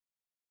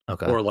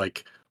 okay, or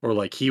like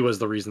he was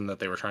the reason that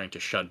they were trying to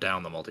shut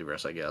down the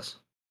multiverse, I guess.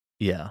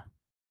 yeah,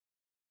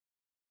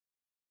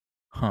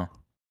 huh?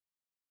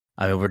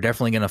 I mean, we're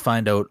definitely gonna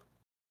find out.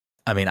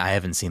 I mean, I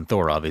haven't seen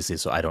Thor, obviously,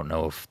 so I don't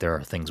know if there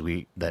are things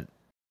that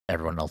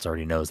everyone else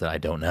already knows that I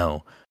don't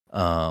know.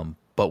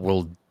 But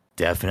we'll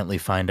definitely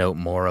find out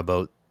more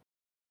about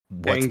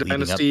what's Kang leading up.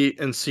 Dynasty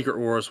and Secret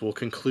Wars will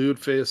conclude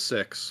Phase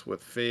 6,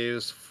 with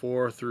Phase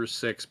 4 through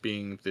 6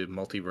 being the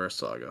multiverse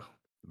saga.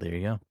 There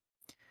you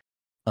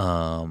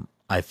go.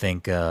 I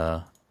think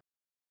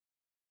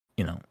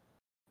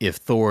if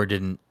Thor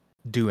didn't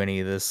do any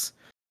of this,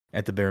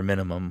 at the bare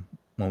minimum,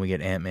 when we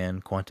get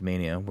Ant-Man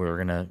Quantumania, we're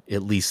gonna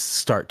at least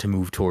start to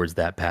move towards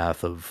that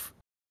path of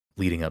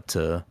leading up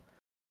to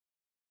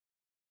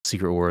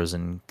Secret Wars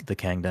and the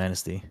Kang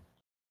Dynasty.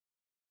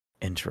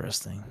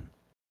 Interesting.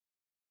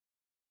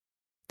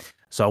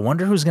 So I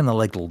wonder who's gonna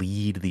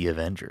lead the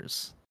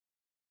Avengers.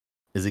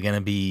 Is it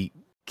gonna be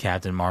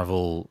Captain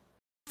Marvel,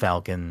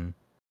 Falcon,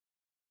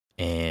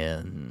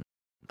 and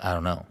I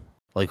don't know,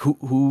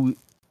 who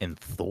and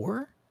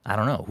Thor? I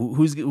don't know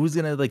who's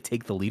gonna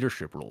take the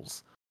leadership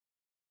roles.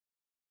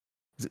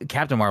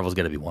 Captain Marvel's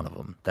got to be one of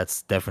them.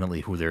 That's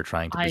definitely who they're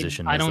trying to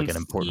position as an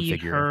important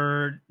figure. I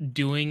don't see her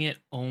doing it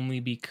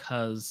only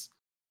because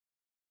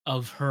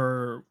of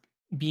her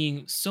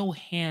being so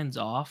hands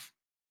off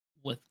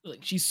with,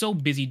 she's so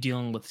busy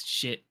dealing with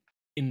shit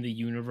in the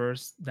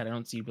universe that I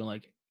don't see her being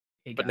like,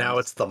 hey, But guys. now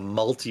it's the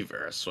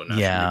multiverse, so now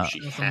Yeah.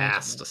 she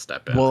has to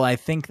step in. Well, I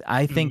think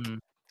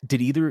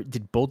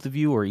did both of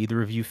you or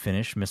either of you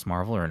finish Miss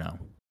Marvel or no?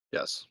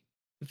 Yes,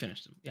 we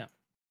finished them. Yeah.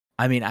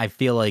 I mean, I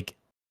feel like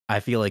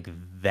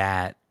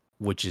that,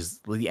 which is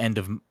the end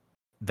of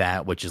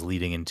that, which is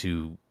leading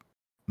into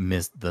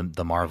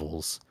the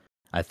Marvels.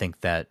 I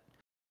think that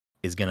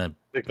is gonna.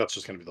 I think that's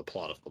just gonna be the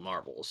plot of the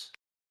Marvels.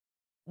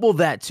 Well,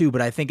 that too,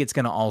 but I think it's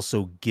gonna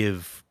also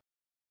give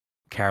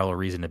Carol a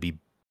reason to be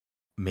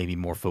maybe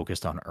more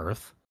focused on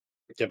Earth.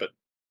 Yeah, but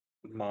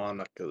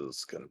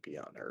Monica's gonna be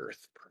on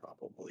Earth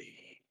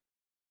probably.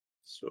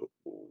 So.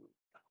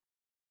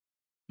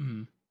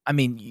 I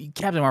mean,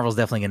 Captain Marvel's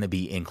definitely going to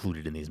be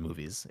included in these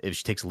movies. If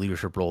she takes a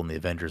leadership role in the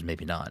Avengers,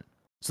 maybe not.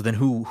 So then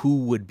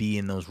who would be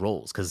in those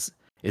roles? Because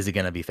is it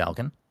going to be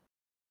Falcon?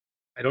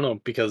 I don't know,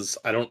 because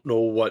I don't know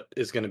what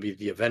is going to be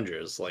the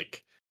Avengers.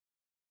 Like,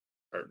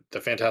 are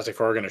the Fantastic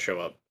Four going to show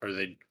up? Are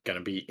they going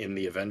to be in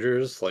the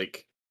Avengers?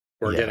 Like,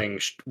 we're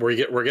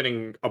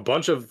getting a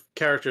bunch of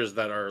characters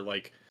that are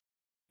like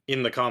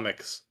in the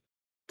comics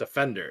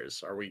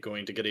Defenders. Are we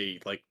going to get a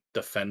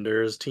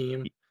Defenders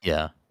team?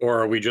 Yeah. Or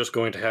are we just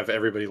going to have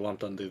everybody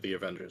lumped under the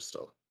Avengers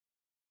still?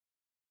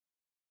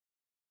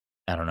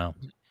 I don't know.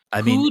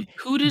 I mean,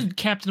 who did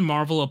Captain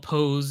Marvel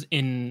oppose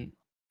in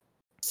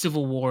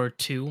Civil War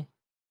 2?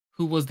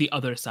 Who was the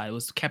other side? It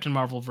was Captain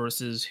Marvel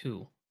versus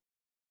who?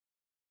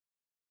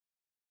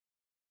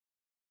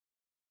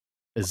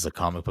 This is a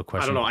comic book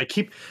question. I don't know. I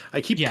keep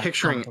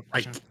picturing.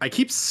 I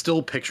keep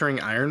still picturing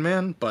Iron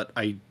Man, but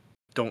I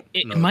don't.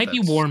 It know might be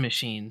War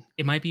Machine.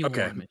 It might be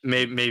okay. War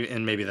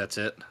Machine. Maybe that's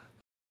it.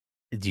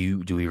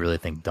 Do we really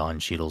think Don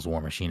Cheadle's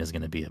War Machine is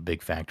going to be a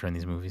big factor in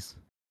these movies?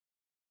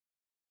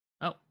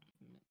 Oh,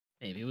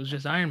 maybe it was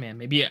just Iron Man.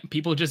 Maybe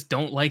people just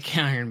don't like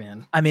Iron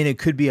Man. I mean, it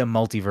could be a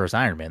multiverse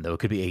Iron Man, though. It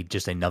could be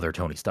just another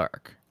Tony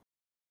Stark.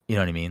 You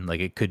know what I mean?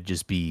 Like, it could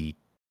just be.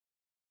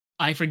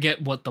 I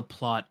forget what the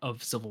plot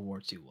of Civil War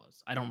 2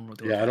 was. I don't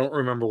remember. I don't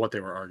remember what they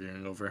were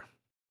arguing over.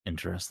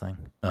 Interesting.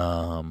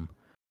 I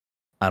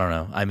don't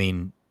know. I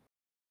mean,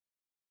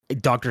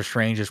 Doctor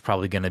Strange is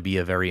probably going to be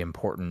a very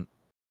important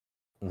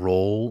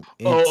role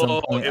at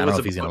some point. I don't know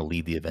if he's going to about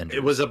lead the Avengers.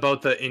 it was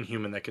about the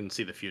Inhuman that can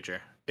see the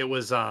future. It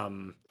was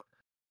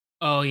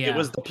Oh yeah, it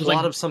was the It was plot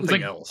like- of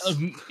something else.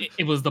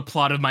 It was the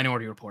plot of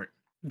Minority Report.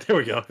 There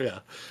we go. Yeah.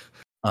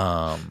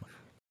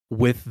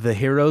 With the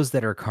heroes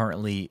that are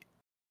currently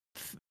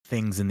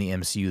things in the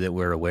MCU that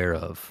we're aware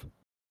of,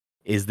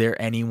 is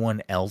there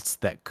anyone else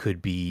that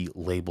could be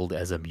labeled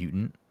as a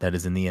mutant that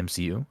is in the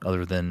MCU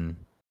other than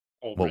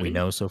what we Already?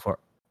 know so far,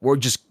 or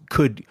just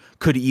could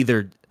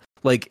either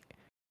like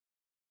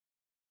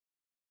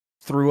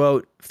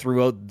throughout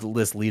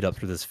this lead up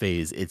through this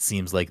phase, it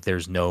seems like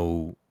there's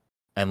no,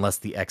 unless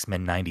the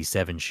X-Men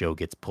 97 show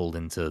gets pulled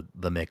into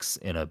the mix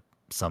in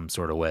some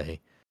sort of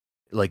way.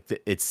 Like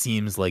it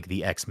seems like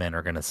the X-Men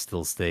are gonna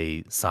still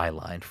stay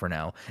sidelined for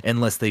now,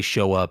 unless they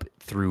show up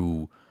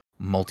through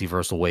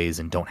multiversal ways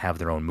and don't have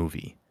their own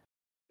movie.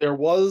 There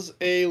was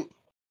a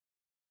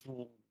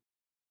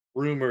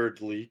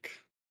rumored leak.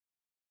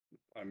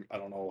 I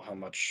don't know how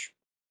much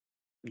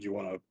you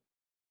want to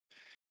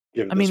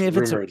give I this mean, if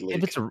it's rumored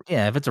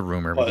leak. a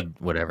rumor, But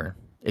whatever.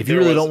 If there you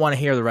really was- don't want to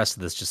hear the rest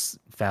of this, just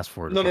fast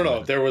forward. a No. couple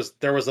minutes.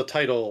 There was a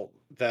title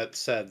that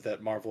said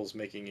that Marvel's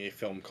making a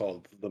film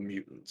called The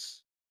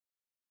Mutants.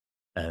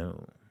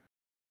 Oh.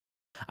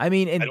 I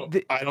mean,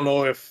 I don't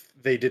know if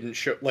they didn't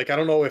show. Like, I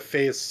don't know if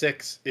Phase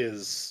 6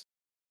 is.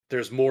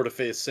 There's more to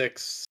Phase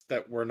 6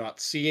 that we're not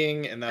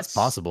seeing, and that's it's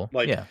possible.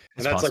 Like, yeah,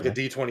 and that's like a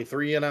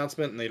D23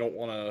 announcement, and they don't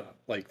want to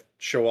like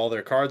show all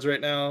their cards right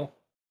now.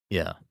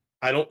 Yeah.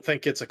 I don't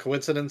think it's a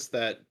coincidence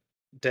that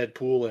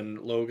Deadpool and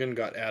Logan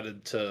got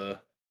added to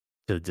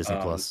Disney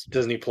Plus.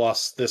 Disney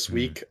Plus this Mhm.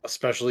 week,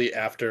 especially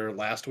after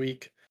last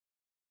week.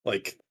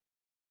 Like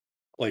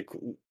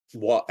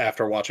what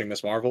after watching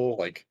Miss Marvel,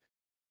 like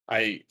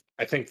I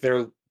think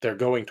they're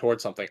going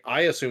towards something.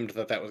 I assumed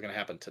that was going to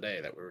happen today,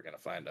 that we were going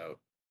to find out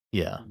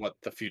Yeah. what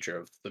the future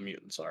of the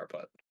mutants are,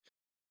 but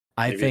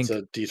I maybe think it's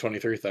a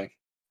D23 thing.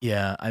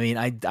 Yeah, I mean,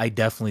 I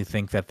definitely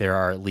think that there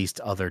are at least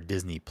other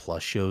Disney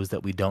Plus shows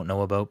that we don't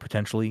know about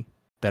potentially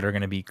that are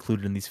going to be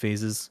included in these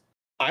phases.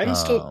 I'm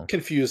still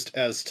confused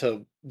as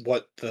to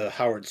what the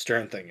Howard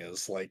Stern thing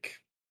is. Like,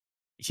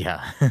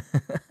 Yeah.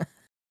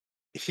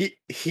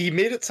 he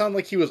made it sound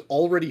like he was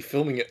already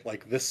filming it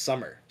like this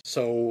summer.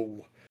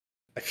 So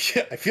I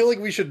feel like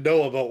we should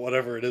know about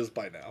whatever it is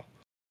by now.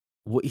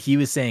 He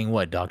was saying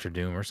what, Doctor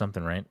Doom or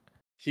something, right?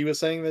 He was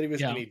saying that he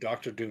was Yeah. in a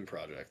Doctor Doom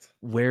project.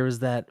 Where is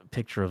that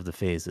picture of the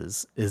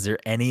phases? Is there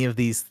any of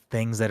these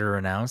things that are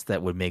announced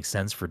that would make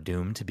sense for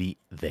Doom to be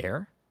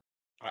there?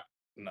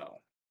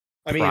 No.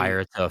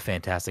 Prior to a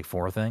Fantastic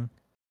Four thing?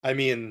 I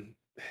mean,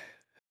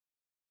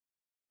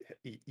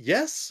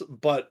 yes,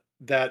 but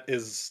that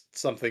is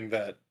something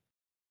that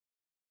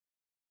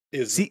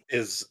is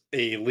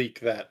a leak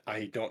that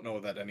I don't know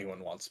that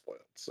anyone wants spoiled.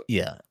 So.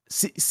 Yeah.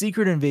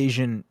 Secret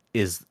Invasion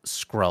is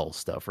Skrull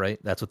stuff, right?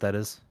 That's what that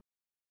is?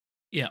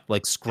 Yeah.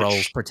 Like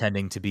Skrulls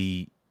pretending to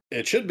be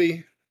It should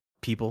be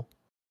people?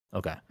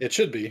 Okay. It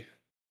should be.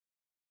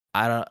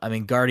 I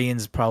mean,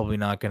 Guardians is probably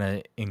not going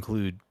to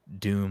include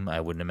Doom,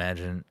 I wouldn't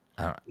imagine.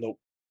 Nope.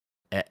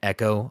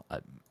 Echo,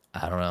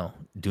 I don't know.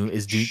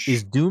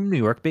 Is Doom New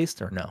York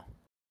based or no?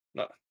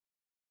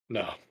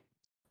 No.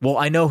 Well,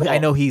 I know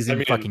he's in I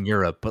mean, fucking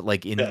Europe, but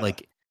like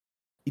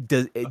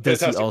does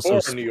Fantastic he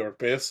also Four are New York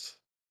based?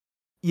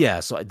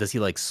 Yeah, so does he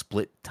like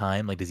split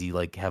time? Like, does he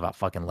like have a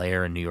fucking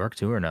lair in New York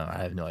too, or no? I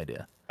have no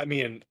idea. I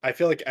mean, I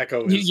feel like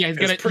Echo is he's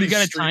got a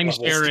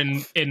timeshare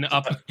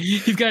in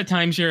he's got a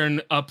timeshare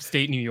in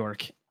upstate New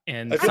York,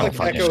 and I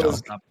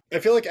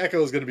feel like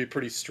Echo is going to be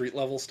pretty street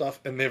level stuff,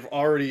 and we've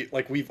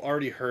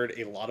already heard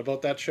a lot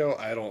about that show.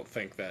 I don't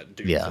think that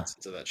Doom fits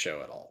into that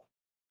show at all.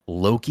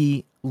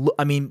 Loki,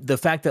 I mean, the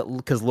fact that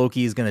because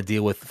Loki is going to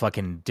deal with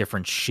fucking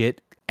different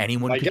shit,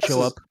 anyone could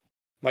show up.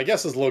 My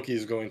guess is Loki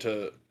is going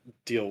to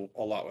deal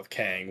a lot with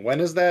Kang. When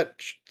is that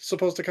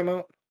supposed to come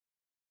out?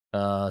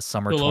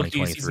 Summer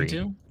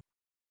 2023.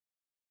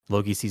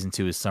 Loki season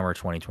 2 is summer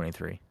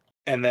 2023.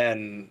 And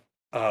then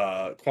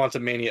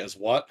Quantum Mania is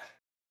what?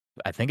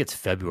 I think it's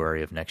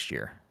February of next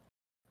year.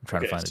 I'm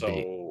trying to find a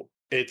date. So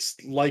it's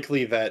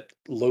likely that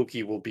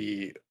Loki will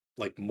be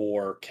like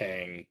more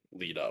Kang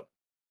lead up.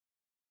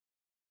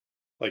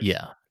 Like,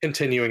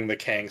 continuing the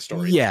Kang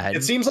story. Yeah.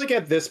 It seems like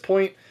at this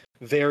point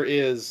there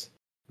is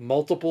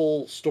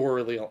multiple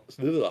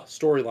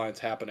storylines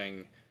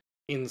happening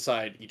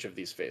inside each of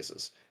these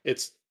phases.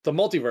 It's the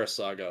multiverse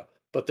saga,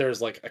 but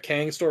there's like a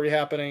Kang story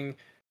happening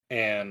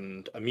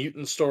and a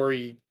mutant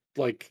story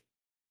like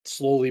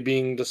slowly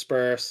being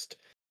dispersed,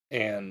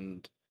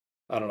 and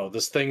I don't know,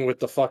 this thing with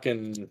the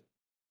fucking,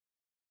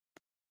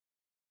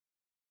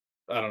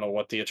 I don't know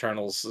what the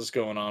Eternals is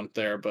going on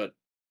there, but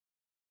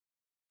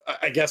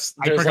I guess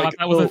I forgot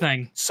that was a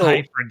thing.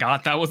 I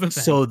forgot that was a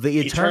thing. So the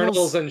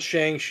Eternals and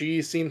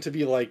Shang-Chi seem to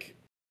be like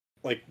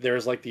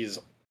there's like these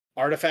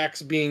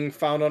artifacts being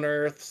found on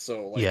Earth.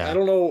 So like, I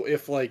don't know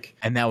if like,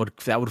 and that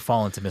would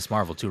fall into Miss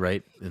Marvel too,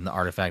 right? And the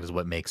artifact is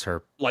what makes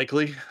her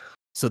likely.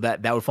 So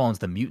that would fall into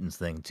the mutants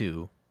thing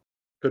too.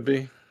 Could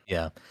be.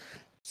 Yeah.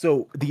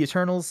 So the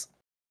Eternals,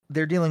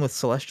 they're dealing with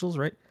Celestials,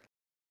 right?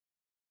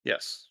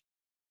 Yes.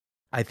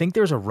 I think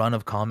there's a run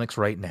of comics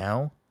right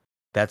now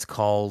that's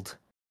called,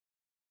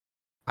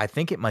 I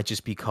think it might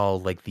just be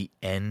called like the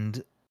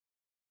end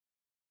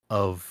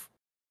of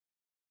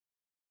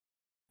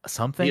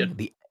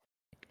something.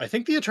 I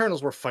think the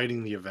Eternals were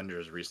fighting the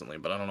Avengers recently,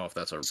 but I don't know if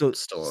that's still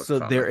a So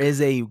there comic.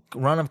 is a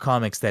run of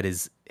comics that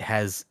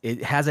has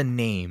a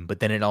name, but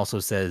then it also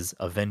says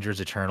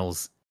Avengers,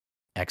 Eternals,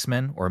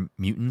 X-Men or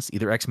mutants,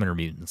 either X-Men or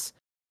mutants.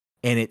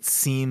 And it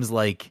seems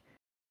like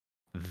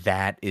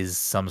that is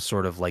some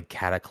sort of like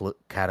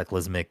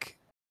cataclysmic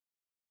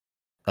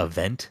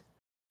event.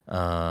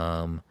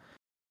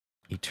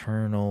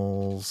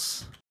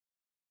 Eternals,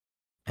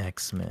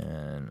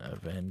 X-Men,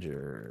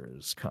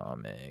 Avengers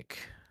comic.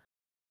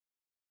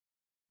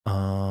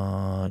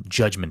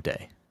 Judgment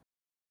Day.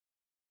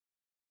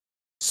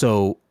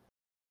 So,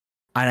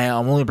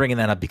 I'm only bringing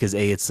that up because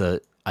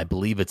I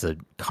believe it's a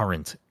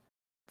current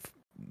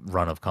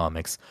run of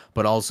comics,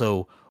 but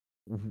also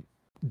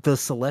the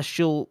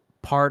celestial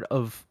part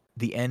of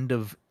the end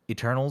of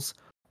Eternals,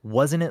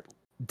 wasn't it?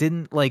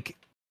 Didn't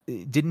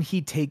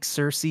he take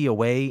Cersei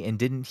away, and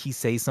didn't he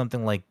say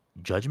something like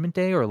Judgment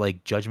Day or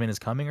like Judgment is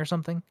coming or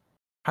something?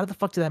 How the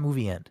fuck did that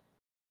movie end?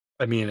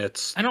 I mean,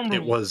 I don't it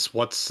remember. was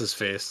what's his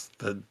face,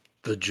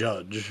 the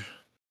judge,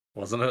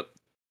 wasn't it?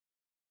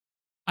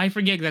 I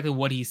forget exactly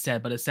what he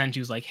said, but essentially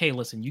he was like, "Hey,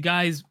 listen, you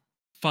guys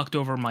fucked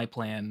over my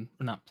plan,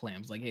 or not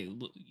plans. Like, hey,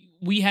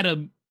 we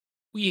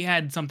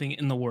had something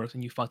in the works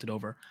and you fucked it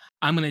over.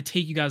 I'm gonna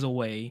take you guys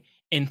away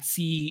and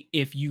see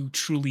if you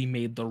truly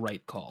made the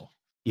right call."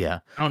 Yeah.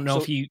 I don't know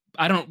So- if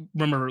I don't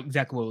remember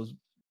exactly what it was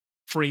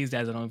phrased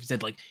as. I don't know if he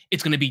said like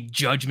it's gonna be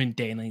Judgment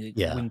Day and then he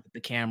Yeah. winked at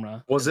the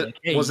camera. Was As it like,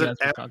 hey, was you it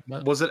guys were talking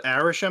about? was it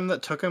Arishem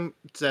that took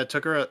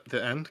her at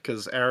the end?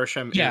 Because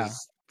Arishem Yeah.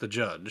 is the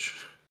judge.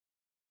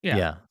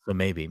 Yeah. So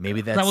maybe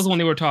That was the one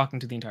they were talking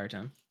to the entire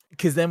time.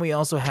 because then we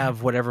also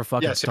have whatever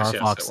fucking Yes, Star it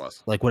Fox,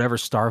 was. like whatever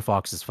Star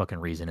Fox's fucking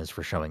reason is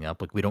for showing up.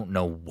 Like we don't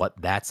know what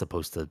that's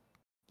supposed to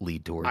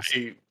lead towards.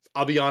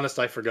 I'll be honest,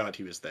 I forgot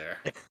he was there.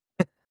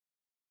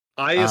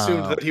 I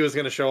assumed Uh, that he was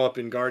going to show up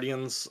in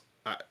Guardians.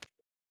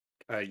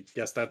 I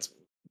guess that's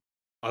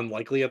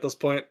unlikely at this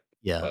point.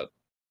 Yeah. But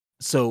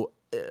So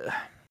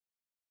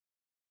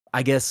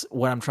I guess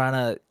what I'm trying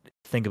to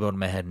think about in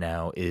my head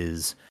now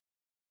is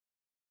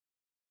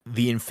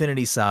the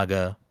Infinity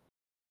Saga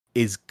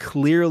is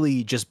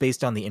clearly, just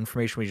based on the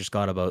information we just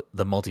got about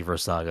the Multiverse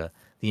Saga,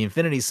 the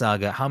Infinity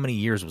Saga, how many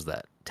years was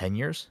that? 10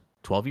 years?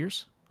 12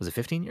 years? Was it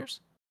 15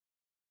 years?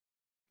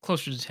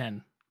 Closer to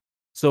 10.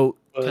 So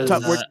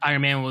Because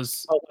Iron Man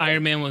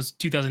was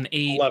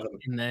 2008, 11,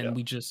 and then yeah.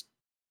 we just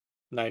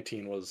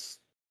 19 was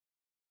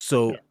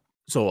so Yeah.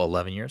 so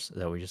 11 years, is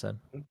that what you said?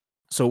 Mhm.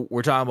 So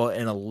we're talking about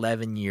an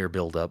 11-year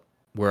buildup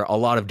where a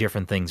lot of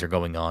different things are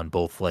going on,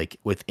 both like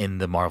within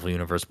the Marvel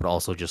universe, but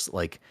also just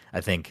like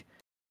I think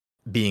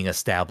being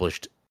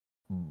established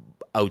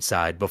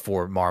outside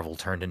before Marvel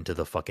turned into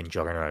the fucking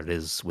juggernaut it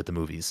is with the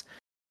movies.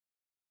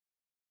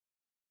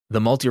 The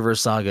Multiverse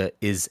Saga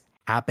is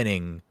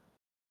happening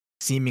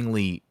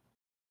seemingly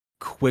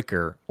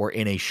quicker or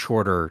in a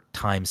shorter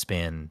time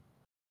span,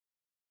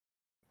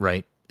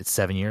 right? It's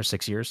 7 years,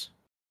 6 years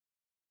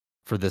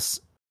for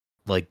this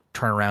like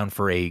turnaround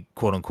for a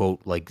quote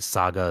unquote like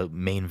saga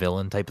main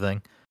villain type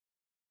thing.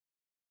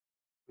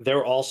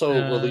 They're also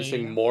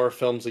releasing yeah. more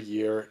films a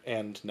year,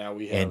 and now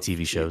we have And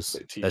TV shows.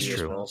 the TV That's as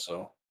true. well,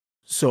 so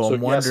So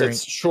I'm wondering.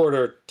 yes, it's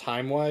shorter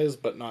time wise,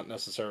 but not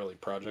necessarily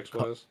projects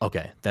wise.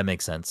 Okay, that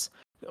makes sense.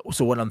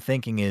 So what I'm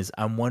thinking is,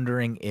 I'm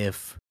wondering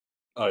if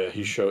Oh yeah,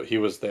 he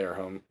was there,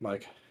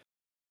 Mike.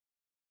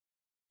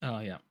 Oh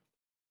yeah.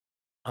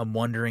 I'm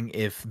wondering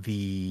if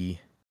the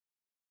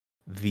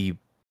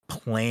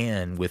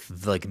plan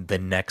with like the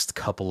next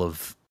couple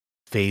of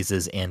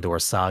phases and or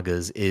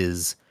sagas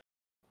is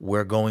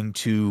we're going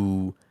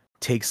to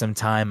take some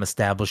time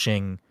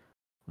establishing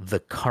the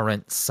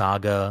current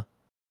saga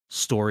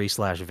story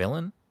 /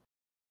 villain,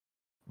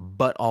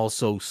 but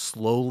also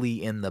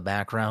slowly in the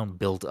background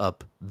build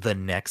up the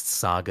next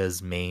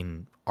saga's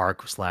main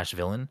arc /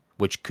 villain,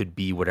 which could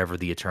be whatever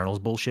the Eternals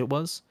bullshit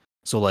was.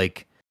 So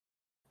like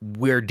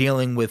we're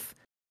dealing with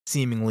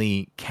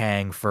seemingly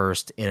Kang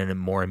first in a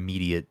more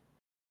immediate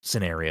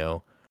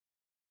scenario,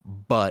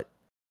 but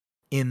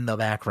in the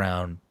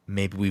background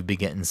maybe we've been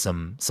getting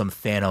some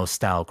Thanos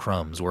style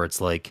crumbs where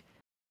it's like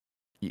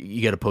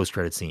you get a post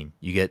credit scene,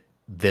 you get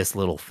this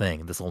little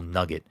thing, this little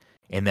nugget,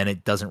 and then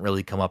it doesn't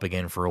really come up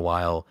again for a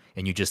while,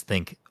 and you just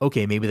think,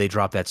 okay, maybe they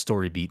dropped that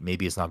story beat,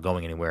 maybe it's not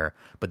going anywhere,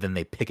 but then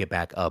they pick it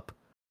back up,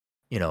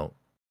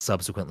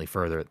 subsequently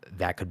further.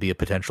 That could be a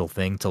potential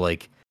thing to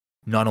like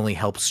not only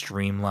help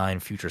streamline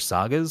future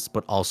sagas,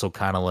 but also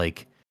kind of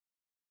like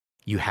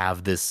you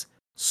have this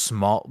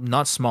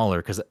not smaller,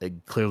 because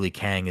clearly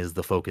Kang is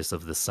the focus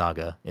of this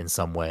saga in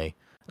some way.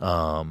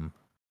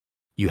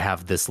 You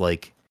have this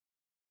like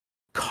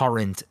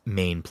current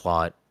main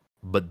plot,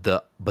 but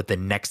the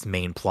next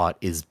main plot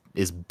is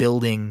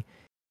building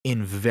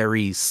in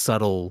very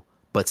subtle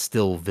but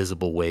still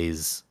visible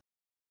ways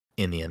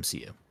in the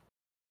MCU.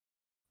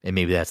 And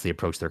maybe that's the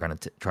approach they're going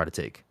to try to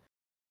take.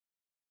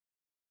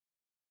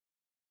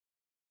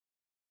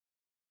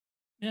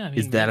 Yeah, I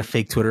Is mean, that a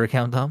fake Twitter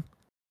account, Tom?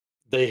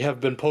 They have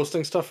been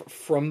posting stuff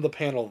from the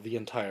panel the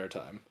entire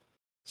time.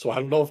 So I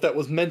don't know if that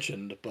was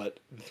mentioned, but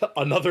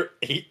another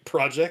 8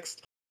 projects.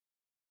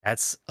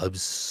 That's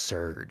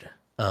absurd.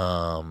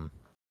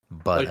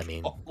 But I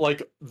mean,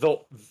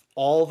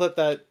 All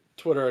that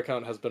Twitter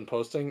account has been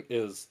posting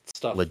is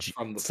stuff legit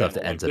from the stuff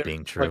panel. that ends up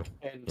being true.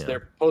 And Yeah,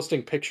 they're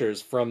posting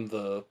pictures from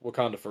the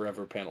Wakanda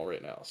Forever panel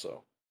right now.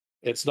 So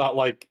it's not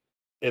like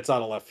it's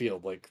out of left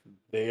field. Like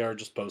they are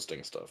just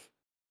posting stuff.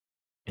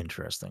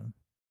 interesting.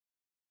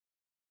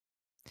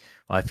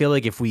 Well, I feel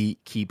like if we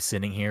keep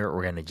sitting here,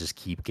 we're gonna just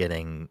keep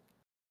getting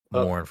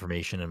more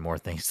information and more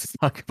things to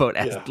talk about.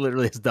 As Yeah.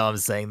 literally as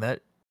Dom's saying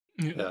that.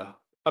 Yeah.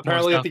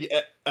 Apparently,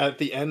 stuff. at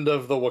the end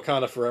of the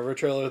Wakanda Forever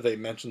trailer, they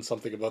mentioned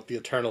something about the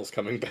Eternals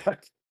coming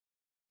back.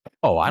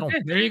 Oh, I don't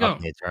Okay, there you about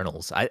go. the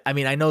Eternals. I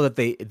mean, I know that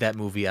that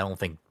movie I don't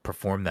think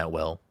performed that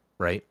well,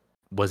 right?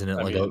 Wasn't it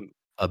I like mean,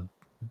 a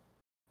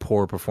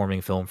poor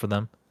performing film for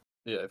them,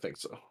 yeah, I think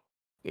so.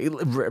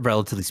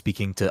 relatively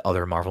speaking to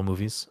other Marvel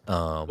movies?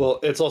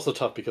 Well, it's also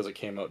tough because it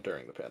came out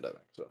during the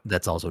pandemic, so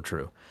That's also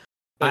true.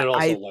 and it also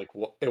I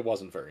it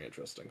wasn't very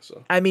interesting.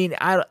 So I mean,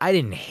 I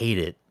didn't hate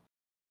it.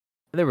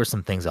 There were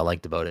some things I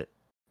liked about it.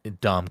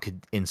 Dom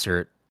could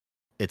insert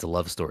it's a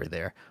love story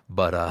there,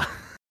 but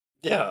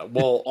yeah,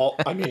 well,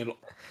 I mean,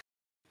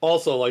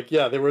 also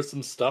yeah, there was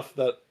some stuff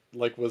that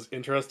was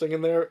interesting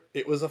in there.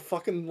 It was a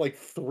fucking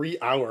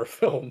 3-hour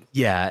film.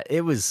 yeah, it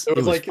was There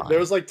fine.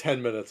 was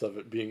 10 minutes of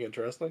it being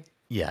interesting.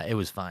 Yeah, it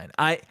was fine.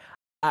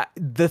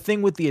 The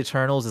thing with the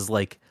Eternals is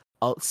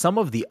some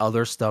of the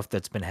other stuff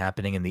that's been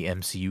happening in the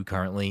MCU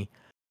currently.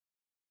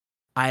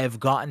 I have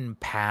gotten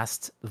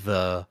past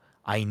the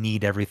I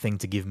need everything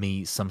to give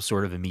me some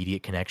sort of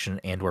immediate connection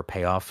and or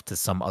payoff to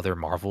some other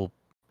Marvel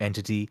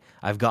entity.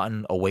 I've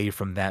gotten away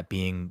from that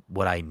being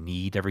what I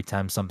need every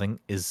time something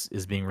is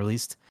being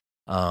released.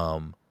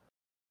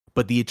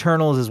 But the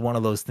Eternals is one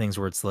of those things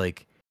where it's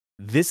like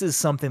this is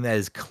something that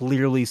is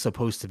clearly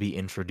supposed to be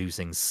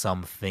introducing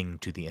something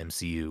to the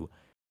MCU.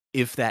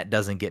 If that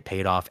doesn't get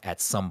paid off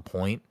at some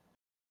point,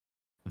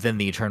 then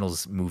the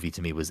Eternals movie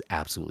to me was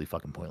absolutely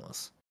fucking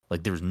pointless.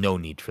 Like there was no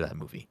need for that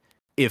movie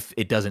if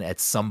it doesn't at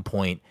some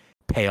point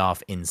pay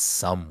off in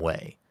some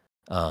way.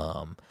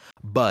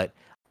 But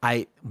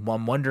I'm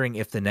wondering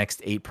if the next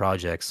 8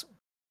 projects,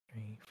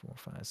 3, 4,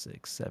 5,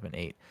 6, 7,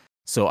 8.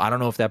 So I don't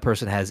know if that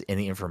person has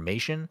any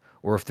information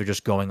or if they're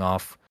just going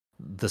off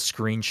the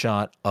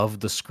screenshot of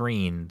the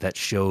screen that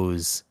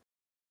shows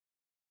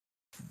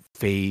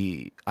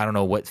phase. I don't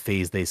know what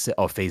phase they say.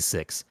 Oh, phase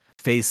 6.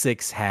 Phase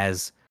 6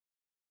 has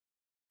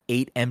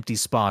 8 empty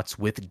spots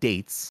with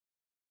dates.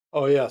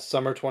 Oh yeah,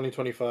 summer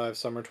 2025,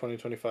 summer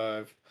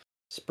 2025,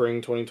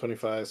 spring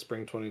 2025,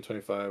 spring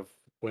 2025,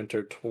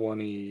 winter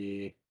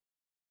 20.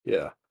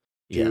 Yeah,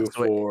 Yeah, 2,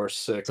 so 4,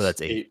 so 6,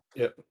 that's 8. 8.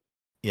 Yep.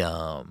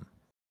 Yeah,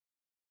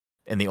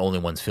 and the only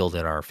ones filled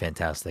in are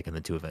Fantastic and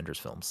the 2 Avengers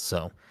films.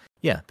 So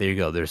yeah, there you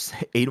go. There's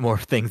 8 more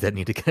things that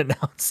need to get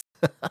announced.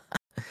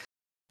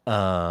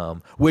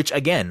 Which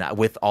again,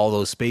 with all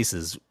those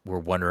spaces, we're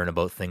wondering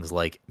about things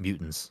like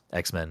mutants,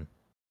 X-Men.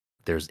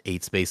 There's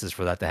 8 spaces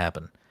for that to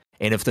happen.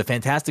 And if the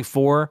Fantastic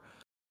Four,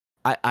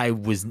 I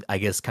was, I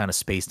guess, kind of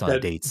spaced on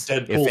dates.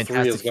 If Deadpool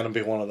 3 is going to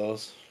be one of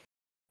those.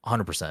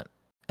 100%.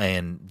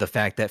 And the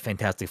fact that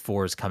Fantastic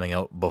Four is coming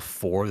out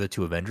before the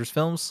 2 Avengers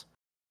films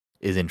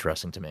is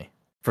interesting to me.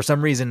 For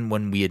some reason,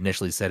 when we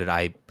initially said it,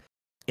 I,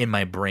 in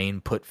my brain,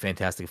 put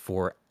Fantastic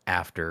Four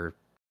after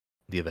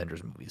the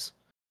Avengers movies.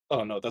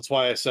 Oh no, that's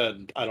why I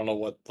said I don't know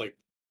what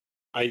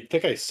I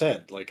think I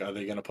said are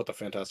they going to put the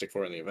Fantastic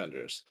Four in the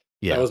Avengers?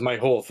 Yeah. That was my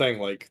whole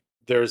thing.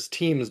 There's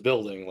teams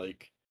building.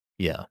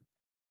 Yeah.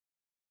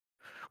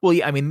 Well,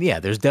 yeah, I mean, yeah,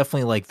 there's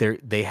definitely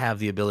they have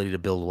the ability to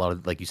build a lot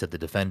of, like you said, the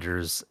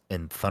Defenders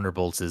and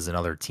Thunderbolts is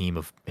another team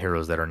of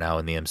heroes that are now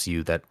in the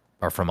MCU that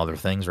are from other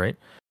things, right?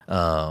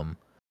 Quote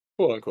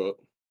unquote.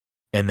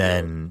 And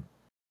then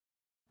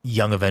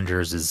Young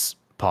Avengers is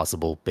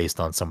possible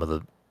based on some of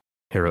the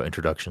hero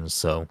introductions.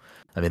 So,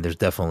 I mean, there's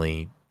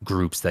definitely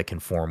groups that can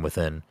form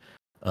within.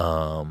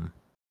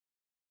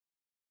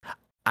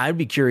 I'd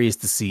be curious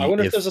to see I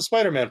wonder if there's a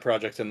Spider-Man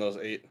project in those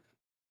 8.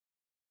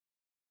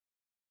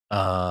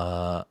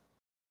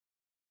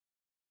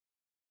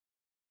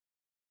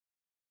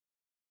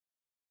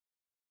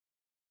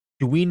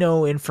 Do we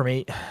know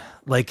information?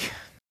 Like,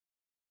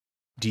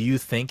 do you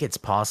think it's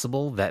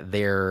possible that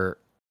they're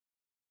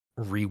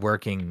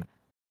reworking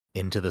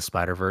Into the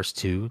Spider-Verse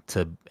too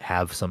to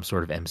have some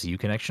sort of MCU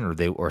connection, or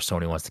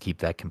Sony wants to keep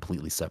that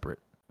completely separate?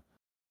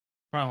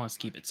 Probably wants to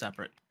keep it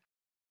separate.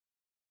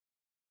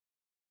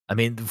 I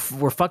mean,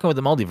 we're fucking with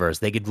the multiverse.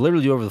 They could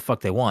literally do whatever the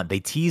fuck they want.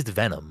 They teased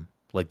Venom.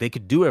 Like, they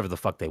could do whatever the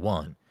fuck they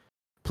want.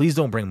 Please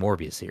don't bring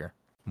Morbius here.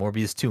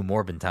 Morbius 2,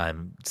 Morbin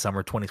time,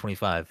 summer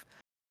 2025.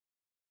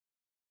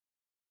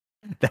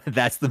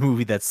 That's the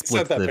movie that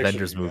splits the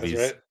Avengers movies.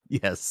 Guys,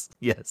 right?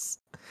 Yes.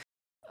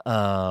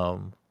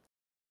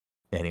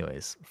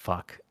 Anyways,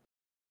 fuck.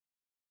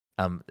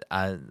 There's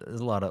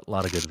a lot of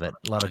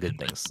good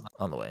things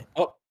on the way.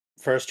 Oh,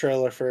 first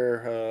trailer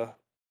for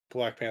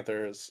Black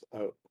Panther is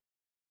out.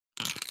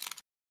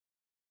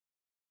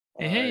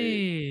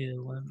 Hey,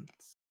 don't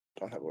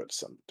have a way to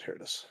send. Here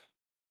it is.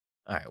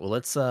 All right. Well,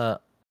 let's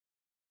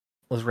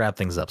wrap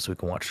things up so we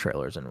can watch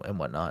trailers and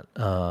whatnot.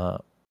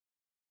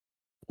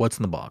 What's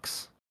in the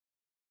box?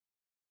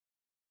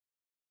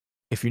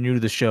 If you're new to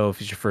the show, if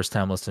it's your first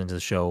time listening to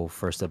the show,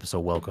 first episode,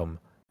 welcome.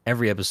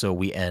 Every episode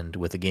we end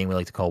with a game we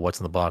like to call What's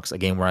in the Box, a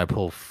game where I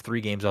pull 3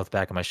 games off the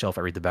back of my shelf.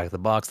 I read the back of the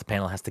box. The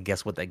panel has to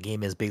guess what that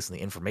game is based on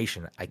the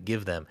information I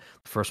give them.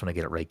 The first one to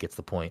get it right gets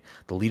the point.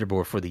 The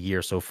leaderboard for the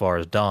year so far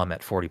is Dom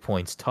at 40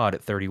 points, Todd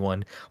at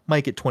 31,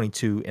 Mike at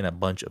 22, and a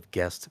bunch of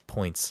guest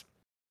points.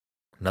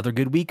 Another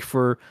good week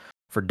for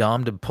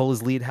Dom to pull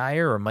his lead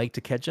higher or Mike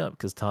to catch up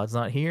because Todd's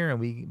not here, and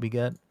we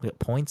got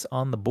points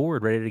on the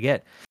board ready to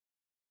get.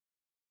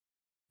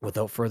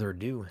 Without further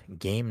ado,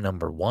 game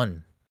number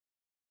 1.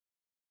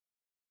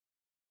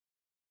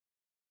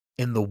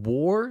 In the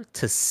war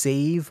to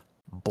save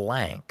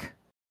blank,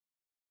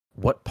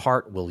 what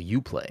part will you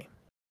play?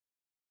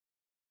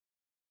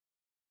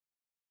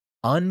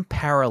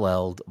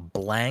 Unparalleled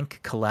blank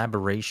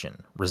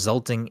collaboration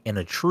resulting in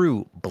a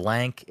true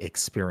blank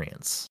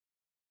experience.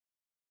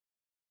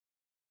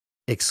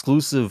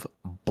 Exclusive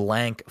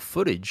blank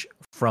footage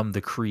from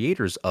the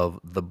creators of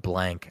the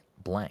blank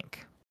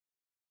blank.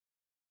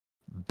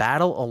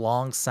 Battle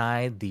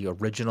alongside the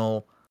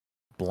original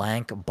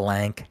blank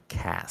blank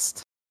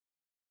cast.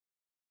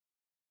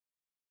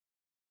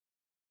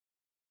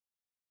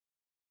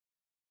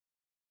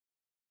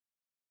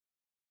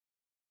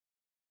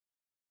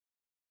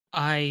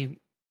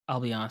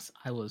 I'll be honest,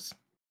 I was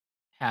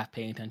half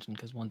paying attention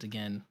because once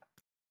again,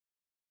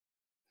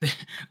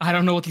 I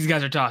don't know what these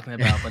guys are talking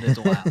about, but it's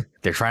wild.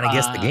 They're trying to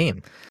guess the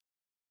game.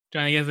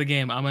 Trying to guess the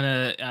game. I'm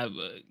gonna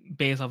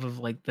based off of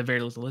like the very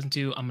little to listen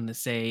to. I'm gonna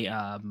say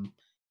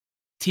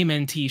Team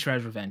NT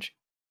Shredder's Revenge.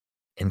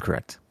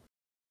 Incorrect.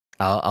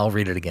 I'll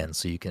read it again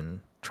so you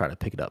can try to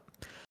pick it up.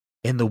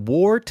 In the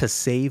war to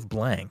save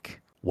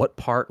blank, what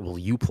part will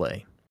you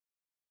play?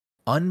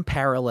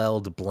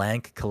 Unparalleled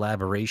blank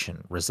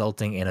collaboration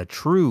resulting in a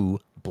true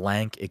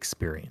blank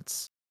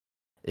experience.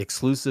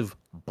 Exclusive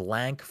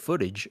blank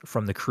footage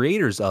from the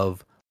creators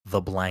of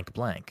the blank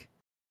blank.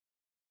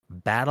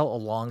 Battle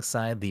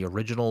alongside the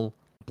original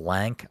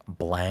blank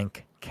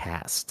blank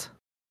cast.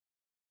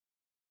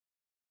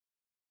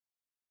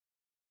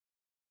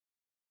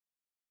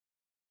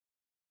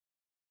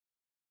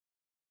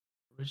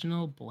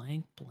 Original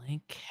blank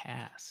blank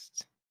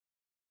cast.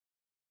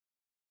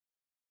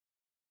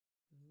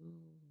 Who's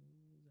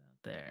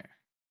out there?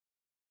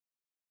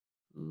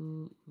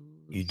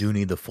 You do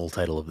need the full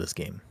title of this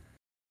game.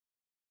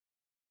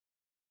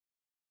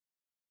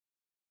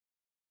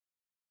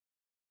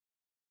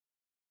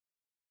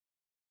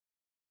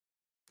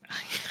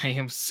 I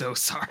am so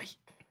sorry.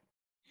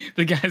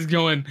 The guy's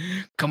going,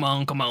 come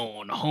on,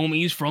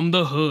 homies from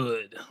the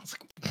hood. I was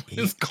like, what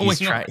is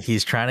going on?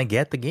 He's trying to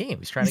get the game.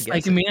 He's trying to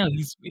get me out.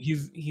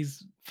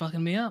 He's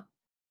fucking me up.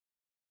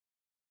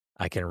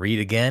 I can read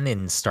again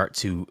and start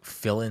to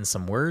fill in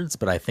some words,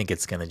 but I think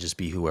it's going to just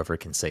be whoever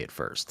can say it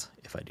first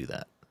if I do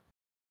that.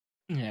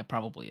 Yeah, it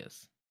probably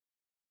is.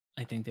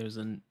 I think there's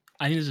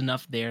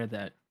enough there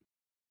that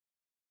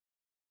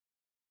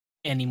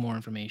any more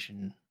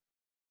information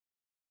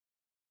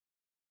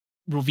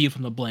revealed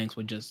from the blanks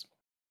would just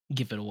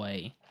give it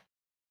away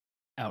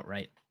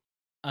outright.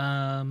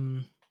 I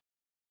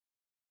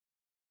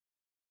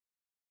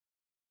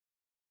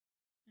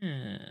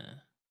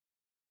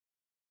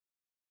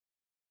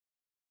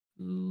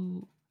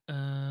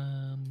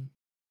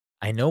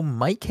know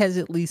Mike has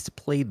at least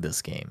played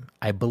this game.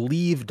 I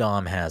believe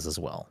Dom has as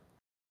well.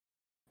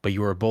 But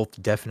you are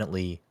both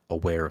definitely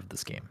aware of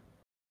this game.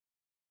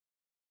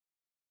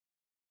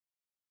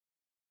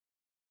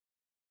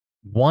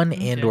 One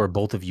and or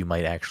both of you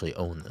might actually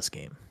own this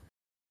game.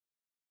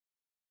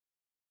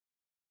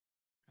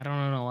 I don't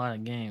own a lot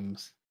of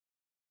games.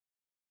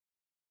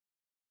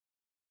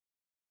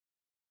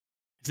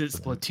 Is it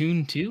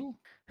Splatoon 2?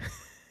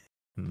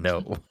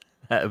 No.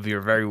 That would be a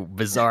very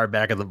bizarre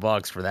back of the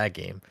box for that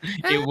game.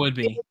 It would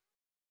be.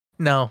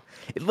 No.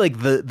 Like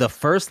the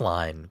first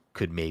line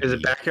could maybe... Is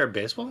it Backyard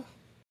Baseball?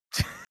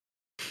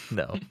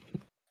 No.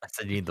 I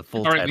said you need the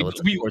full All title.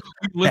 Right, we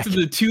listed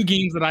the 2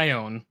 games that I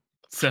own,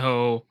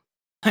 so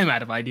I'm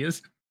out of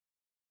ideas.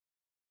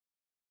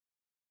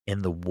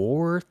 In the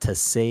war to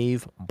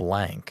save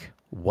blank,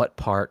 what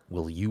part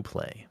will you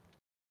play?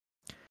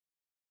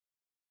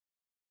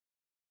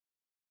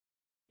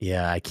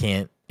 Yeah, I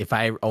can't. If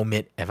I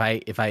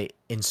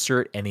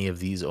insert any of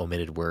these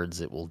omitted words,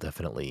 it will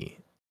definitely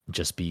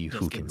just be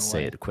who can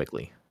say it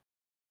quickly.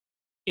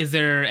 Is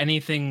there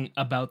anything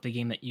about the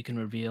game that you can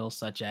reveal,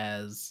 such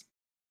as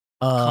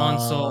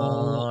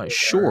console?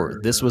 Sure.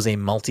 This was a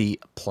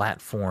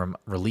multi-platform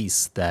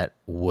release that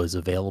was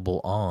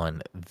available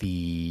on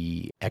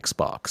the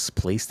Xbox,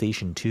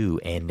 PlayStation 2,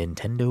 and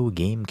Nintendo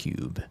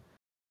GameCube.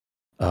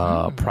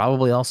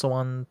 Probably also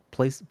on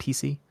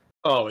PC.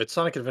 Oh, it's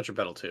Sonic Adventure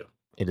Battle 2.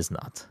 It is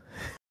not.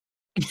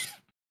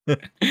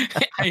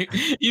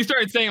 You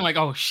started saying like,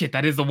 "Oh shit,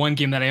 that is the one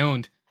game that I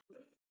owned."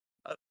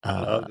 I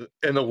don't Uh, know.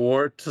 In a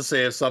war, to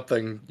save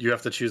something, you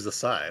have to choose a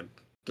side.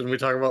 Didn't we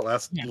talk about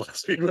last Yeah.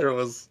 last week where it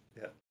was?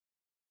 Yeah.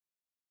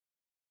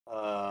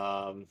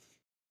 Um,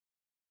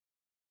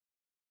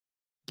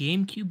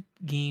 GameCube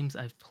games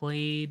I've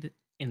played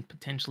and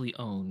potentially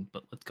owned,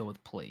 but let's go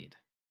with played.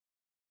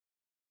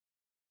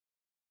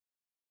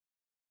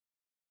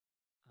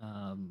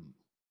 Um,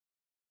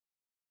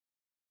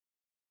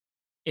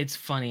 it's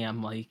funny.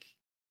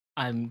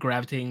 I'm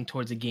gravitating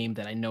towards a game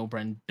that I know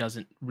Bren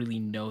doesn't really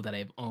know that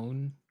I've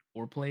owned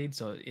or played,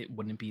 so it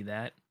wouldn't be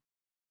that.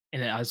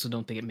 And I also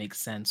don't think it makes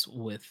sense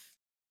with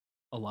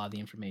a lot of the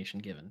information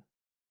given.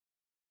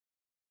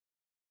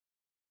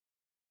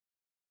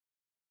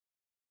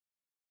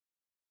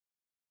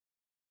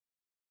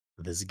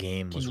 this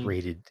game Can was you?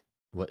 rated.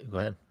 What? Go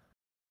ahead.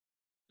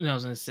 No, I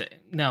was gonna say.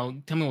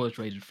 No, tell me what was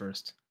rated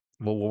first.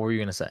 What were you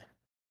gonna say?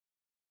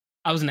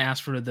 I was gonna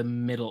ask for the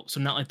middle, so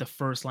not like the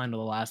first line or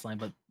the last line,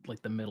 but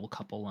like the middle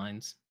couple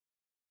lines.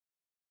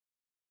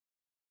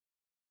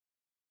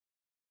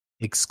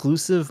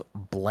 Exclusive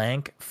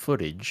blank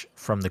footage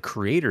from the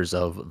creators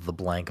of the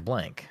blank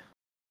blank.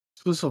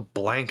 exclusive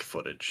blank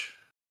footage.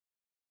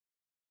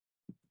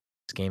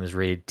 This game is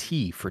rated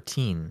T for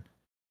teen.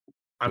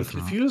 I'm With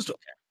confused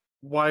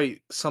why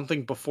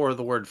something before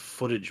the word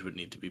footage would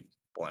need to be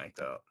blanked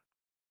out.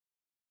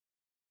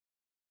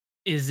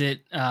 Is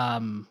it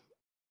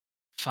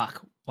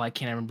fuck, why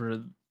can't I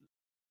remember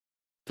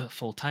the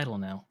full title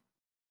now?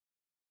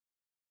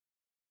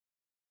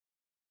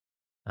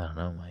 I don't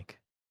know, Mike.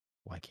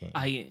 Why can't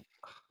you?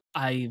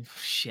 I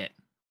shit.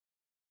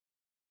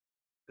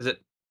 Is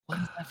it What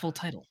is that full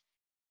title?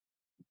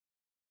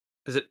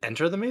 is it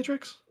Enter the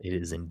Matrix? It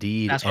is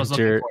indeed That's what I was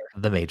looking Enter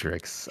for. the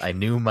Matrix. I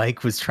knew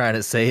Mike was trying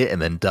to say it,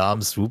 and then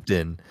Dom swooped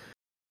in.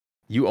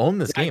 You own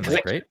this Yeah, game, 'cause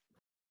Mike, right?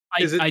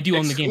 Is it I do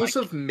own the game.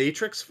 exclusive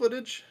Matrix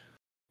footage?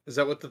 Is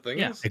that what the thing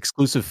Yeah. is?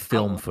 Exclusive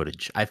film Oh.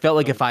 footage. I felt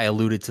like Oh. if I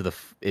alluded to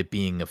it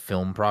being a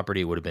film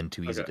property, it would have been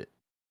too easy Okay.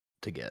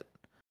 to get.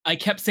 I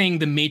kept saying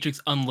The Matrix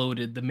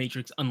Unloaded, The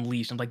Matrix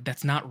Unleashed. I'm like,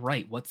 that's not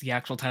right. What's the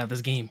actual title of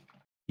this game?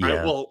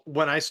 Yeah. Well,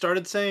 when I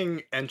started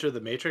saying Enter the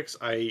Matrix,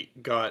 I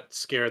got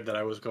scared that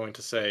I was going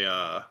to say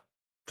I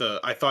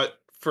thought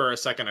for a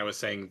second I was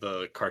saying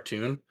the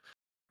cartoon,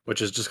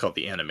 which is just called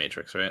the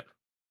Animatrix, right?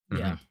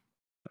 Yeah.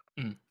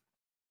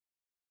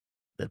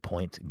 The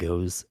point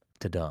goes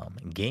to Dom.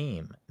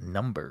 Game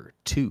number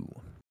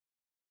 2.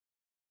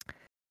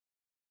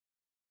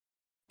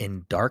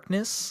 In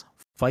darkness,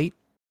 fight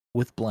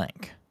with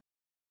blank.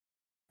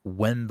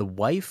 When the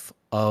wife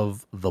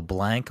of the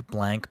blank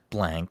blank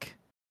blank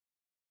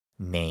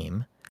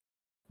name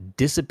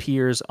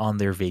disappears on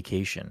their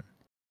vacation,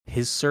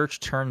 his search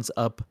turns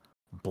up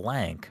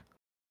blank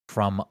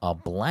from a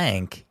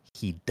blank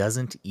he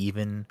doesn't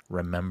even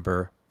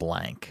remember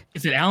blank.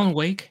 Is it Alan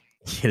Wake?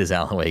 It is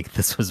Alan Wake.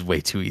 This was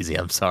way too easy.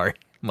 I'm sorry.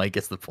 Mike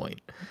gets the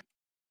point.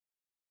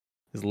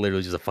 It's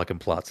literally just a fucking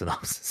plot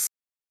synopsis.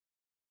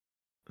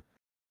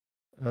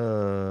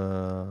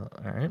 All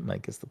right,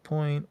 Mike gets the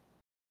point.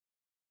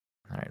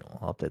 All right, well,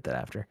 I'll update that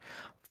after.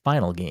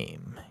 Final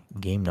game,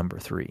 game number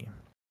 3.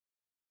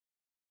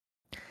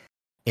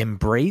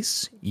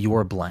 Embrace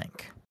your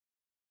blank.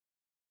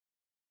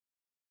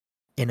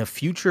 In a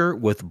future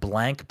with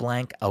blank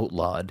blank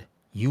outlawed,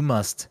 you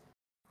must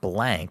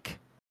blank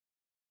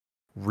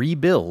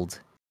rebuild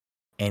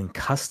and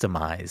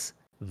customize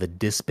the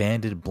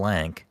disbanded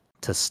blank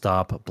to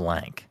stop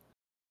blank.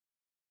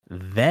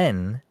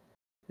 Then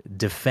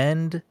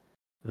defend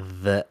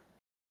the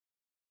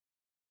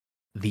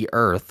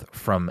Earth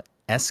from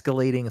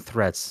escalating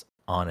threats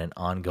on an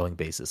ongoing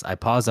basis. I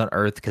paused on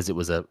Earth because it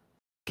was a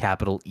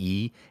capital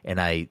E, and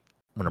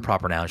when a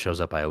proper noun shows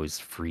up, I always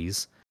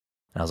freeze.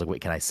 And I was like,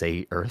 wait, can I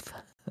say Earth?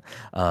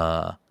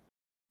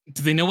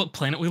 Do they know what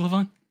planet we live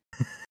on?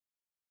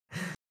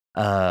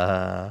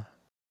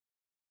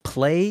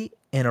 Play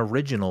an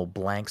original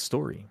blank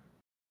story.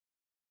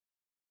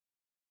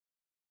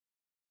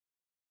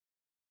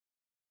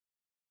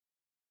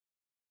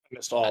 I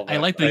missed all of I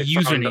that. like the found-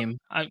 username.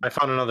 I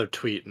found another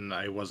tweet and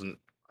I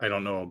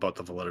don't know about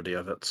the validity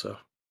of it, so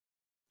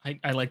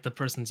I like the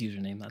person's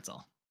username, that's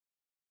all.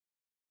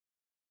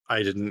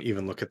 I didn't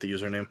even look at the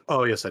username.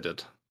 Oh, yes, I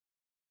did.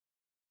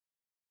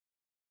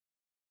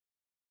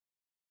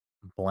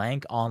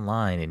 Blank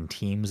online in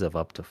teams of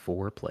up to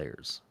 4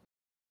 players.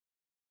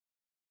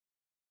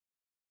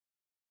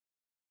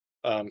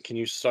 Can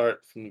you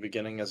start from the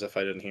beginning as if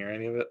I didn't hear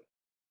any of it?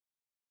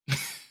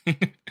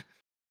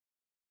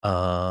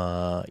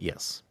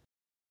 Yes.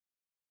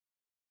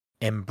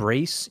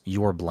 Embrace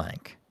your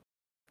blank.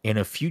 In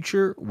a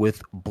future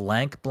with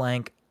blank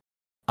blank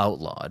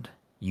outlawed,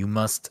 you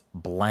must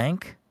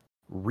blank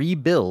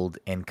rebuild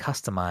and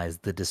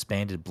customize the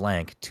disbanded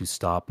blank to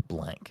stop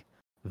blank.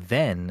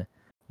 Then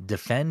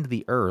defend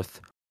the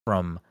Earth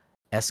from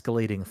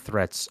escalating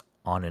threats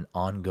on an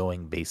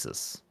ongoing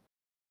basis.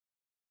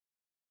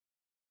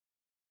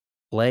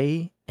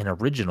 Play an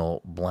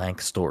original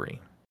blank story.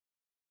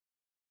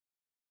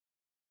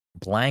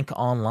 Blank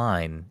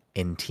online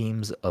in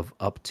teams of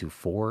up to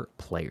 4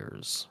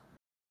 players.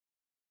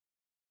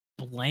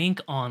 Blank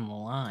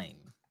Online.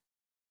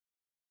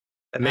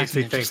 It makes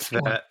me think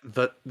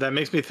that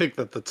makes me think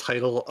that the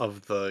title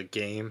of the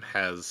game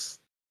is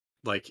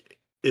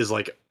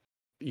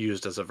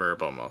used as a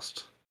verb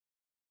almost.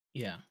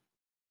 Yeah.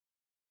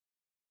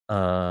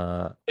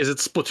 Is it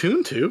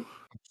Splatoon 2?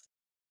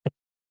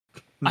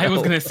 I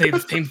was gonna say the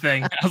same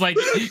thing. I was like,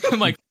 I'm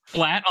like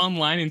flat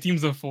online in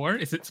teams of 4.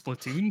 Is it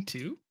Splatoon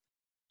 2?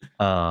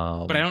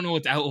 But I don't know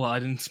what's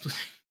outlawed in Splatoon.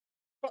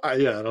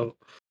 Yeah, I don't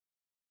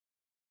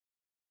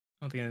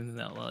think anything's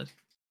outlawed.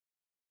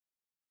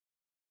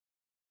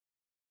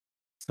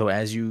 So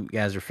as you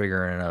guys are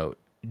figuring it out,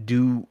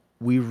 do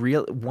we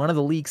one of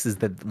the leaks is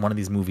that one of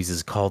these movies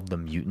is called The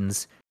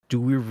Mutants.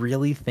 Do we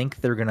really think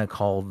they're gonna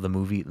call the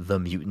movie The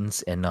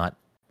Mutants and not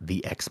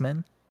The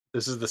X-Men?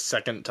 This is the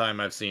second time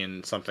I've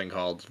seen something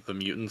called The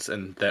Mutants,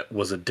 and that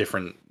was a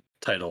different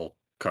title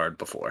card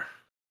before.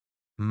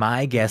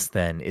 My guess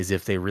then is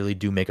if they really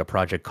do make a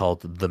project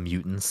called The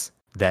Mutants,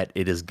 that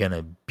it is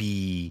gonna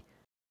be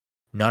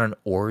not an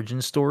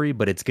origin story,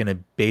 but it's gonna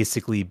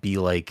basically be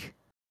like,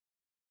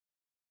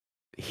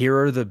 here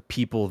are the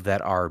people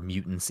that are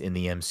mutants in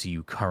the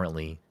MCU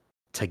currently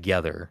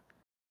together,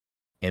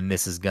 and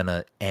this is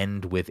gonna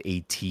end with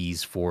a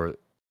tease for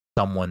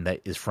someone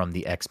that is from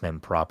the X-Men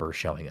proper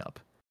showing up,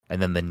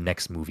 and then the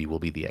next movie will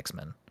be the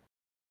X-Men.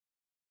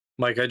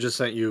 Mike, I just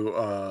sent you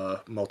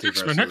a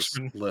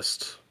multiverse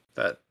list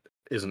that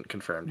isn't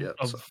confirmed yet.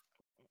 So.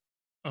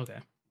 Okay.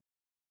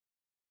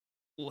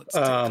 Let's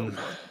take a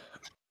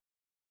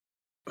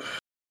look.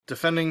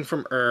 Defending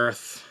from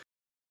Earth.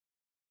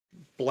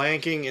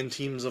 Blanking in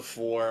teams of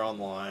 4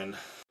 online.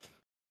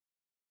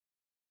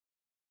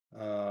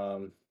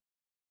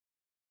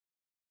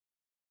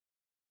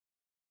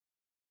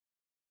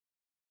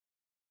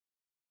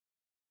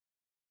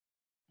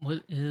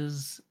 What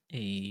is a...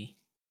 I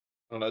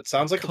don't know, it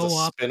sounds like it's a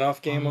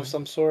spin-off game of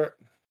some sort.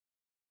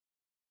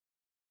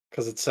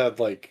 Because it said,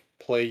 like,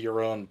 play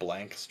your own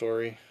blank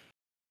story.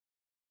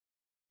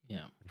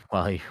 Yeah.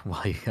 While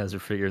you guys are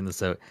figuring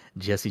this out,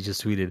 Jesse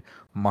just tweeted,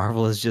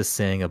 Marvel is just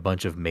saying a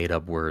bunch of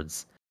made-up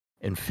words.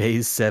 In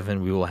Phase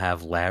 7, we will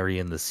have Larry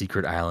in the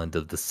secret island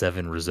of the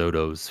 7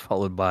 risottos,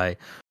 followed by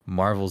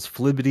Marvel's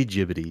Flibbity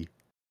Jibbity.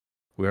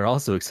 We are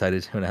also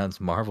excited to announce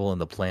Marvel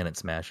and the Planet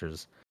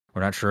Smashers.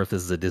 We're not sure if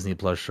this is a Disney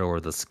Plus show or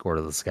the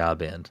ska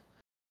band.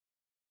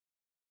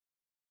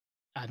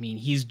 I mean,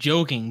 he's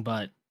joking,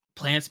 but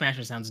Planet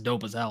Smasher sounds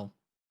dope as hell.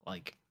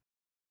 Like,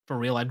 for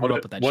real, I grew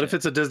up with that shit. What if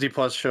it's a Disney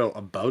Plus show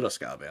about a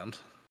ska band?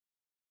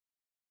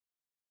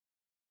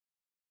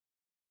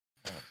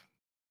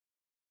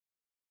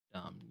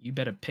 You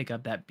better pick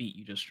up that beat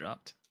you just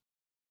dropped.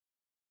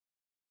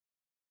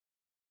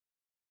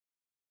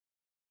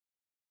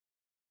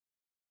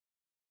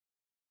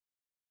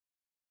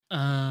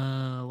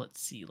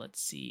 Let's see.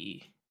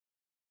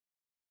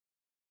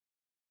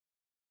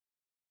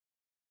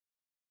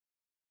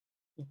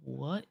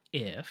 What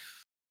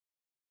if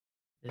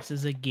this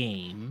is a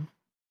game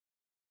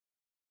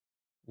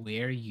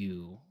where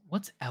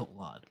what's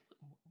outlawed?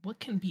 What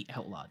can be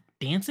outlawed?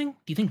 Dancing? Do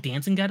you think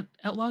dancing got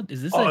outlawed?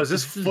 Is this is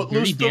this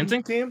Footloose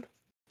dancing game?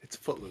 It's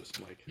Footloose,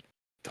 Mike.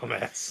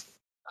 Dumbass.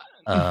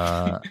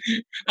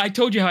 I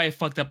told you how I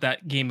fucked up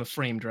that game of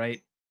Framed,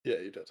 right? Yeah,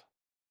 you did.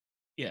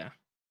 Yeah.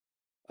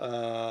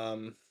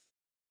 Oh,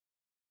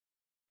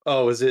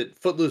 is it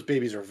Footloose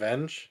Baby's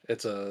Revenge?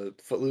 It's a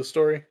Footloose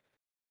story?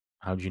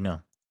 How'd you know?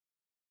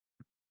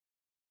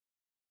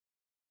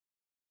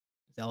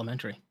 It's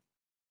elementary.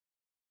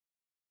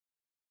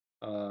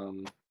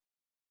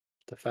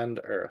 Defend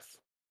Earth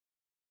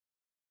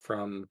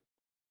from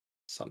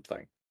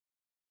something.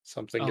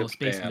 Something gets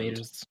Space banned.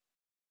 Invaders.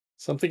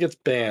 Something gets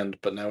banned,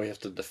 but now we have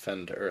to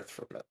defend Earth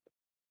from it.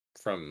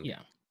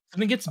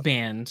 Something gets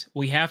banned.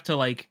 We have to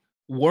like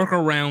work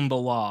around the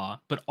law,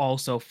 but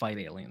also fight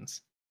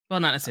aliens. Well,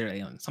 not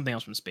necessarily aliens. Something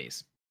else from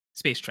space.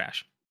 Space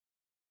trash.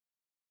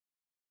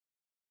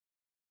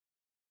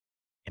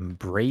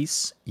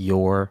 Embrace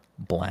your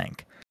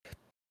blank.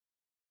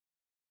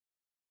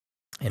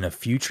 In a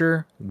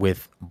future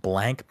with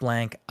blank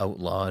blank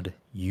outlawed,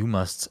 you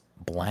must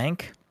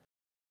blank,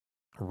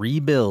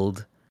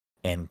 rebuild,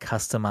 and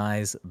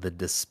customize the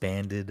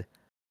disbanded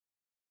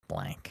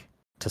blank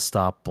to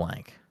stop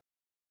blank.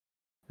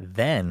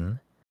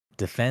 Then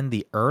defend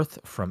the Earth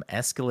from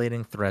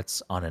escalating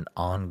threats on an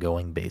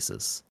ongoing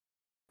basis.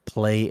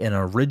 Play an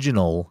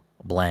original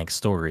blank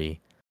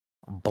story,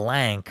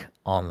 blank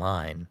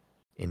online,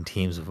 in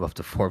teams of up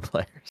to 4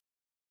 players.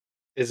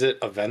 Is it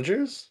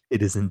Avengers?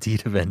 It is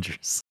indeed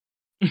Avengers.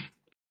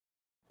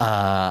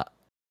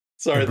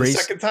 Sorry,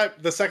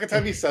 the second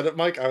time you said it,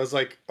 Mike, I was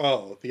like,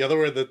 oh, the other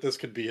word that this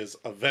could be is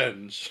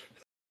avenge.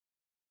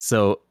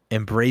 So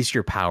embrace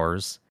your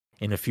powers.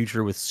 In a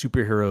future with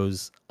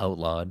superheroes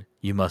outlawed,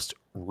 you must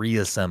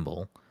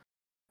reassemble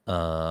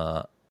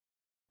the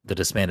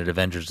disbanded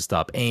Avengers to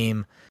stop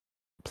AIM,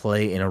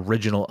 play an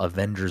original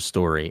Avengers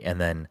story, and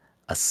then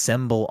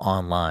assemble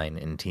online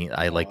in team.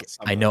 I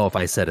know if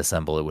I said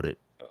assemble, it would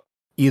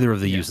either of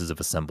the uses of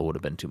assemble would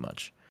have been too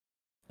much.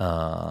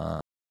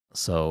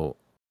 So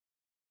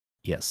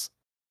yes,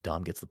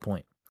 Dom gets the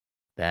point.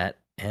 That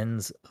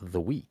ends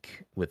the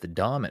week with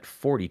Dom at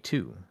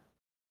 42,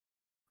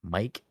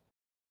 Mike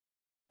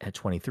at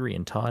 23,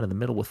 and Todd in the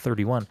middle with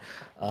 31.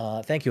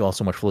 Thank you all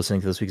so much for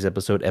listening to this week's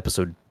episode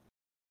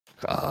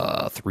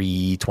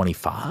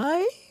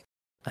 325,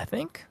 I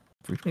think.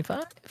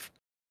 325?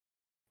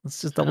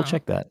 Let's just double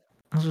check that.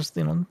 Let's just,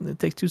 it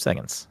takes 2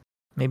 seconds.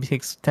 Maybe it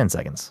takes 10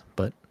 seconds.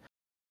 But,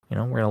 we're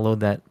going to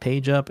load that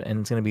page up, and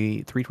it's going to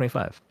be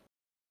 325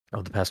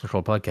 of the Pass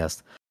Control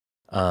podcast.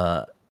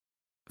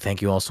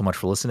 Thank you all so much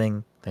for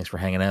listening. Thanks for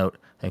hanging out.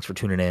 Thanks for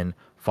tuning in.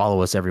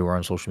 Follow us everywhere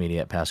on social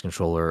media at Pass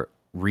Controller.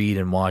 Read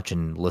and watch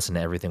and listen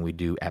to everything we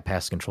do at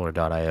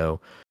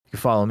passcontroller.io. You can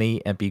follow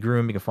me at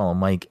bgroom. You can follow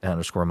Mike at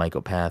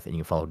 _MikeOpath. And you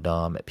can follow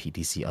Dom at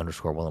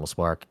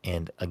PTC_WillSpark.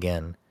 And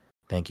again,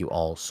 thank you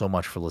all so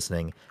much for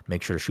listening.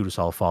 Make sure to shoot us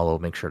all a follow.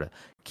 Make sure to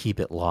keep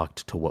it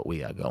locked to what we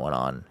got going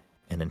on.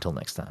 And until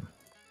next time.